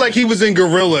 He looked like he was in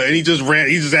Gorilla, and he just ran.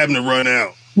 He just happened to run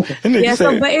out. Yeah,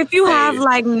 but if you have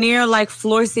like near like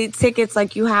floor seat tickets,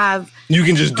 like you can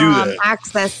just do that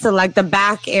access to like the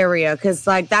back area because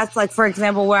like that's like for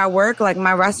example where I work, like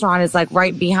my restaurant is like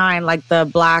right behind like the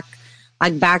black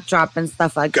like backdrop and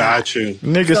stuff like that. Got you.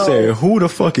 Nigga said, who the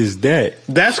fuck is that?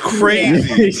 That's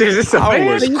crazy. He says it's I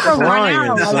was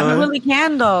crying, son. You really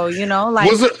can though, you know. Like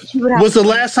was the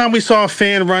last time we saw a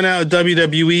fan run out of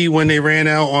WWE when they ran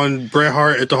out on Bret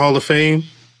Hart at the Hall of Fame?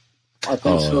 I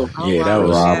think so. Yeah, that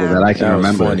was that I can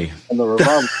remember. Funny. And the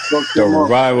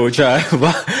revival tried.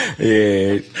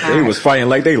 Yeah, they was fighting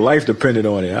like their life depended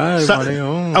on it. I'm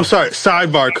sorry.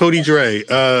 Sidebar: Cody Dre,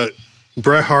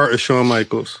 Bret Hart, or Shawn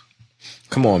Michaels?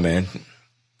 Come on, man.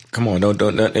 Come on, don't.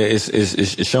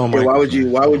 It's Shawn Michaels.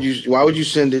 Why would you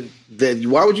send it?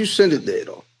 Why would you send it there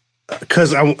though?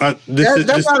 Because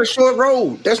that's not a short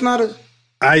road. That's not a.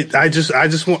 I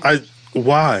just want.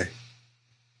 Why?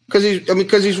 Because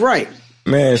he's right.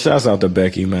 Man, shouts out to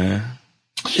Becky, man.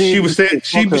 She was saying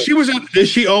she was. Is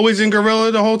she always in Gorilla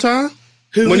the whole time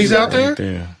when he's out there?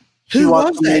 Who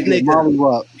was that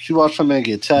nigga? She watched her man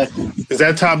get tackled. Is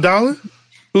that Top Dollar?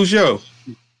 Who's yo?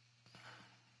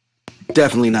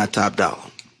 Definitely not Top Dollar.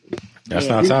 That's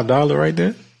not Top Dollar right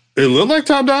there. It looked like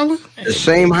Top Dollar. The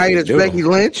same height as Becky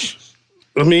Lynch.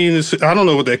 I mean, I don't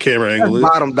know what that camera angle is.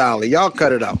 Bottom dollar. Y'all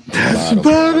cut it out. That's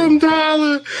bottom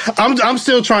dollar. I'm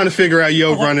still trying to figure out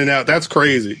yo running out. That's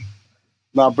crazy.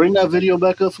 Now bring that video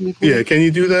back up for me, please. Yeah, can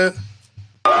you do that?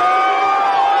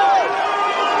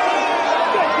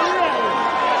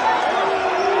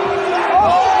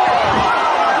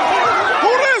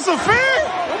 Who this? A fan?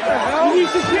 We need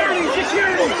security.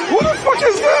 Who the fuck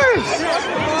is this?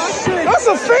 That's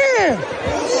a fan.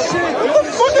 What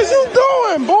the fuck is you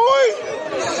doing, boy?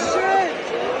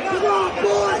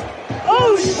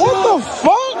 Oh, shit. What the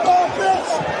fuck?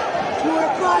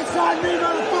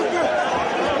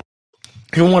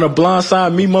 You want to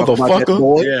blindside me,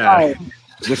 motherfucker? Yeah.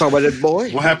 You talking about that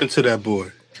boy? What happened to that boy?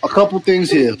 a couple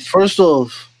things here. First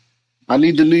off, I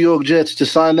need the New York Jets to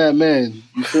sign that man.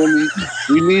 You feel me?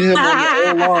 We need him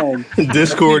on the line.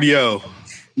 Discord, yo.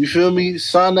 You feel me?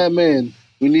 Sign that man.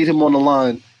 We need him on the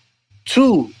line.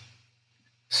 2,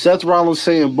 Seth Rollins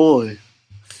saying boy.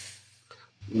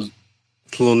 A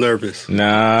little nervous.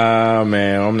 Nah,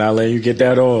 man. I'm not letting you get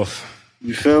that off.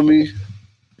 You feel me?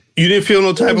 You didn't feel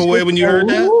no type of way when you heard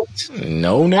that?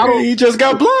 No, nigga. He just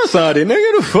got blindsided,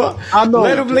 nigga. The fuck? I know.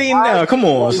 Let him lean now. Come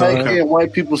on, son. Like, yeah,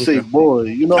 white people say boy.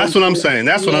 You know That's what I'm saying.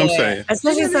 That's what I'm saying.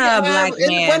 Especially to a black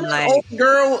man. Like, old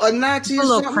girl, a Nazi. A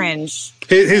little cringe.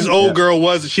 His old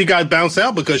girl she got bounced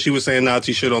out because she was saying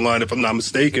Nazi shit online, if I'm not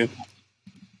mistaken.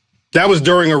 That was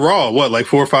during a Raw, what, like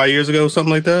 4 or 5 years ago,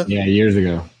 something like that? Yeah, years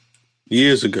ago.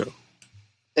 Years ago.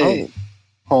 Hey,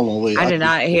 hold on, wait. I did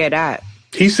not hear that.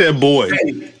 He said boy.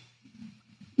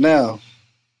 Now.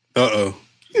 Uh-oh.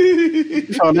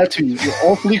 You found that too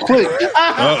awfully quick.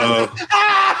 Uh-oh.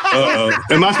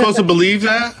 Am I supposed to believe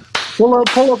that? Pull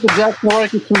up the Jack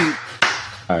Morrison tweet.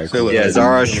 All right, cool. Yeah,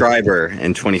 Zara Schreiber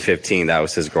in 2015. That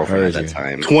was his girlfriend at that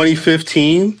time.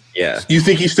 2015? Yeah. You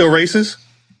think he's still racist?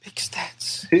 Big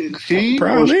stats. She?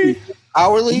 Probably.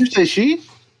 Hourly? Did you say she?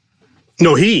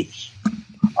 No, he.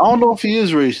 I don't know if he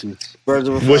is racist.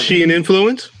 Was she an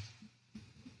influence?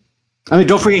 I mean,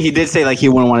 don't forget he did say like he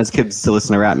wouldn't want his kids to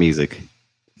listen to rap music.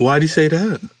 Why'd he say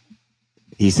that?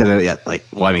 He said it, yeah, like,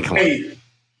 well, I mean, come on.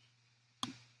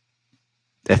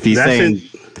 If he's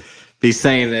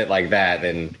saying it like that,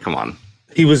 then come on.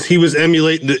 He was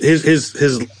emulating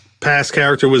his past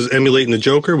character was emulating the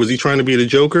Joker. Was he trying to be the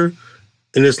Joker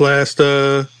in this last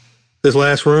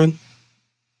run?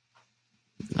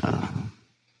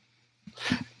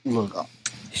 Look,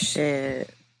 shit.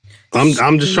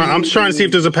 I'm just trying to see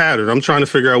if there's a pattern. I'm trying to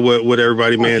figure out what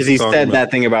everybody man. Because he said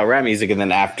that thing about rap music, and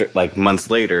then after like months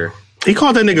later, he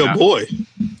called that nigga a boy.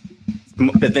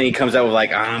 But then he comes out with like,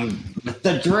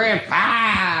 the drip,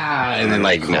 and then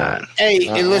like, nah. Hey,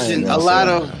 and listen, a lot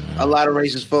of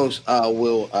racist folks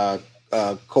will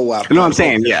co-opt. You know what I'm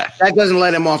saying? Yeah, that doesn't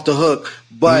let him off the hook.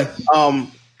 But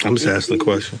I'm just asking the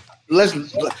question.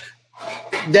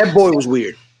 That boy was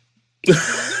weird.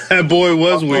 That boy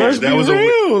was weird. That was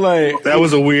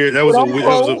a weird.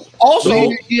 Also,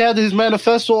 he had his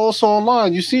manifesto also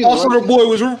online. You see it. Also, right? the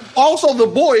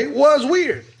boy was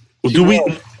weird. Do we?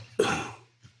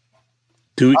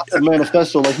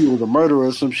 Manifesto like he was a murderer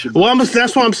or some shit. Well,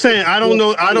 that's what I'm saying. I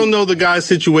don't know the guy's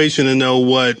situation to know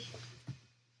what's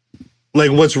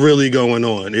really going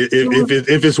on.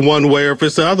 If it's one way or if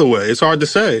it's the other way, it's hard to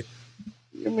say.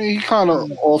 I mean, he kind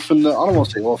of off in the. I don't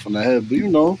want to say off in the head, but you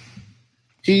know.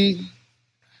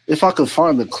 If I could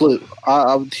find the clip,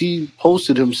 he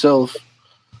posted himself.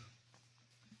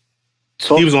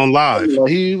 He was on live.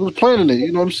 He was planning it.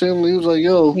 You know what I'm saying? He was like,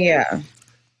 "Yo, yeah,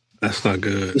 that's not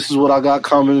good. This is what I got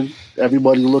coming.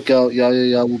 Everybody, look out!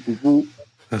 Yeah, whoop, whoop, whoop."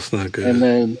 That's not good. And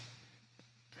then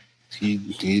he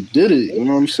did it. You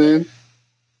know what I'm saying?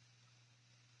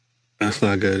 That's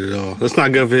not good at all. That's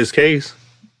not good for his case.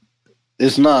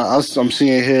 It's not. I'm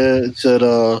seeing here. It said,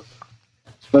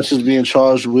 Spencer's being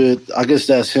charged with, I guess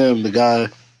that's him, the guy,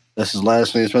 that's his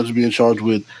last name. Spencer's being charged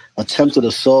with attempted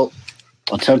assault,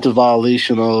 attempted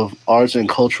violation of arts and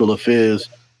cultural affairs,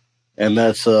 and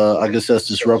that's, I guess that's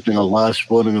disrupting a live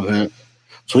sporting event.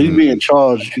 So he's being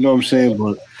charged, you know what I'm saying?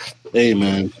 But, hey,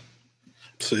 man.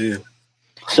 See ya.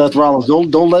 Seth Rollins,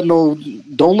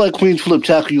 don't let Queen Flip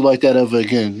tackle you like that ever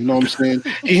again. You know what I'm saying?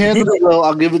 He handled it well.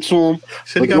 I'll give it to him.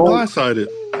 Said he got blindsided.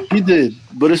 He did,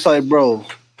 but it's like, bro,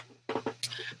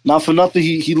 not for nothing.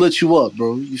 He lit you up,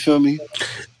 bro. You feel me?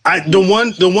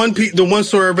 The one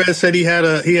story I read said he had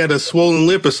a swollen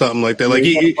lip or something like that. Like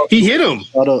he hit him.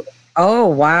 Shut up. Oh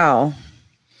wow.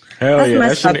 Hell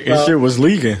that's yeah, that shit was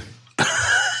leaking.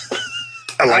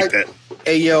 I like that.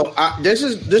 Hey yo, this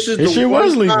is the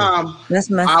one time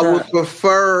I would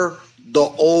prefer the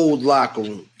old locker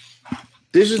room.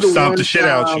 This is the one the shit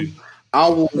out you. I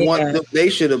would want them. They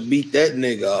should have beat that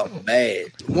nigga up bad.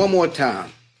 One more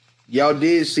time, y'all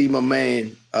did see my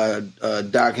man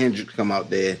Doc Hendricks come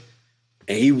out there,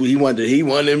 and he wanted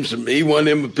him a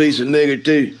piece of nigga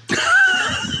too.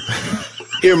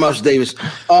 Earmuffs Davis.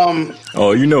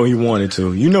 Oh, you know he wanted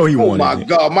to. You know he wanted. Oh my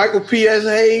God, Michael P.S.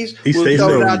 Hayes was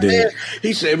throwing out there.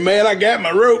 He said, "Man, I got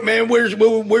my rope, man. Where's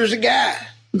the guy?"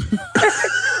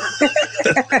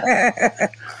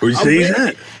 Where you see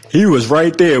that? He was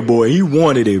right there, boy. He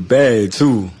wanted it bad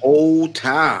too. Old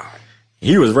time.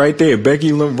 He was right there.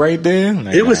 Becky looked right there.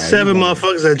 Like, it was 7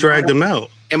 motherfuckers that dragged him out.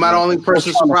 Am I the only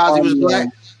person surprised he was black?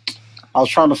 I was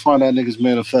trying to find that nigga's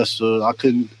manifesto. I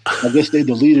couldn't. I guess they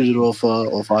deleted it off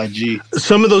IG.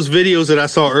 Some of those videos that I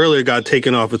saw earlier got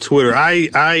taken off of Twitter. I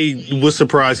was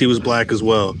surprised he was black as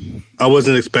well. I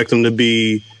wasn't expecting him to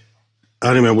be. I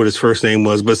don't remember what his first name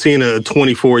was, but seeing a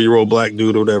 24-year-old black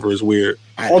dude or whatever is weird.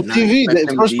 On TV,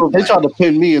 first of all, they tried to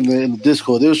pin me in the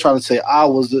Discord. They was trying to say I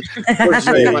was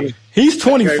the. He's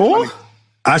 24.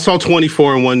 I saw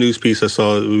 24 in one news piece. I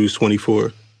saw he was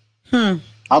 24. I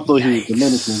thought he was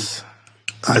Dominican.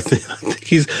 I think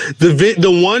he's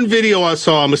the one video I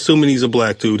saw. I'm assuming he's a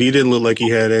black dude. He didn't look like he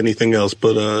had anything else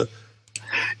but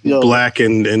black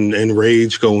and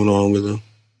rage going on with him.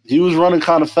 He was running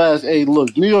kind of fast. Hey,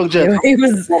 look, New York Jets. He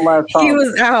was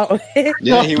out.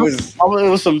 Yeah, he was. It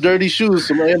was some dirty shoes,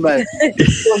 some Air Max.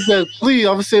 Please,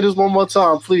 I'm gonna say this one more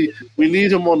time. Please, we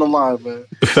need him on the line, man.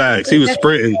 Facts. He was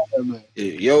sprinting.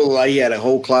 Yo, like he had a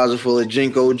whole closet full of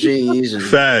Jinko jeans and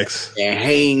Facts and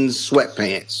Hanes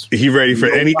sweatpants. He ready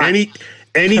for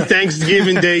any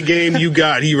Thanksgiving Day game you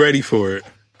got. He ready for it.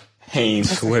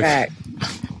 Hanes Swift.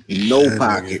 No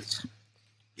pockets.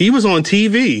 He was on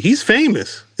TV. He's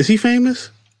famous. Is he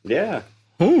famous? Yeah.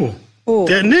 Who?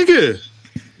 That nigga.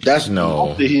 That's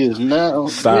no. He is now.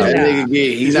 That nigga,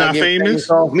 he's not famous.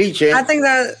 Off me, champ. I think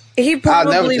that he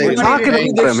probably we're talking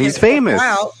about him. He's famous.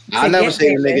 I never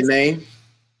say the nigga name.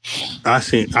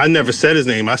 I never said his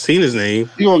name. I seen his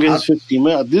name. He gonna get his 15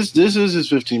 minutes. This is his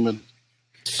 15 minutes.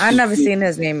 I never seen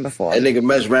his name before. That nigga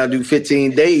mess around, do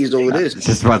 15 days over this.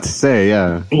 Just about to say,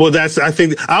 yeah. Well, I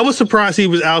think I was surprised he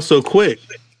was out so quick.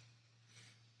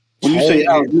 When you say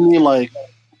out, you mean like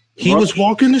he was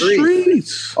walking the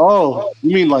streets? Oh,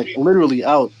 you mean like literally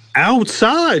out?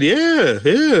 Outside, yeah.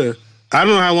 I don't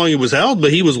know how long he was out,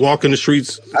 but he was walking the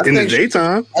streets in the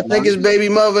daytime. I think his baby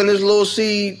mother and his little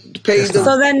seed paid them.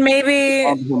 So then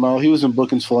maybe no, he was in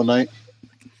bookings for a night.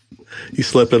 He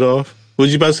slept it off. What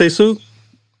did you about to say, Sue?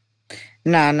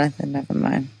 Nah, nothing. Never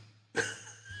mind.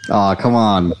 Oh, come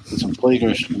on. Some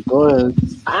flagrant shit. Go ahead.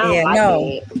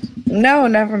 No,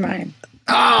 never mind.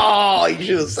 Oh, you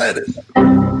should have said it.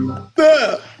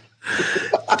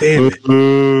 Damn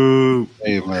it.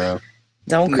 Hey, man.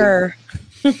 Don't cur.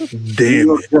 Damn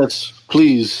it. Jets,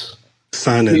 please.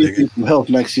 Sign that nigga. Some help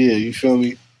next year. You feel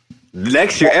me?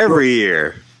 Next year, every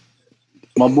year.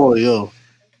 My boy, yo.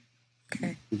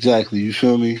 Okay. Exactly. You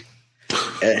feel me?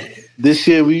 This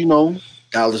year,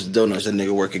 Dallas Donuts, that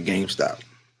nigga work at GameStop.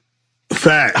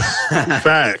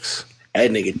 Facts. That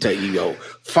nigga tell you, yo,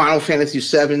 Final Fantasy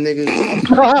 7, nigga.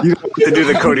 You have to do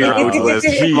the Cody Rhodes list.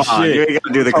 Come on, you ain't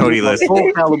gotta do the Cody list.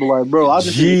 Soul Calibur, like, bro. I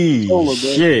just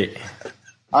shit.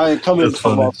 I ain't coming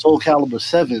from about Soul Calibur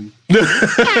 7.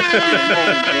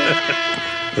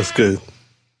 That's good.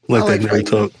 I like that nerd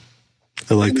talk.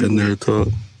 I like that nerd talk.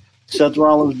 Seth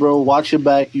Rollins, bro, watch your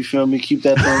back. You feel me? Keep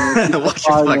that thing. Watch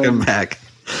your fucking back.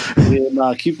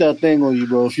 Yeah, keep that thing on you,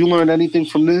 bro. If you learn anything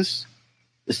from this,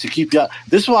 it's to keep your.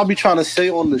 This is what I be trying to say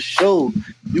on the show.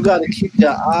 You got to keep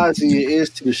your eyes and your ears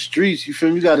to the streets. You feel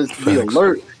me? You got to be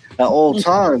alert at all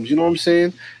times. You know what I'm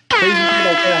saying? Crazy shit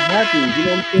like that happens. You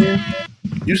know what I'm saying?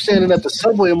 You standing at the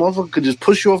subway, a motherfucker could just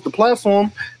push you off the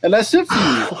platform, and that's it for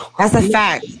you. That's a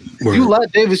fact. You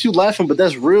Davis, you laughing, but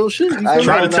that's real shit.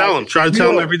 Try to tell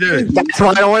him every day. That's why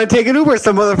I don't want to take an Uber.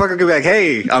 Some motherfucker could be like,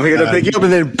 "Hey, I'm here to pick you up,"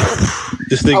 and then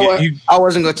this nigga. I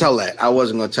wasn't gonna tell that.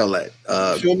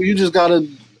 You feel me? You just gotta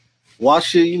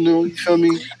watch it. You feel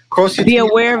me? Be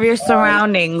aware of your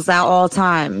surroundings at all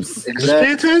times. Just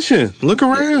pay attention. Look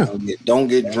around. Don't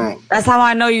get drunk. That's how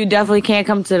I know you definitely can't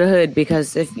come to the hood,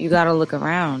 because if you gotta look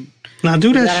around. Now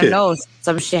do that you gotta shit. Know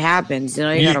some shit happens. You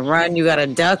gotta run, you gotta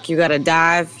duck, you gotta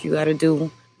dive, you gotta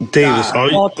do. Davis, all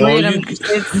you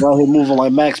while he moving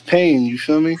like Max Payne, you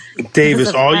feel me?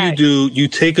 Davis, all you do, you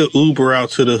take an Uber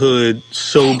out to the hood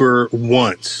sober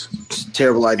once.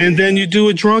 Terrible idea. And then you do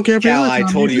it drunk every other time.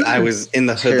 I told you I was in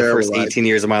the hood the first 18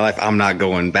 years of my life. I'm not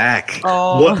going back.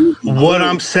 Oh. What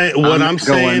I'm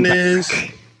saying is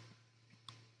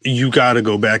you gotta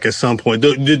go back at some point.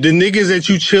 The niggas that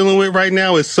you chilling with right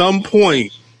now, at some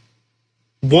point,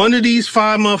 one of these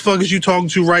 5 motherfuckers you talking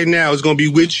to right now is gonna be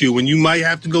with you, and you might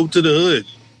have to go to the hood.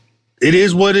 It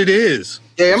is what it is.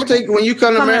 Yeah, I'm gonna take when you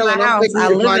come to Maryland. I'm taking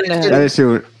you to find it. That is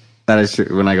true. That is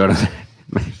true. When I go to,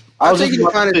 I was taking you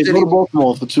to find it. Go to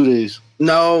Baltimore for 2 days.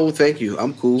 No, thank you.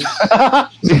 I'm cool.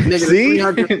 Nigga, See?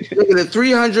 the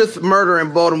 300th murder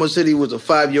in Baltimore City was a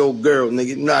 5-year-old girl.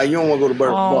 Nigga, nah, you don't want to go to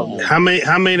Baltimore. How many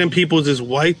of them people is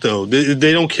white though?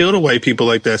 They don't kill the white people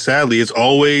like that. Sadly, it's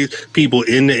always people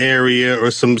in the area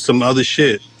or some other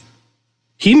shit.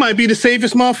 He might be the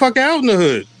safest motherfucker out in the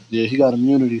hood. Yeah, he got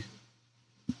immunity.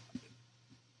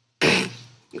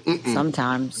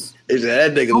 Sometimes.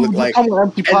 That nigga look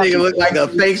like a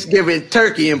Thanksgiving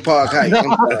turkey in Park Heights.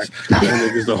 That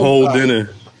nigga's the whole dinner.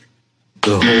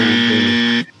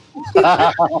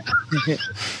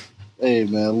 Hey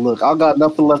man, look, I got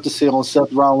nothing left to say on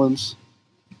Seth Rollins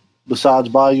besides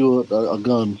buy you a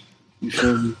gun. You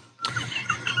feel me?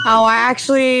 Oh, I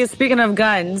actually, speaking of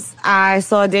guns, I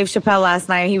saw Dave Chappelle last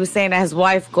night. He was saying that his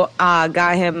wife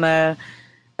got him a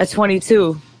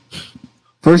 22.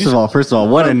 First of all,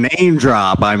 what a name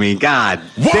drop. I mean, god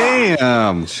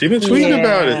damn. She been tweeting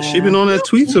about it. She been on that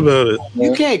tweets about it.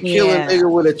 You can't kill a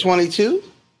nigga with a 22.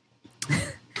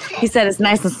 He said it's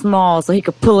nice and small so he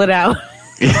could pull it out.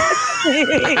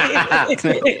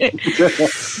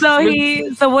 So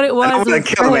what it was, I don't want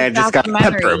to kill a man, just got to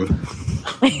pepper him.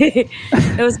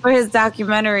 It was for his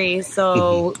documentary.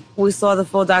 So we saw the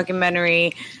full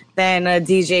documentary. Then a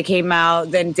DJ came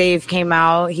out. Then Dave came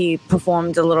out. He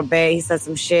performed a little bit. He said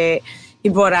some shit. He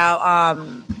brought out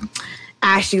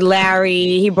Ashley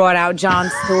Larry. He brought out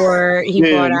Jon Stewart. He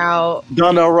brought out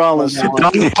Donnell Rollins.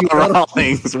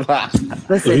 Rollins. Wow.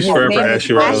 Listen, his name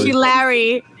is Ashley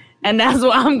Larry. And that's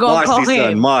what I'm going to call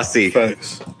him. Mossy.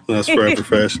 Facts. That's forever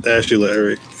for Ashley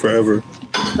Larry. Forever.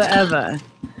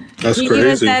 That's he crazy.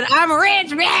 Even said, "I'm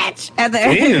rich, bitch." At the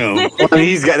Damn. Well,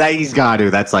 he's got to.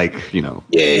 That's like, you know.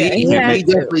 Yeah, he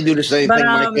definitely do the same thing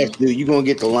Mike Epps do. You gonna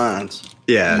get the lines.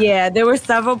 Yeah. Yeah, there were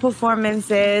several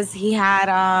performances. He had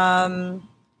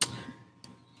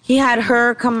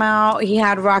her come out. He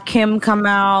had Rakim come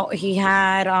out. He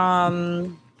had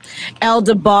El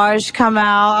DeBarge come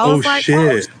out. I was like, shit.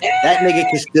 Oh, shit. That nigga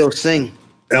can still sing.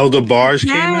 El DeBarge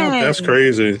came out? That's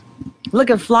crazy.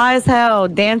 Looking fly as hell,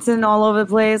 dancing all over the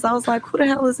place. I was like, who the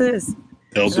hell is this?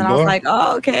 El And I was like,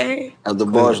 oh, okay. El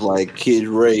DeBarge like Kid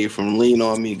Ray from Lean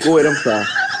On Me. Go ahead, I'm sorry.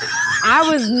 I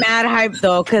was mad hyped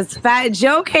though, because Fat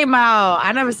Joe came out.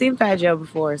 I never seen Fat Joe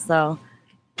before, so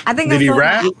I think. Did he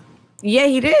rap? Yeah,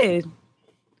 he did.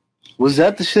 Was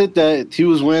that the shit that he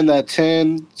was wearing that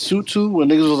tan suit to when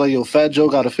niggas was like, yo, Fat Joe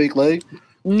got a fake leg?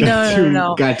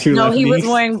 No. Got two no, left he was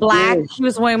knees. wearing black. He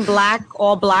was wearing black,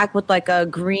 all black with like a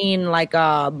green, like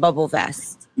a bubble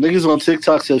vest. Niggas on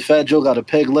TikTok said Fat Joe got a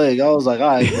peg leg. I was like,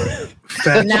 all right,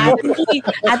 bro. Nah,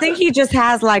 I think he just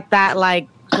has like that, like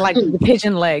the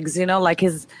pigeon legs, you know, like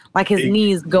his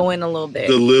knees go in a little bit.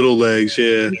 The little legs,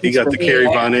 yeah. He got the Carrie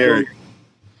Von Erich.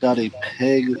 Got a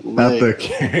peg leg. Not the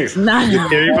Carrie. Not the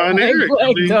Carrie Von Erich.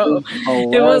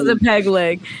 It was the peg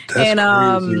leg. That's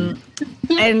crazy.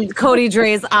 And Cody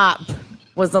Dre's op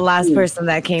was the last person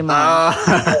that came on.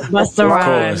 Busta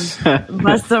Rhymes.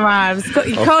 Busta Rhymes.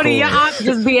 Cody, your op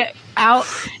just be out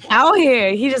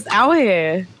here. He just out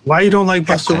here. Why you don't like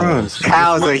Busta Rhymes?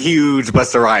 Kyle's a huge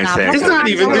Busta Rhymes fan. It's not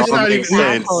even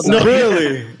sense. No,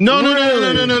 really?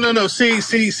 No.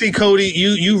 See, Cody,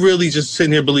 you really just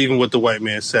sitting here believing what the white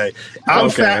man say. I'm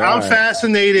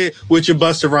fascinated with your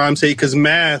Busta Rhymes hate because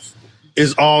Math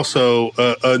is also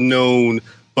a known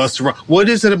Busta Rhymes. What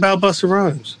is it about Busta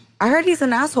Rhymes? I heard he's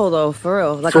an asshole though, for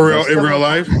real. Like for real, in real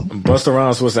life? Busta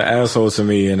Rhymes was an asshole to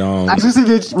me, and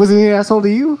was he an asshole to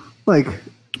you? Like,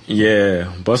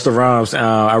 yeah, Busta Rhymes.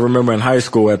 I remember in high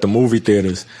school at the movie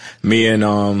theaters, me and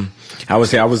I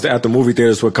was at the movie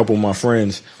theaters with a couple of my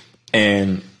friends,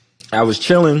 and I was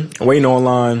chilling, waiting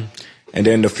online, and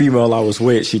then the female I was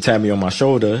with, she tapped me on my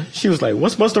shoulder. She was like,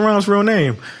 "What's Busta Rhymes' real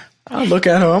name?" I look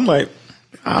at her, I'm like,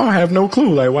 I don't have no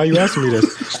clue. Like, why you asking me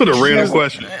this? It's a random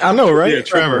question. I know, right? Yeah,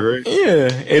 Trevor, right? Yeah,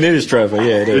 it is Trevor.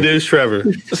 Yeah, it is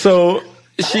Trevor. So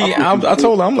I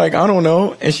told her, I'm like, I don't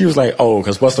know. And she was like, oh,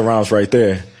 because Busta Rhymes right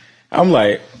there. I'm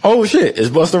like, oh shit, it's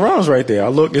Busta Rhymes right there. I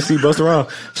look and see Busta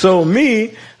Rhymes. So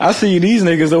I see these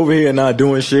niggas over here not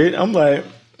doing shit. I'm like,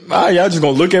 all right, y'all just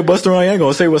gonna look at Busta Rhymes, y'all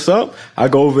gonna say what's up? I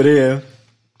go over there.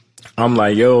 I'm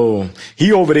like, yo,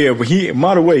 he over there, but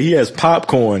by the way, he has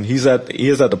popcorn. He is at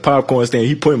the popcorn stand.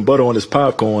 He putting butter on his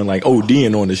popcorn, like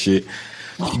ODing on the shit.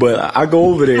 But I go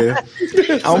over there,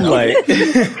 I'm like,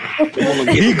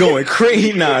 he going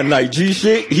crazy now, like G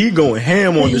shit. He going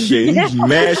ham on the shit. He's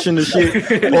mashing the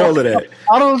shit, all of that.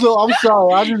 I don't know. I'm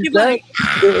sorry. I just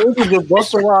it was the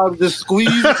Busta Rhymes just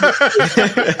squeezed.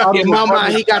 In my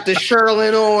mind, he got the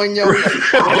Sherlin on,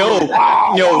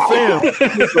 yo, fam.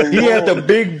 He had the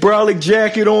big brolic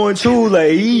jacket on too.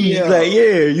 Like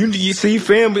you see,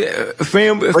 fam.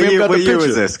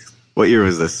 What year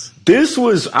was this?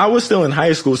 I was still in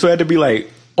high school, so it had to be like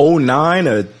 2009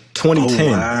 or 2010.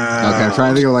 Oh, wow. Okay, I'm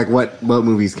trying to think of like what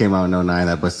movies came out in 2009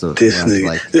 that Busta.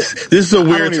 This is a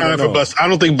weird time for Bus. I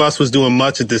don't think Bus was doing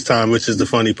much at this time, which is the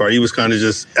funny part. He was kind of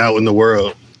just out in the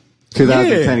world.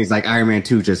 2010, he's like, Iron Man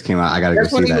 2 just came out. I gotta go see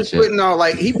that shit. That's when he was putting on,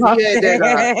 like, he had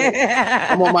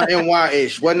that, I'm on my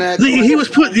NY-ish, wasn't that? He was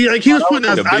putting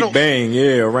out the Big Bang,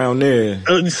 around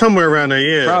there. Somewhere around there,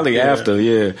 yeah. Probably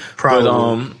after,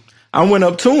 Probably. But, I went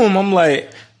up to him, I'm like,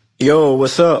 yo,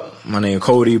 what's up? My name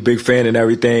Cody, big fan and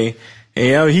everything.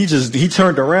 And he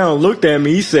turned around, looked at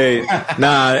me, he said,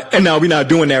 nah, we not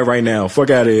doing that right now. Fuck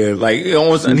out of here. Like,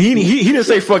 and he didn't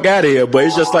say fuck out of here, but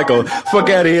it's just like a fuck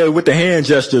out of here with the hand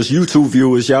gestures. YouTube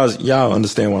viewers, y'all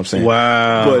understand what I'm saying.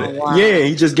 Wow. But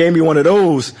he just gave me one of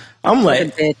those. I'm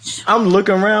like, I'm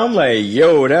looking around, I'm like,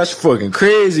 yo, that's fucking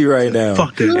crazy right now.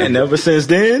 Fuck that. And ever since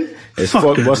then, it's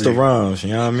fuck Busta Rhymes, you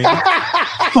know what I mean?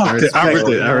 Fuck that. I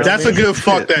respect. That's a good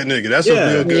fuck that nigga. That's a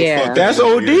real good fuck that That's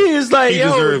nigga. OD. It's like,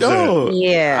 yo, dog.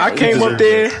 Yeah. I came up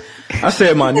there. I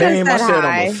said my name. I said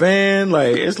I'm a fan.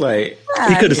 Like, it's like.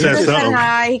 He could have said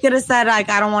something. He could have said, like,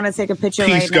 I don't want to take a picture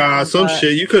Peace, right now. some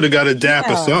shit. You could have got a dap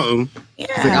or something.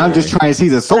 Like, I'm just trying to see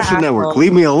the social network.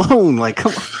 Leave me alone. Like,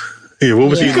 come on. Yeah, what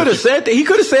was he? He could have said that. He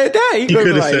could have said that. He could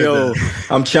have like, yo,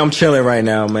 I'm chilling right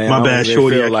now, man. My bad,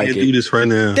 shorty. I like can't do this right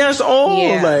now. That's all.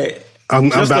 Like,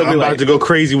 I'm about to go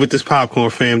crazy with this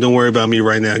popcorn, fam. Don't worry about me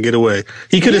right now. Get away.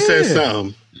 He could have said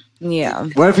something. Yeah.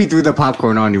 What if he threw the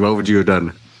popcorn on you? What would you have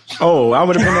done? Oh, I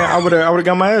would have been there. I would have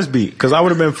got my ass beat because I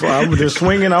would have been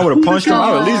swinging. I would have punched him.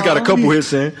 I would at least got a couple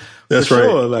hits in. That's for right.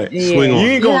 Sure. Like, swing on. You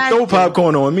ain't gonna throw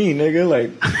popcorn on me, nigga.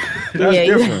 Like, that's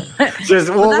different. Just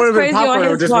that's crazy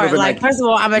on his part. Like, first of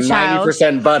all, I'm a child.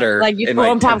 90% butter. Like, you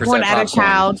throwing popcorn at a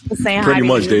child saying hi to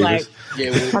you.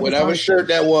 Davis. Like, whatever shirt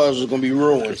that was gonna be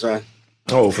ruined, son.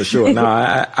 Oh, for sure.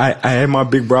 Nah, I had my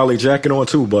big brolic jacket on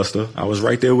too, Buster. I was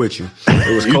right there with you.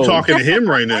 It was cold. You talking to him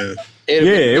right now?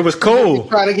 It was cold.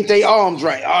 Trying to get their arms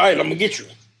right. All right, I'm gonna get you.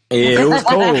 Yeah, it was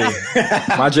cold.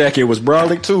 My jacket was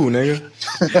brolic too, nigga.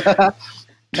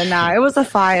 But nah, it was a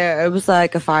fire. It was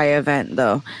like a fire event,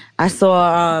 though. I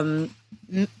saw,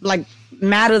 like,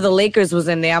 Matt of the Lakers was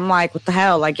in there. I'm like, what the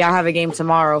hell? Like, y'all have a game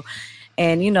tomorrow.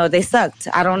 And, you know, they sucked.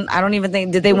 I don't even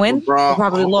think, did they win? They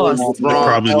probably lost. They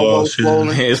probably lost.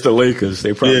 Yeah. It's the Lakers.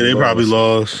 They probably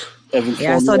lost.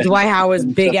 Yeah, I saw Dwight Howard's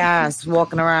big ass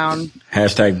walking around.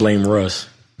 # blame Russ.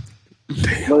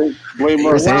 Blame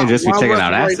Russ. Just be checking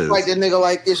out asses. Like that nigga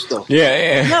like this though.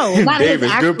 Yeah. No, not Davis,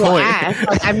 his actual good point. ass.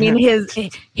 Like, I mean,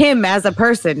 him as a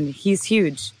person, he's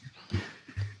huge.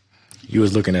 You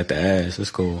was looking at the ass.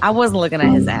 That's cool. I wasn't looking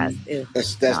at his ass. Ew.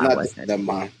 That's not that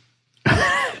mine.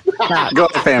 Go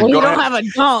ahead, fam. Well, you Go don't ahead. have a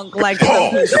dunk like.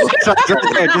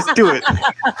 Just do it.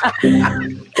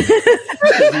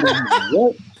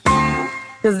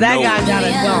 Because that guy got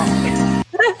a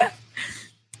dunk.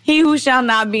 He who shall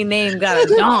not be named got a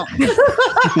dunk.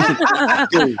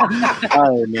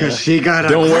 Because she got a.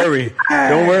 Don't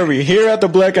worry. Here at the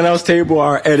Black and House table,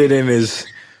 our editing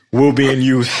will be in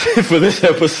use for this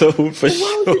episode for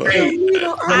sure.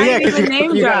 I ain't even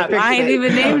name drop. Our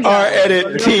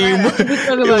edit team,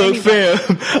 look, fam.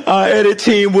 Our edit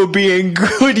team will be in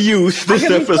good use this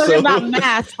episode. Talking about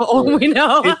math for all we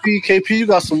know. KP, you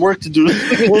got some work to do.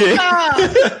 This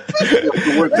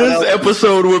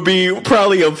episode will be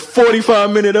probably a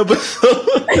 45-minute episode.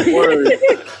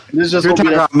 This is just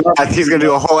talking about math. He's gonna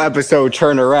do a whole episode,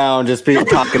 turn around, just be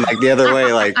talking like the other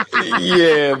way, like.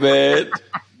 Yeah, man.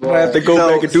 I have to go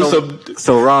back and do some.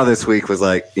 So Raw this week was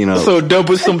like, you know. So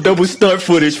double stunt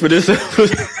footage for this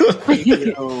episode.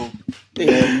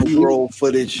 Roll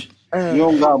footage. You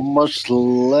don't got much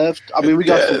left. I mean, we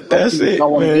got. That's it,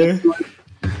 man.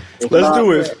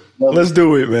 Let's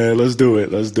do it, man. Let's do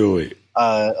it.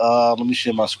 Let me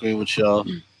share my screen with y'all.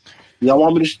 Y'all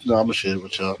want me to? No, I'm gonna share it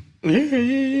with y'all.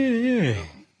 Yeah.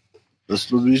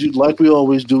 Let's like we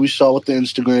always do. We start with the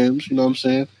Instagrams. You know what I'm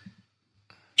saying?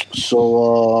 So,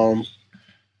 hold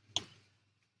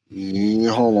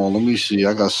on. Let me see.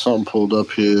 I got something pulled up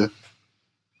here.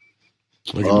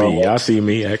 Look at me. Y'all see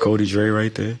me at Cody Dre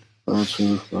right there. All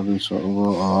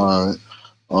right.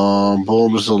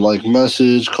 Boom is a like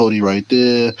message. Cody right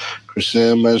there.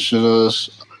 Chrisanne mentioned us.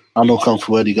 I know Kung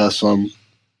Fu Eddie got some.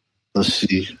 Let's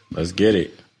see. Let's get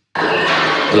it.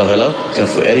 Hello. Kung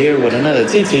Fu Eddie here with another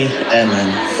TT and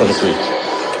then for this week.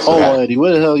 Oh, Eddie,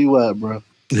 where the hell you at, bro?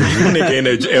 Nigga in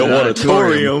an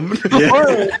auditorium.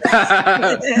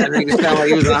 That nigga sound like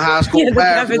he was in a high school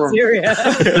bathroom.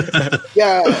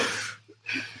 Yeah.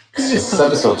 It's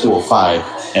episode 205,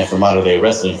 and for modern day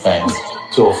wrestling fans,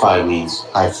 205 means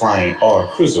high flying or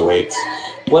cruiserweight.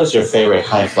 What is your favorite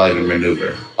high flying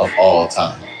maneuver of all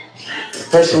time?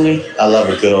 Personally, I love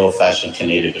a good old fashioned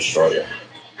Canadian destroyer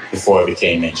before it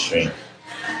became mainstream.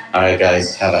 All right,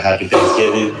 guys, have a happy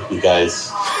Thanksgiving. You guys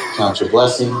count your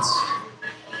blessings.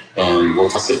 And we'll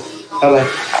see. Bye-bye.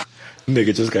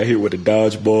 Nigga just got hit with a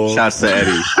dodgeball. Shouts to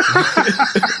Eddie.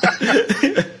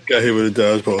 Got hit with a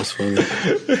dodgeball. It's funny.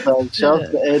 Shouts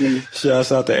to Eddie.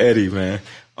 Shouts out to Eddie, man.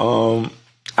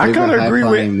 I kind of agree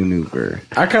with maneuver.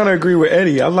 I kind of agree with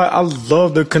Eddie. I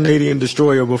love the Canadian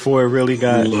Destroyer before it really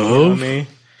got you know what I mean,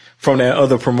 from that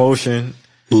other promotion.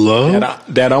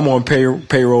 That I'm on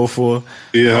payroll for.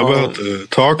 Yeah, how about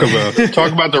talk about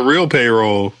the real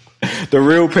payroll. The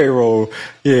real payroll.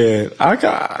 Yeah,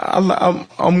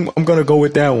 I'm gonna go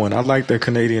with that one. I like the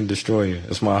Canadian Destroyer.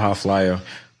 It's my high flyer,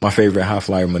 my favorite high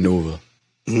flyer maneuver.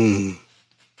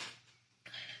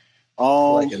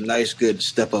 Like a nice, good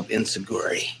step up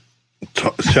insecurity.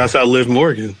 Shouts out Liv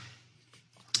Morgan.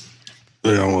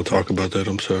 Yeah, I don't want to talk about that.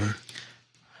 I'm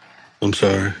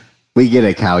sorry. We get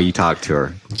it, Cal. You talk to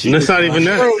her. It's not even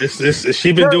that. It's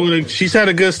she been doing. She's had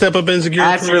a good step up insecurity.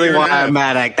 That's really why I'm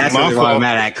mad at. That's really why I'm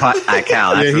mad at Cal.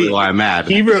 That's really why I'm mad.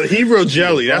 He real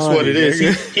jelly. That's what it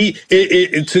is.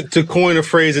 To coin a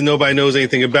phrase that nobody knows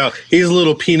anything about. He's a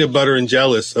little peanut butter and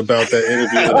jealous about that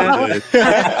interview that they did.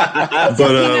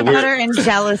 Peanut butter and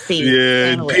jealousy.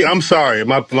 Yeah, I'm sorry.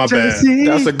 My bad.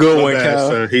 That's a good one, Cal.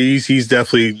 Sir. He's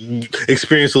definitely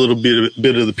experienced a little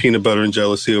bit of the peanut butter and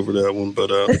jealousy over that one, but.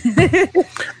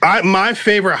 My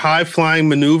favorite high flying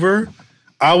maneuver,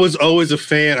 I was always a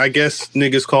fan. I guess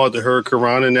niggas call it the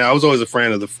Hurricanrana now. I was always a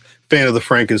fan of the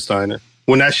Frankensteiner.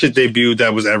 When that shit debuted,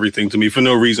 that was everything to me for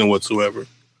no reason whatsoever.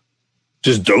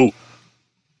 Just dope.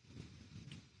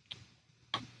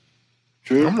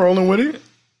 True. I'm rolling with it.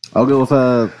 I'll go with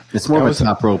it's more of a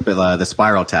top rope, the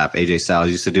spiral tap. AJ Styles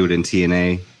used to do it in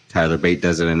TNA. Tyler Bate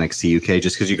does it in NXT UK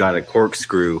just because you got a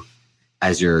corkscrew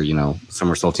as you're,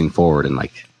 somersaulting forward and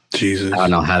like. Jesus. I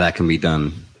don't know how that can be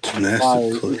done.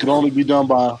 It can only be done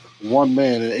by one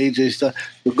man, and AJ Styles,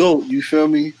 the GOAT. You feel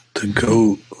me? The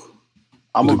GOAT.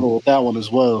 I'm gonna go with that one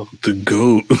as well. The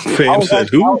GOAT. Fam said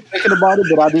who? I was thinking about it,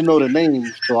 but I didn't know the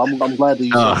name, so I'm glad that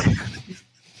you said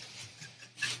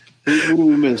it. Who do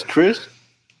we miss? Chris?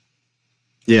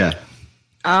 Yeah.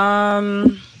 I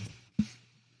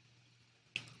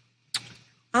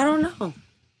don't know.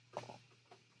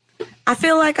 I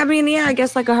feel like, I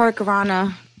guess like a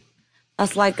Hurricanrana.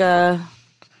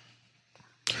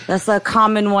 That's a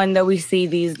common one that we see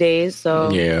these days.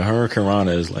 So yeah,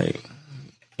 Hurricanrana is like,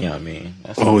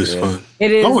 that's always fun.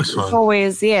 It is always fun. It's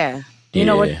always, yeah. You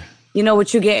know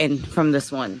what you're getting from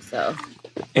this one. So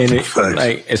and it,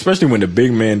 like, especially when the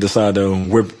big man decide to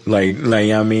whip,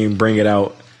 bring it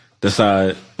out,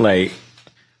 decide like.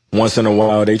 Once in a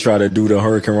while, they try to do the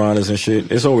Hurricanranas and shit.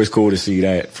 It's always cool to see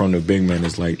that from the big men.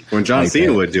 It's like when John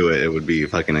Cena would do it, it would be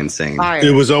fucking insane.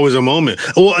 It was always a moment.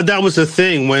 Well, that was the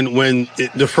thing when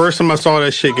the first time I saw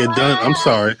that shit get done. I'm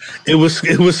sorry, it was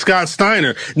Scott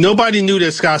Steiner. Nobody knew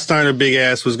that Scott Steiner, big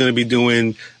ass, was going to be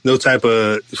doing no type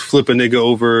of flip a nigga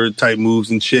over type moves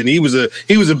and shit. And he was a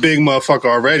big motherfucker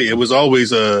already. It was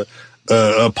always a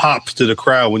pop to the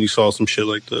crowd when you saw some shit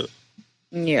like that.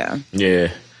 Yeah.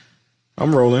 Yeah.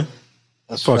 I'm rolling.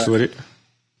 That's fucks with it.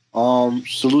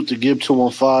 Salute to Gib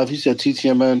 215. He said,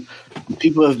 TTMN,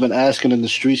 people have been asking in the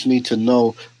streets need to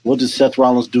know, what did Seth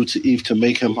Rollins do to Eve to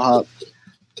make him hot?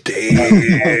 Damn. Come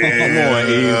on,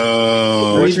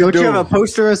 Eve. Don't you have a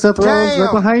poster of Seth Rollins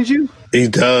right behind you? He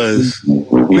does.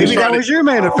 Maybe that was your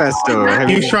manifesto.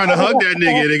 He was trying to hug that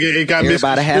nigga. It got misconstrued.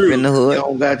 About to happen in the hood.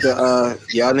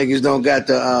 Y'all niggas don't got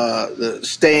the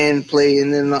stand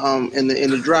playing in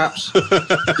the drops.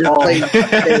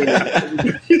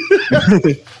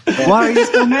 Why are you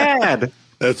so mad?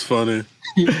 That's funny.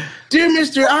 Dear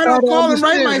Mister, I don't call him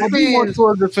right, my fan.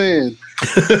 Towards the fan.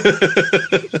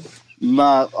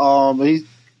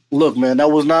 Look, man, that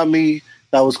was not me.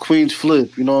 That was Queen's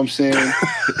Flip. You know what I'm saying?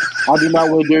 I do not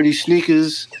wear dirty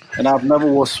sneakers, and I've never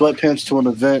wore sweatpants to an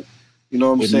event. You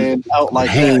know what I'm saying? Out like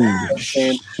that. You know what I'm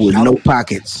saying? With no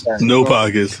pockets. No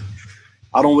pockets.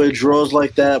 I don't wear drawers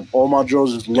like that. All my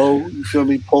drawers is low. You feel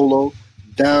me? Polo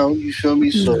down. You feel me?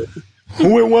 So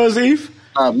who it was, Eve?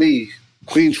 Not me.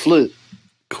 Queen's Flip.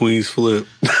 Queen's Flip.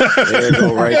 There you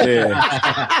go, right there.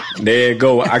 There you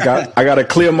go. I got to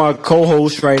clear my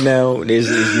co-host right now. This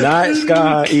is not Sky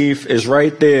High Eve. It's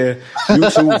right there.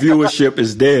 YouTube viewership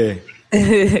is there.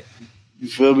 You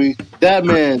feel me? That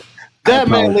man,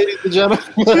 ladies and gentlemen.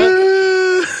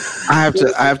 I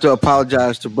have to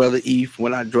apologize to Brother Eve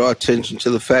when I draw attention to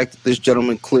the fact that this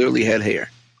gentleman clearly had hair.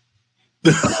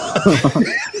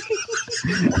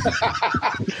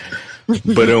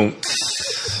 But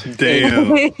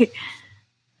damn.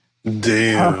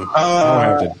 Damn.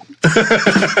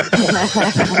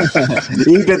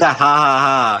 He did the ha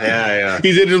ha ha. Yeah.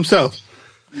 He did it himself.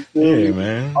 Yeah,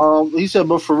 man. He said,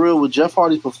 but for real, with Jeff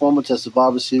Hardy's performance at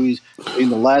Survivor Series being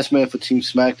the last man for Team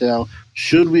SmackDown,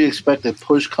 should we expect a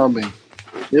push coming?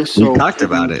 If so, we talked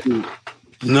about it.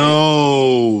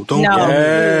 No, don't. No.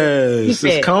 Yes,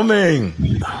 it's coming.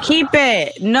 Keep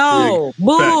it. No,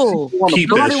 boo. Keep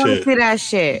Nobody that want to shit. see that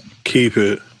shit. Keep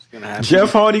it.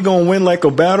 Jeff Hardy gonna win like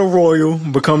a battle royal,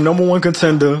 become #1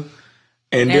 contender,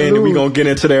 and then we gonna get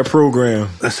into that program.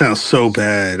 That sounds so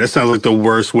bad. That sounds like the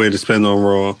worst way to spend on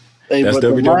Raw. Hey, That's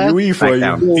WWE for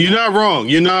you. You're not wrong.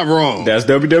 You're not wrong. That's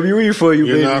WWE for you,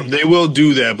 baby. They will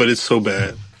do that, but it's so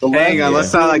bad. Hang on, let's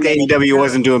sound like AEW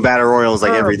wasn't doing battle royals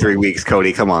like every 3 weeks,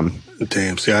 Cody. Come on.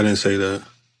 Damn, see, I didn't say that.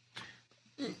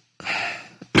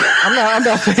 I'm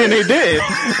not saying they did.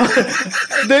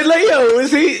 They're like, yo,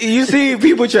 you see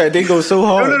people try, they go so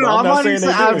hard. No. I'm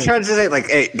trying to say, like,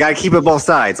 hey, gotta keep it both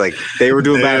sides. Like, they were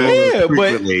doing battle royals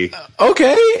frequently. But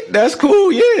okay, that's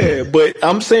cool, yeah. But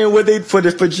I'm saying what they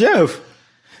for Jeff,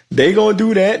 they gonna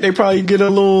do that. They probably get a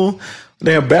little.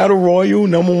 They have battle royal,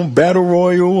 #1 battle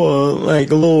royal, or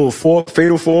like a little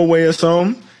fatal 4-way or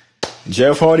something.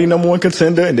 Jeff Hardy #1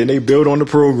 contender, and then they build on the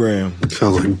program.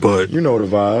 Sounds like Bud. You know the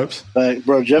vibes. Like,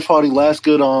 bro, Jeff Hardy last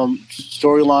good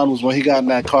storyline was when he got in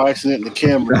that car accident in the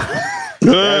camera.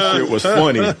 That shit was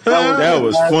funny. That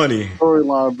was funny.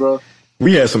 Storyline, bro.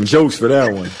 We had some jokes for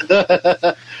that one.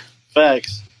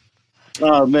 Facts.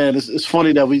 Oh man, it's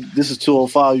funny that this is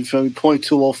 205. You feel me?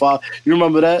 .205. You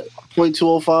remember that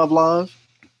 .205 live?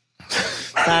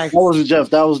 That wasn't Jeff.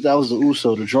 That was the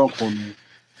Uso, the drunk one. Man.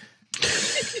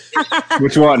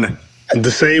 Which one?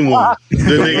 The same one. The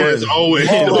nigga is always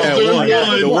I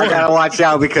gotta watch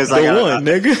out because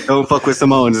nigga. Don't fuck with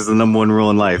Samoans is the #1 rule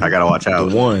in life. I gotta watch out.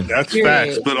 The one. That's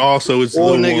facts, but also it's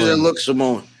all the niggas one. that look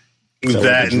Samoan.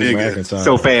 That nigga.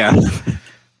 So fan.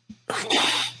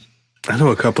 I know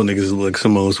a couple niggas that look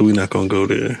Samoan, so we're not gonna go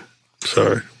there.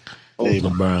 Sorry. Hey,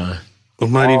 LeBron. What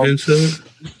Mighty Vin said?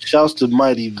 Shouts to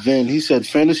Mighty Vin. He said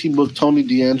fantasy book Tony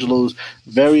D'Angelo's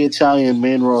very Italian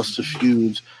main roster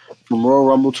feuds from Royal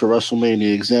Rumble to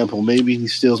WrestleMania. Example, maybe he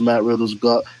steals Matt Riddle's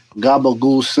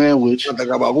gabagool sandwich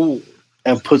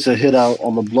and puts a hit out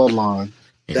on the bloodline.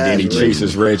 And then he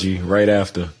chases Reggie right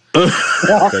after.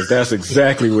 Because that's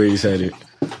exactly where he's headed.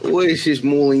 What is this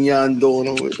Moulignon doing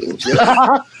over there?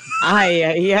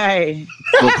 Aye.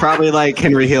 Well, probably like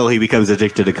Henry Hill, he becomes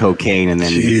addicted to cocaine and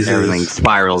then everything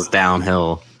spirals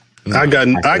downhill. I got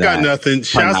nothing.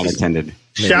 Not intended.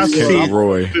 Shouts to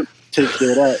Roy. Take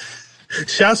care of that.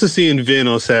 Shouts to seeing Vin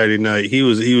on Saturday night. He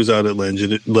was out at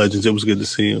Legends. It was good to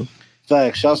see him.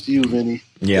 Facts. Shouts to you, Vinny.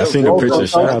 Yeah, I seen the picture.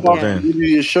 Shout out to Vin. Give you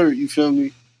your shirt. You feel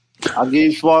me? I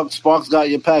gave Sparks. Sparks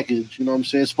got your package. You know what I'm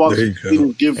saying? Sparks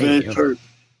give Vin a shirt.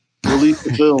 Release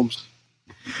the films.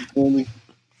 You feel me?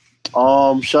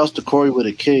 Shouts to Corey with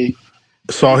a K.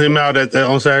 Saw him out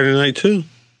on Saturday night too.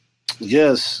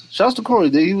 Yes. Shouts to Corey.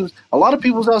 He was a lot of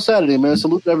people was out Saturday, man.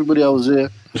 Salute to everybody that was there.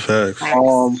 Facts.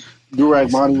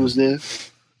 Durag Monty was there.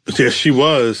 Yeah, she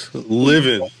was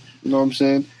living. You know what I'm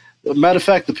saying? Matter of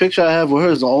fact, the picture I have with her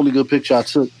is the only good picture I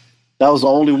took. That was the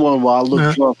only one where I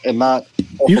looked drunk and not.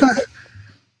 You got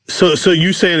so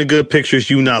you saying a good picture is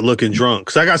you not looking drunk?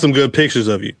 Because I got some good pictures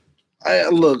of you.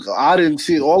 I didn't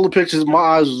see all the pictures. My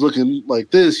eyes was looking like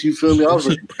this. You feel me? I was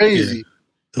looking crazy. Yeah.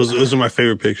 Those are my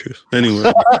favorite pictures.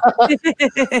 Anyway,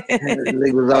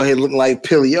 nigga was out here looking like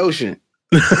Pilly Ocean.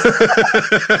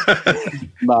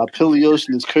 Nah, Pilly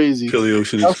Ocean is crazy. Pilly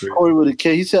Ocean is crazy. Corey with a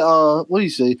K. He said, what did he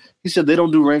say? He said they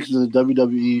don't do rankings in the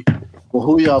WWE. Well,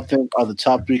 who y'all think are the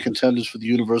top 3 contenders for the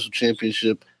Universal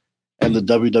Championship and the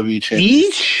WWE Championship?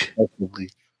 Each?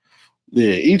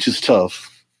 Yeah, each is tough.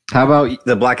 How about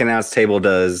the Black Announce Table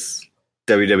does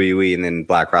WWE and then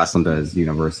Black Wrestling does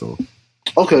Universal?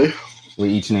 Okay. We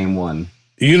each name one.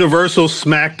 Universal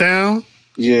SmackDown?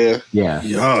 Yeah.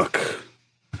 Yuck.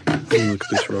 Let me look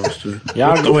at this roster.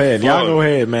 Y'all go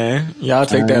ahead, man. Y'all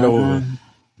take that over.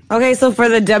 Okay, so for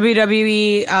the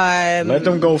WWE, let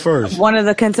them go first. One of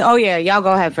the oh yeah, y'all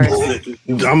go ahead first.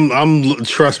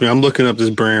 Trust me, I'm looking up this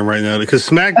brand right now because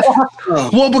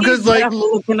because like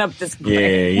looking up this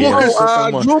brand.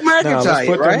 Drew McIntyre, let's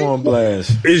put them on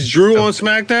blast. Is Drew on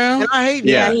SmackDown? And I hate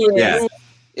that.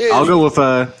 Yeah. I'll go with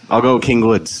King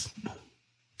Woods.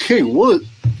 King Woods.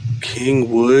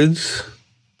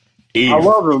 Eve. I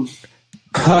love him.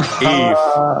 Eve.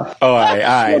 All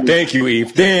right. Thank you,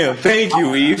 Eve. Damn. Thank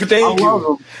you, Eve. Thank you.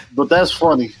 Love him, but that's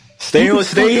funny. Stay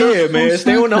here, man.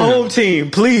 Stay on the home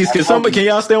team, please. Can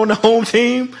y'all stay on the home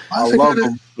team? I love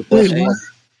him.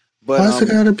 Why's it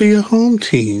gotta be a home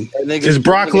team? Is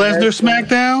Brock Lesnar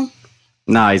SmackDown?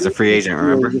 Nah, he's a free agent.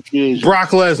 Remember?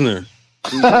 Brock Lesnar.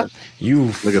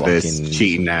 You look at this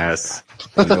cheating ass.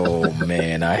 Oh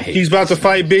man, I hate. He's about to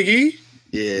fight Big E.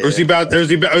 Yeah. Or is he about? Or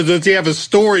does he have a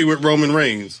story with Roman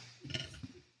Reigns?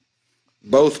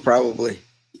 Both probably.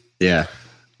 Yeah.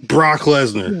 Brock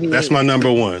Lesnar. That's my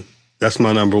number one. I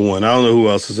don't know who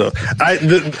else is up.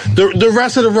 The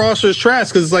rest of the roster is trash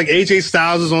because it's like AJ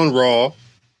Styles is on Raw.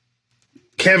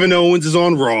 Kevin Owens is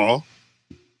on Raw.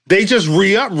 They just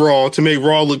re-up Raw to make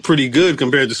Raw look pretty good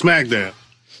compared to SmackDown.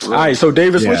 All right, so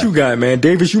Davis, what you got, man?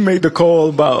 Davis, you made the call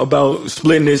about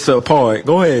splitting this apart.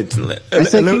 Go ahead.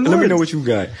 Let me know what you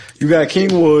got. You got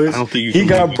King Woods. I don't think he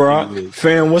got Brock.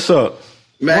 Fam, what's up?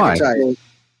 McIntyre.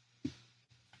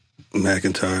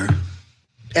 McIntyre.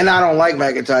 And I don't like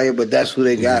McIntyre, but that's who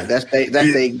they got. That's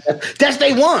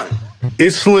they won.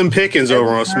 It's slim pickings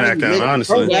over on SmackDown,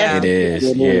 honestly. Yeah. It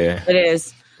is. Yeah. It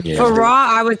is. Yeah. For Raw,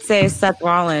 I would say Seth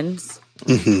Rollins.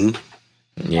 Mm-hmm.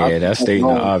 Yeah, that's stating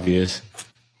the obvious.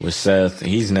 With Seth,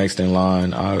 he's next in line.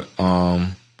 Go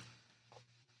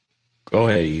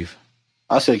ahead, Eve.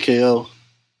 I said KO.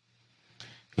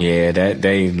 Yeah, that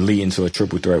they lead into a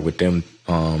triple threat with them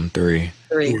three.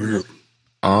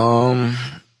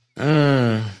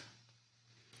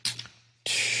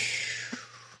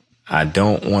 I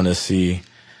don't want to see,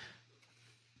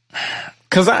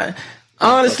 because I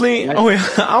honestly, I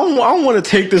don't want to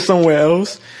take this somewhere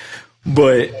else,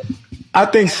 but I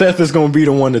think Seth is going to be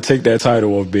the one to take that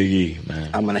title off Big E, man.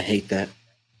 I'm going to hate that.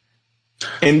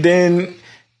 And then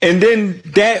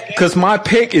that, because my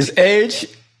pick is Edge.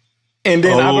 And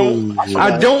then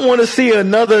I don't want to see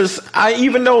another.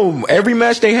 Even though every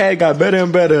match they had got better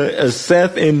and better, a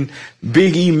Seth and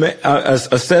Big E, a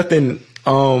Seth and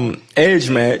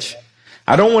Edge match.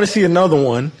 I don't want to see another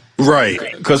one, right?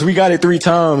 Because we got it 3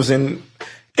 times and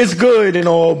it's good and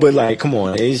all, but like, come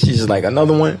on, it's just like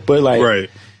another one. But like, right?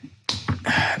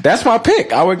 That's my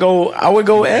pick. I would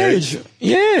go Edge.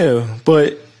 Yeah,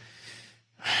 but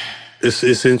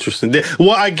it's interesting. Well,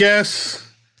 I guess.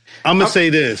 I'm gonna say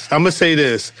this.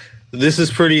 This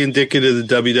is pretty indicative of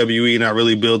the WWE not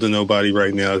really building nobody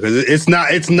right now because it's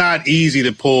not easy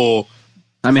to pull.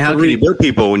 I mean, how can you build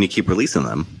people when you keep releasing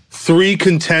them? 3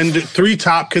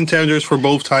 top contenders for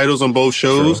both titles on both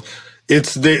shows. Sure.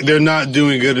 They're not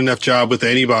doing a good enough job with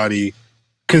anybody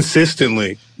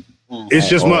consistently. It's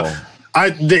just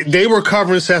they were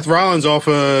covering Seth Rollins off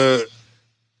of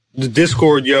the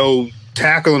Discord,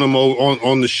 tackling him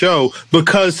on the show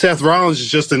because Seth Rollins is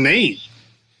just a name.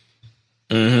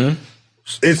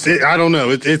 Mm-hmm. I don't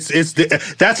know.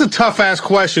 That's a tough ass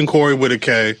question, Corey with a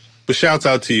K. But shouts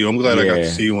out to you. I'm glad I got to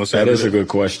see you on Saturday. That is a good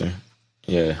question.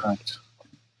 Yeah.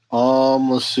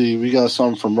 Let's see. We got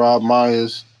something from Rob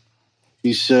Myers.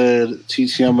 He said,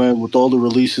 TTMN, with all the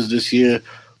releases this year,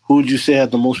 who would you say had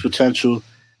the most potential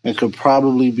and could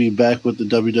probably be back with the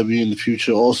WWE in the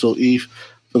future? Also, Eve,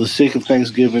 for the sake of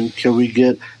Thanksgiving, can we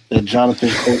get that Jonathan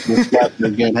Coachman slapping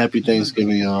again? Happy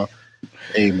Thanksgiving, y'all.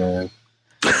 Amen.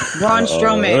 Braun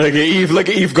Strowman. Look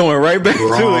at Eve going right back to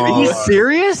it. Are you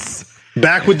serious?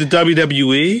 Back with the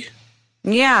WWE?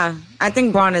 Yeah, I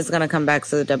think Braun is going to come back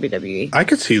to the WWE. I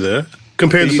could see that.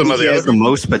 Compared to some of the other. The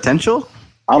most potential?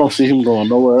 I don't see him going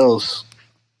nowhere else.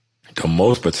 The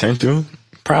most potential?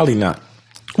 Probably not.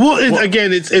 Well,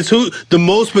 it's who the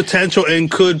most potential and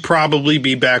could probably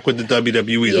be back with the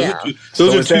WWE. Yeah.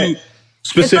 Those are two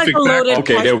specific factors.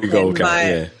 Okay, there we go.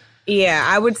 Okay, yeah,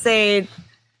 I would say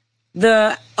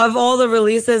of all the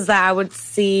releases that I would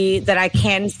see that I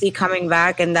can see coming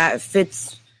back and that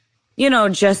fits,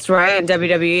 just right in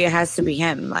WWE, it has to be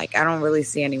him. Like, I don't really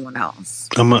see anyone else.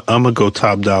 I'm gonna go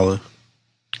Top Dollar.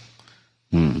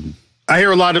 I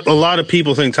hear a lot of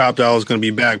people think Top Dollar is going to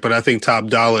be back, but I think Top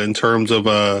Dollar in terms of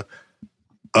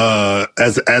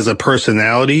as a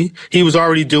personality, he was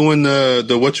already doing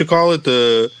the what you call it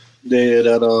the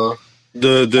hidden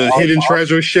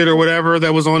treasure shit or whatever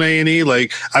that was on A&E.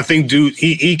 Like, I think dude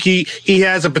he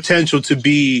has a potential to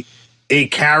be a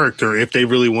character if they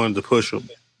really wanted to push him.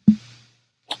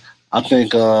 I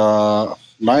think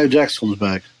Nia Jax comes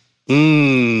back.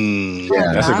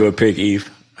 Yeah, that's a good pick, Eve.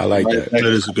 I like that. That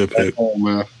is a good pick.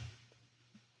 Man.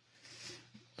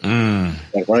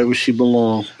 Like right where she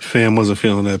belongs. Fam wasn't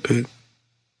feeling that pick.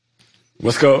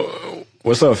 What's up,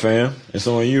 fam? It's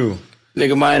on you.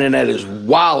 Nigga, my internet is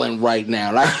wilding right now.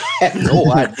 And I have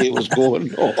no idea what's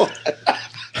going on. All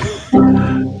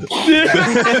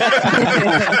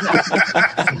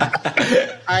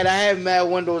right, I have mad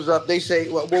windows up. They say,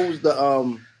 what was the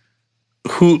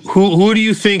Who do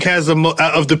you think has of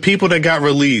the people that got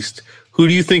released? Who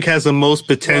do you think has the most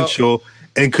potential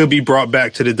and could be brought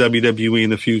back to the WWE in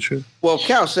the future? Well,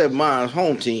 Cal said mine's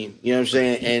home team. You know what I'm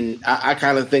saying? And I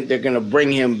kind of think they're going to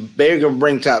bring him. They're going to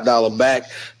bring Top Dollar back.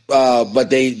 But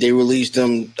they released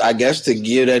him, I guess, to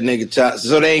give that nigga time.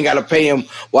 So they ain't got to pay him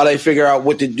while they figure out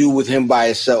what to do with him by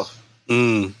himself.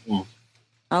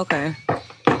 Okay.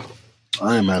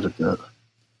 I ain't mad at that.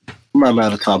 I'm not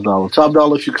mad at Top Dollar. Top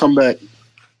Dollar, if you come back,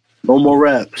 no more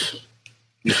raps.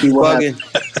 You see what happened?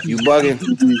 You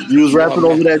bugging. You was rapping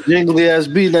over that jingly ass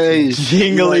beat.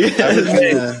 Jingly ass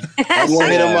beat.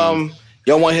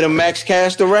 Y'all want to hit a Max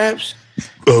Caster raps?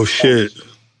 Oh, shit.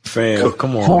 Fam,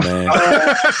 come on, man.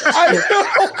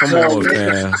 Come on,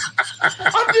 man.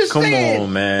 I'm just saying. Come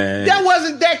on, man. That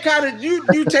wasn't that kind of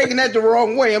you taking that the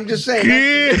wrong way. I'm just saying.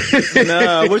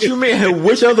 Nah, what you mean?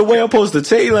 Which other way I'm supposed to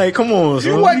take? Like, come on,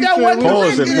 son. That wasn't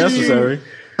pause if necessary.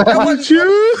 That wasn't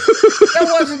you. That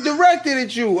wasn't directed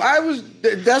at you.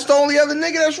 That's the only other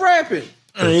nigga that's rapping.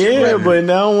 Yeah, but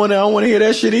now I don't want to hear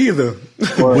that shit either.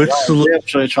 Well,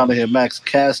 trying to hear Max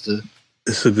Caster.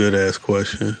 It's a good ass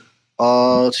question.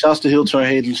 Shouts to Heel Turn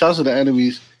Hayden. Shouts to the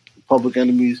enemies, Public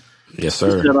Enemies. Yes,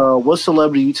 sir. Said, what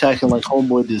celebrity you tackling like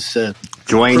Homeboy just said?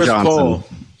 Dwayne Chris Johnson. Paul.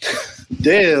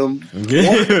 Damn.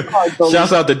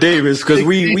 Shouts out to Davis because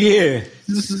we here.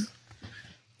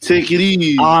 Take it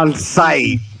easy. On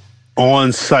site.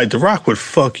 On site. The Rock would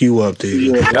fuck you up,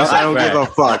 dude. Yeah, I don't give a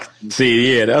fuck.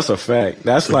 See, yeah, that's a fact.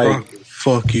 That's the like Rock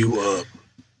fuck you up.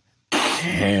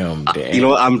 Damn. You know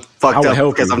what? I'm fucked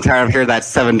up because I'm tired of hearing that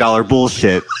 $7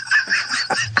 bullshit.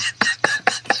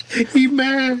 He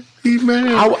mad.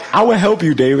 I would help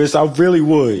you, Davis. I really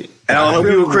would. And I'll help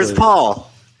you with Chris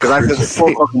Paul. Because I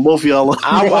feel both of y'all.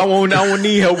 I won't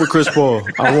need help with Chris Paul.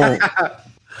 I won't.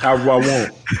 I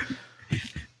won't.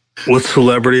 What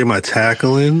celebrity am I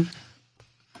tackling?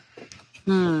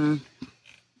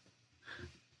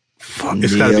 Fuck,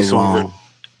 it's gotta be someone.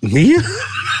 Nia?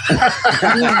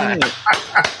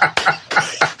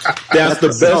 That's the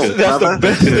best. That's the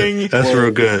best thing. That's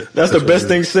real good. That's the best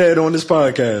thing said on this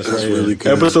podcast. That's right really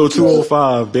good. Episode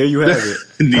 205. There you have it.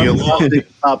 Nia Long.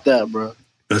 Stop that, bro.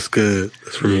 That's good.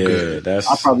 That's real good.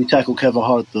 I'll probably tackle Kevin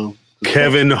Hart though.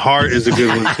 Kevin Hart is a good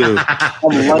one too.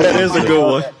 That is a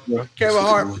good one. Kevin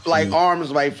Hart, like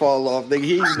arms might fall off.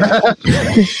 Nigga,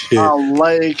 I'll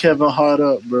light Kevin Hart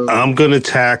up, bro. I'm gonna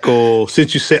tackle.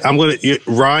 Since you said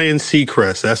Ryan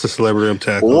Seacrest. That's the celebrity I'm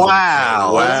tackling.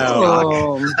 Wow.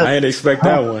 I didn't expect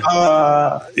that one.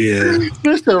 Yeah.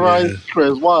 Mr. Ryan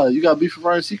Seacrest. Why? You got beef with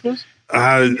Ryan Seacrest?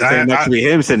 Next to be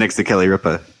him, sit next to Kelly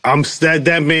Ripa.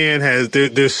 That man has.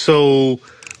 There's so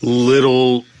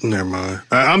little. Never mind.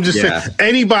 I'm just saying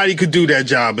anybody could do that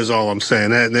job. Is all I'm saying.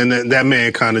 That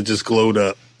man kind of just glowed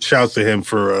up. Shouts to him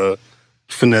for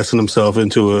finessing himself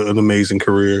into an amazing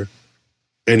career.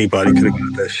 Anybody could have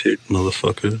got that shit,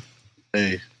 motherfucker.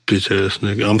 Hey, bitch ass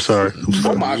nigga. I'm sorry.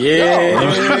 Oh my God.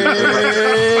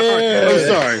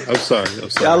 I'm sorry.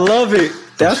 I love it.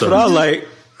 That's what I like.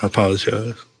 I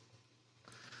apologize.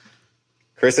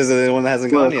 Chris is the one that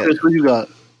hasn't gone yet. Chris, what you got?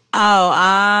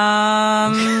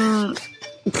 Off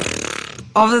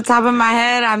the top of my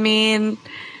head, I mean,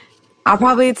 I'll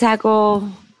probably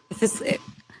tackle. Does it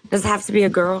have to be a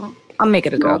girl? I'll make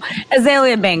it a girl.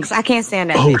 Azalea Banks. I can't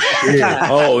stand that. Oh bitch. shit.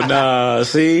 Oh nah.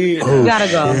 See, you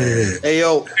gotta go. Hey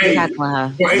yo, Tackling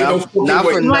her.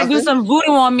 You might do some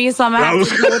voodoo on me, so I'm gonna have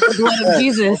to go with the blood of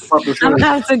Jesus. I'm gonna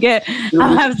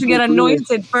have to get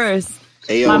anointed first.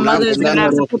 Hey, yo, my mother's gonna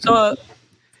have to put the,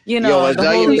 the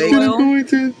holy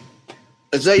oil.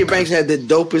 Azalea Banks had the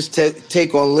dopest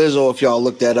take on Lizzo. If y'all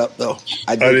look that up, though,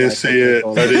 I didn't see it.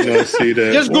 I did not see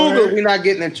that. Just Google it. We're not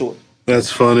getting into it.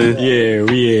 That's funny. Yeah.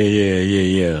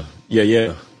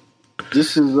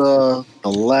 This is the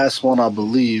last one, I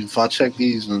believe. If I check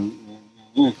these,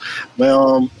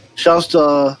 shouts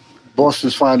to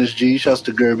Boston's finest G. Shouts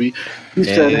to Gerby. He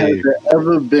said, "Has there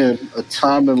ever been a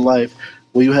time in life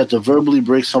where you had to verbally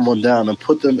break someone down and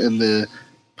put them in their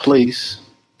place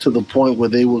to the point where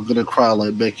they were gonna cry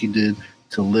like Becky did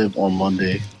to Live on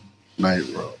Monday Night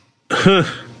Raw?"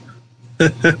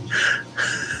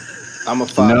 I'm a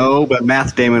fan. No, but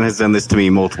Matt Damon has done this to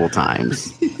me multiple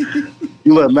times.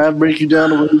 You let Matt break you down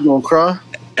the way you're gonna cry?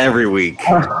 Every week.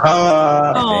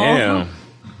 Damn.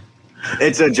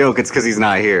 It's a joke. It's because he's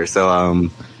not here. So I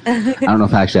don't know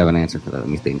if I actually have an answer for that. Let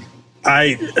me think.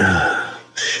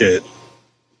 Shit.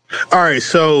 All right.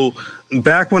 So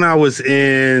back when I was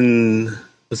in,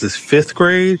 fifth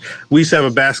grade? We used to have a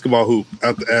basketball hoop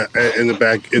out in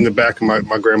the back of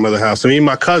my grandmother's house. I mean,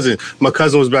 my cousin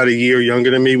was about a year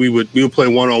younger than me. We would play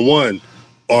 1-on-1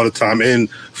 all the time, and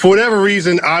for whatever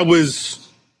reason, I was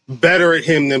better at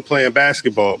him than playing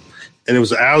basketball. And it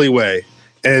was an alleyway,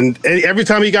 And every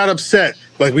time he got upset,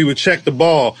 like we would check the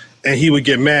ball and he would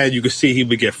get mad. You could see he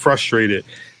would get frustrated.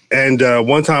 And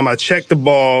one time I checked the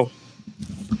ball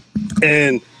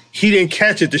and he didn't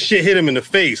catch it. The shit hit him in the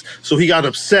face. So he got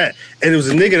upset. And it was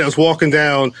a nigga that was walking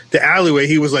down the alleyway.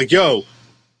 He was like, yo,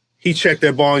 he checked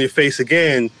that ball in your face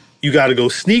again. You got to go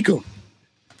sneak him.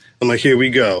 I'm like, here we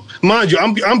go. Mind you,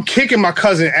 I'm kicking my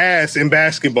cousin ass in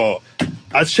basketball.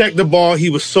 I checked the ball. He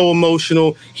was so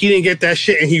emotional. He didn't get that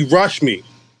shit and he rushed me.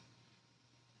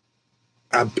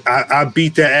 I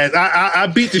beat that ass. I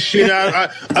beat the shit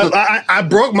out. I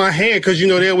broke my hand because, you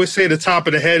know, they always say the top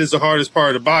of the head is the hardest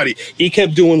part of the body. He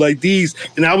kept doing like these,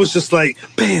 and I was just like,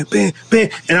 bam, bam, bam.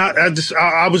 And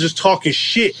I was just talking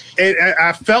shit. And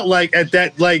I felt like at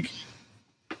that, like,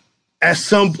 at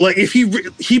some, like, if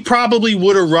he probably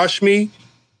would have rushed me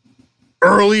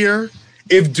earlier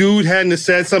if dude hadn't have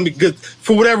said something good.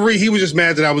 For whatever reason, he was just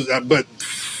mad that I was, but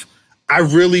I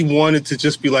really wanted to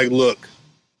just be like, look,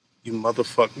 you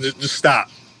motherfucker, just stop.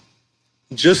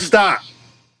 Just stop.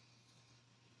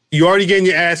 You already getting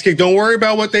your ass kicked. Don't worry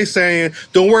about what they saying.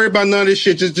 Don't worry about none of this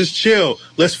shit. Just chill.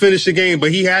 Let's finish the game.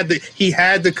 But he had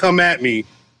to come at me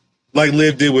like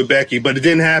Liv did with Becky, but it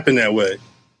didn't happen that way.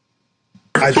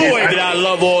 I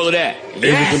love all of that.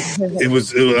 It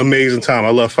was an amazing time. I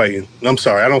love fighting. I'm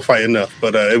sorry, I don't fight enough,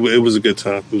 but it was a good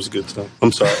time. It was a good time.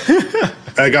 I'm sorry.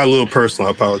 I got a little personal.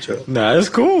 I apologize. Nah, it's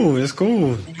cool. It's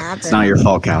cool. It's not your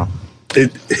fault, Cal.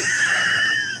 It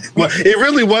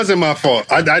really wasn't my fault.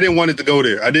 I didn't want it to go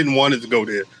there. I didn't want it to go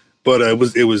there, but it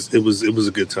was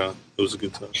a good time. It was a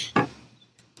good time.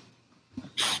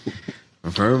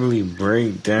 Verbally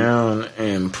break down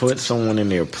and put someone in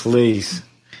their place.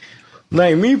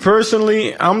 Like me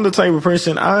personally, I'm the type of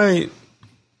person I've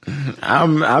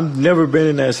never been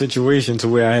in that situation to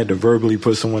where I had to verbally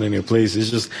put someone in their place. It's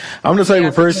just I'm the type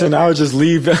of person I would just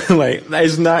leave. Like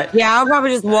it's not. Yeah, I'll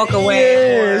probably just walk away.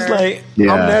 Yeah, it's like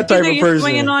I'm that type of person. You're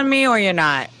swinging on me or you're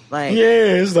not. Like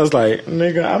it's just like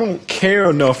nigga, I don't care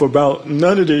enough about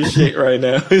none of this shit right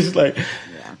now. It's like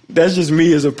that's just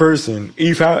me as a person.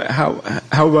 Eve, how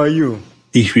about you?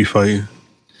 Eve be fighting.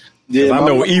 Yeah, I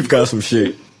know Eve got some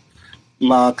shit.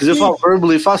 Nah, because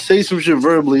if I say some shit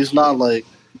verbally, it's not like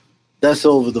that's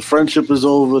over. The friendship is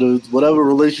over. Whatever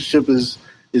relationship is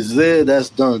there, that's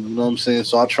done. You know what I'm saying?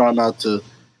 So I try not to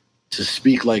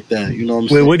speak like that. You know what I'm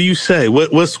saying? Wait, what do you say?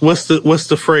 What's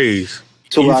the phrase?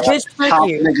 So I chop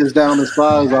niggas down the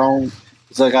sides.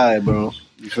 It's like, all right, bro.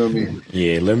 You feel me?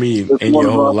 Yeah, let me in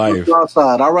your whole life.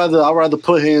 Outside. I'd rather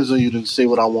put hands on you than say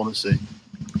what I want to say.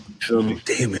 You feel me?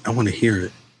 Damn it, I want to hear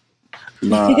it.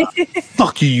 Nah.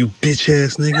 Fuck you bitch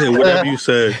ass nigga. Whatever you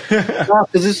say. Nah,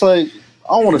 because it's like, I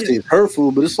don't want to say it's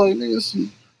hurtful, but it's like, nigga,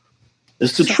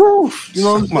 it's the truth. You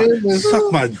know what I'm saying?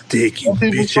 Suck my dick, you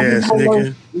bitch ass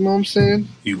nigga. You know what I'm saying?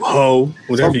 You hoe.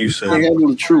 Whatever you say. I handle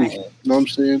the truth. You know what I'm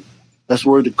saying? That's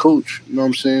word to coach. You know what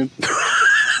I'm saying?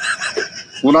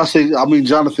 When I say, I mean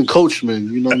Jonathan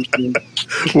Coachman. You know what I'm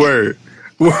saying?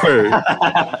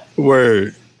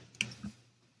 Word.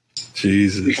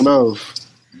 Jesus.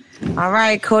 All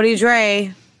right, Cody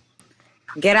Dre,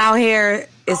 get out here.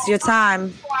 It's your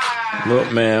time.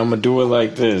 Look, man, I'm gonna do it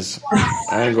like this.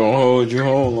 I ain't gonna hold you.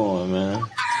 Hold on, man.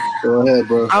 Go ahead,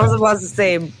 bro. I was about to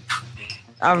say,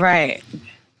 all right.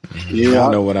 Yeah,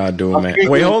 I know what I do, man.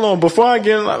 Wait, hold on. Before I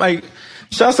get like,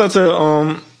 shouts out to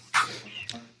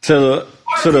the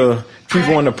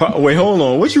people on the wait, hold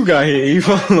on. What you got here, Eve?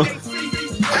 Hold on.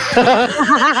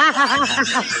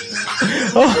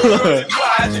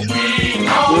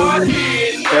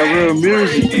 That real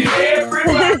music.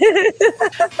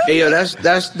 Hey yo,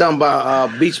 that's done by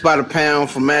Beats by the Pound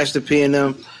from Master P and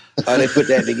them. They put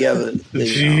that together.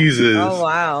 Jesus. Oh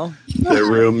wow. That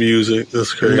real music.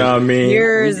 That's crazy. You know what I mean?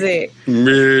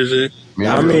 Music.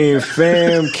 I mean,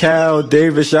 Fam, Cal,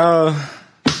 Davis, y'all.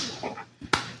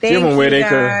 Thank you, where they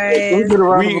guys. Can we get a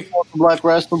round of applause for Black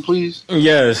Wrestling, please?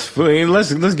 Yes,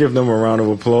 let's give them a round of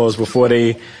applause before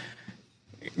they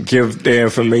give their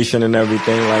information and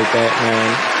everything like that,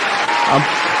 man.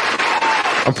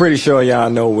 I'm pretty sure y'all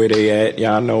know where they at.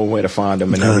 Y'all know where to find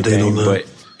them and everything. But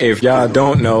if y'all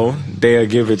don't know, they'll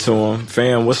give it to them.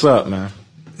 Fam, what's up, man?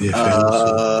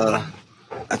 I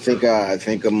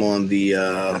think I'm on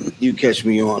the. You catch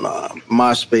me on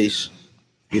MySpace.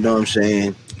 You know what I'm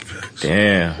saying?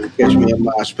 Damn. Catch me on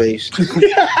MySpace.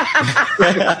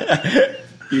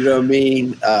 You know what I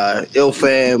mean?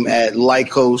 Ilfam at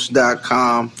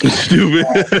lycos.com. Stupid.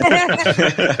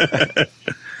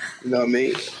 You know what I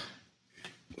mean?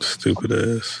 Stupid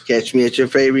ass. Catch me at your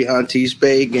favorite Auntie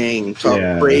Spade game. Talk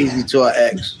crazy to our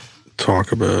ex.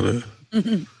 Talk about it.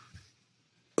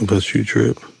 But you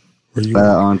trip.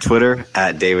 On Twitter,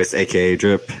 at Davis, a.k.a.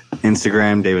 Drip.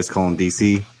 Instagram,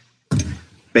 Davis:DC.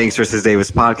 Banks vs.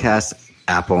 Davis podcast,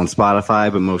 Apple and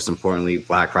Spotify, but most importantly,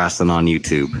 Black Wrestling on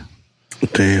YouTube.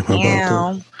 Damn, how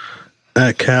about that?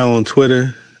 At Cal on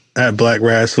Twitter, at Black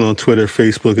Wrestling on Twitter,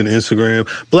 Facebook, and Instagram.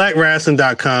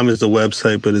 BlackWrestling.com is the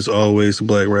website, but as always, the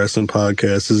Black Wrestling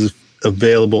Podcast is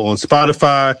available on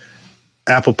Spotify,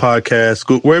 Apple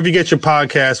Podcasts, wherever you get your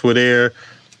podcasts, we're there.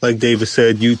 Like David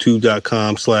said,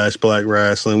 youtube.com/Black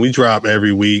Wrestling. We drop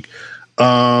every week.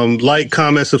 Like,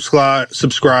 comment,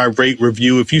 subscribe, rate,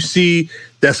 review. If you see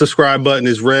that subscribe button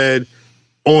is red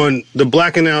on the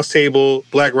Black Announce Table,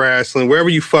 Black Wrestling, wherever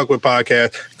you fuck with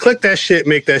podcasts, click that shit,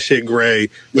 make that shit gray.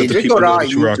 Yeah, just go to our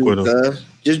YouTube,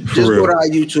 Just go to our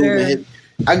YouTube and hit.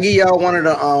 I give y'all one of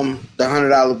the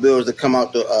 $100 bills that come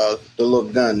out the little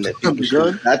gun that people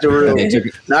shoot. Not the real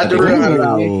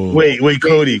 $100. Wait,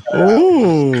 Cody.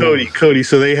 Cody.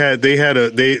 So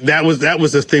that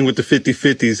was the thing with the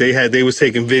 50-50s. They was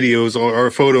taking videos or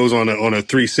photos on a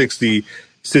 360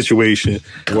 situation.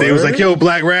 Word? They was like, yo,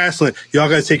 Black Wrestling, y'all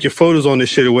gotta take your photos on this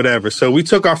shit or whatever. So we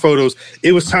took our photos.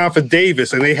 It was time for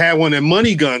Davis, and they had one of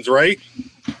money guns, right?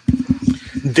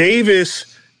 Davis,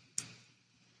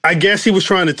 I guess he was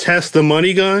trying to test the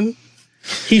money gun.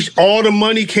 All the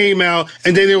money came out,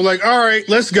 and then they were like, all right,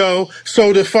 let's go.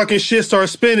 So the fucking shit started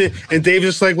spinning, and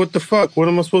David's like, what the fuck? What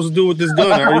am I supposed to do with this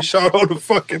gun? I already shot all the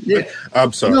fucking...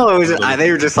 I'm sorry. No,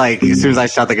 they were just like, as soon as I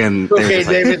shot the gun... Okay,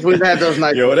 David, we've had those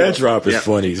nights. Yo, that drop is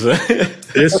funny.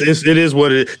 It is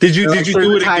what it is. Did you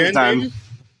do it again, David?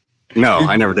 No,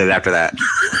 I never did after that.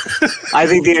 I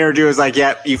think the interview was like,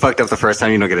 "Yeah, you fucked up the first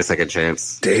time. You don't get a second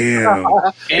chance." Damn.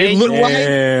 It looked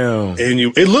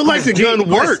like the gun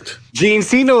worked. Gene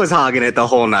Cena was hogging it the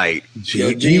whole night.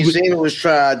 Gene Cena was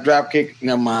trying to drop kick.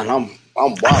 Never mind. I'm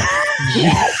wild.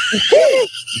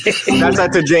 That's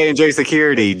not to J&J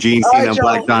Security. Gene Cena,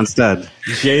 Black John Stud.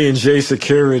 J&J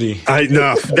Security.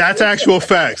 No, that's actual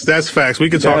facts. That's facts. We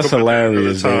can talk about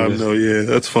hilarious, that another time. No, yeah,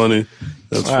 that's funny.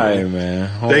 That's all right, man.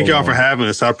 Thank y'all for having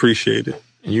us. I appreciate it.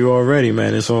 You already,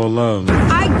 man. It's all love.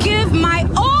 I give my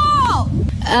all.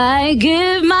 I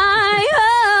give my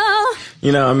all.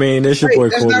 You know what I mean? This your boy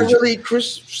That's Cody. not really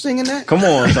Chris singing that? Come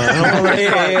on, son. Wait,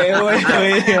 man.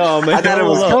 I thought it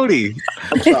was Cody.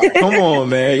 Come on,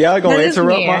 man. Y'all gonna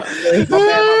interrupt my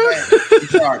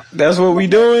Sorry. That's what we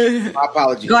doing? My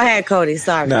apologies. Go ahead, Cody.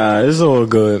 Sorry. Nah, it's all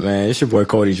good, man. It's your boy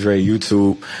Cody Dre,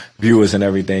 YouTube viewers and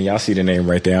everything. Y'all see the name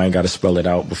right there. I ain't got to spell it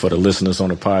out, but for the listeners on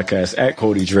the podcast, at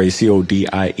Cody Dre,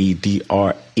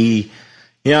 CODIEDRE.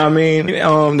 You know what I mean?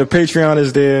 The Patreon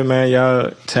is there, man.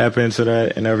 Y'all tap into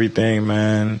that and everything,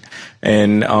 man.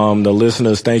 And the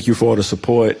listeners, thank you for all the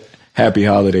support. Happy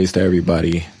holidays to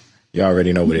everybody. You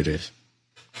already know what it is.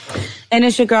 And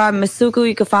it's your girl, Masuku.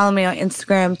 You can follow me on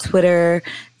Instagram, Twitter,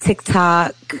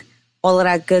 TikTok, all of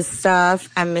that good stuff.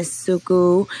 I'm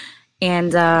Masuku.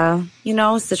 And,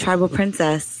 it's the Tribal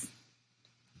Princess.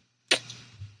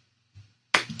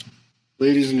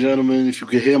 Ladies and gentlemen, if you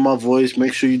can hear my voice,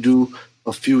 make sure you do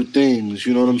a few things.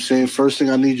 You know what I'm saying? First thing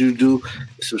I need you to do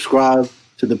is subscribe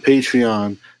to the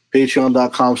Patreon.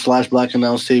 Patreon.com/Black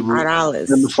Announce Table. $5.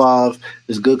 10 to 5.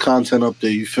 There's good content up there.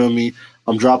 You feel me?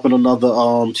 I'm dropping another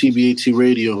TBAT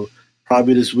radio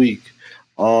probably this week.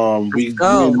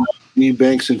 Me,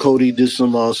 Banks, and Cody did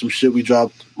some shit we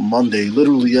dropped Monday,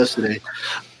 literally yesterday,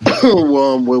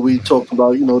 where we talked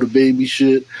about the baby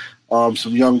shit, some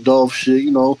Young Dolph shit.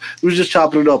 We was just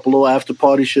chopping it up, a little after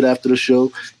party shit after the show.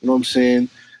 You know what I'm saying?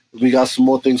 We got some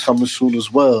more things coming soon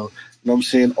as well. You know what I'm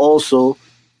saying? Also,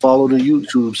 follow the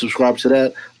YouTube, subscribe to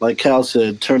that. Like Cal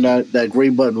said, turn that gray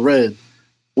button red.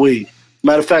 Wait.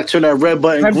 Matter of fact, turn that red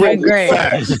button gray.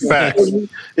 Facts.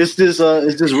 It's this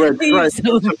red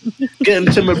stripe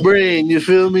getting to my brain. You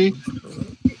feel me?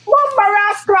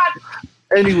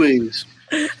 Anyways,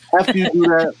 after you do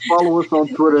that, follow us on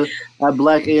Twitter at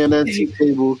Black ANNT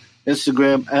Table,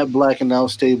 Instagram at Black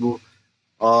Announce Table.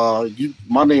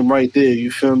 My name right there. You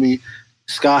feel me?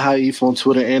 Sky High Eve on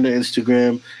Twitter and the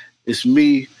Instagram. It's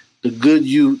me, the good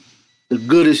youth, the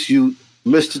goodest youth,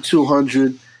 Mr.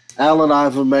 200, Allen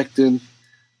Ivermectin.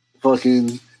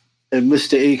 Fucking and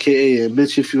Mr. AKA, and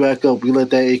bitch, if you act up, we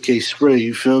let that AK spray.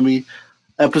 You feel me?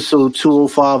 Episode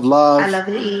 205 live. I love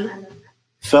it.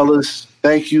 Fellas,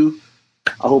 thank you.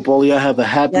 I hope all y'all have a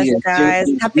happy guys.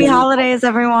 Happy holidays,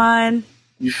 everyone.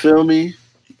 You feel me?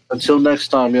 Until next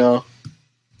time, y'all.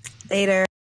 Later.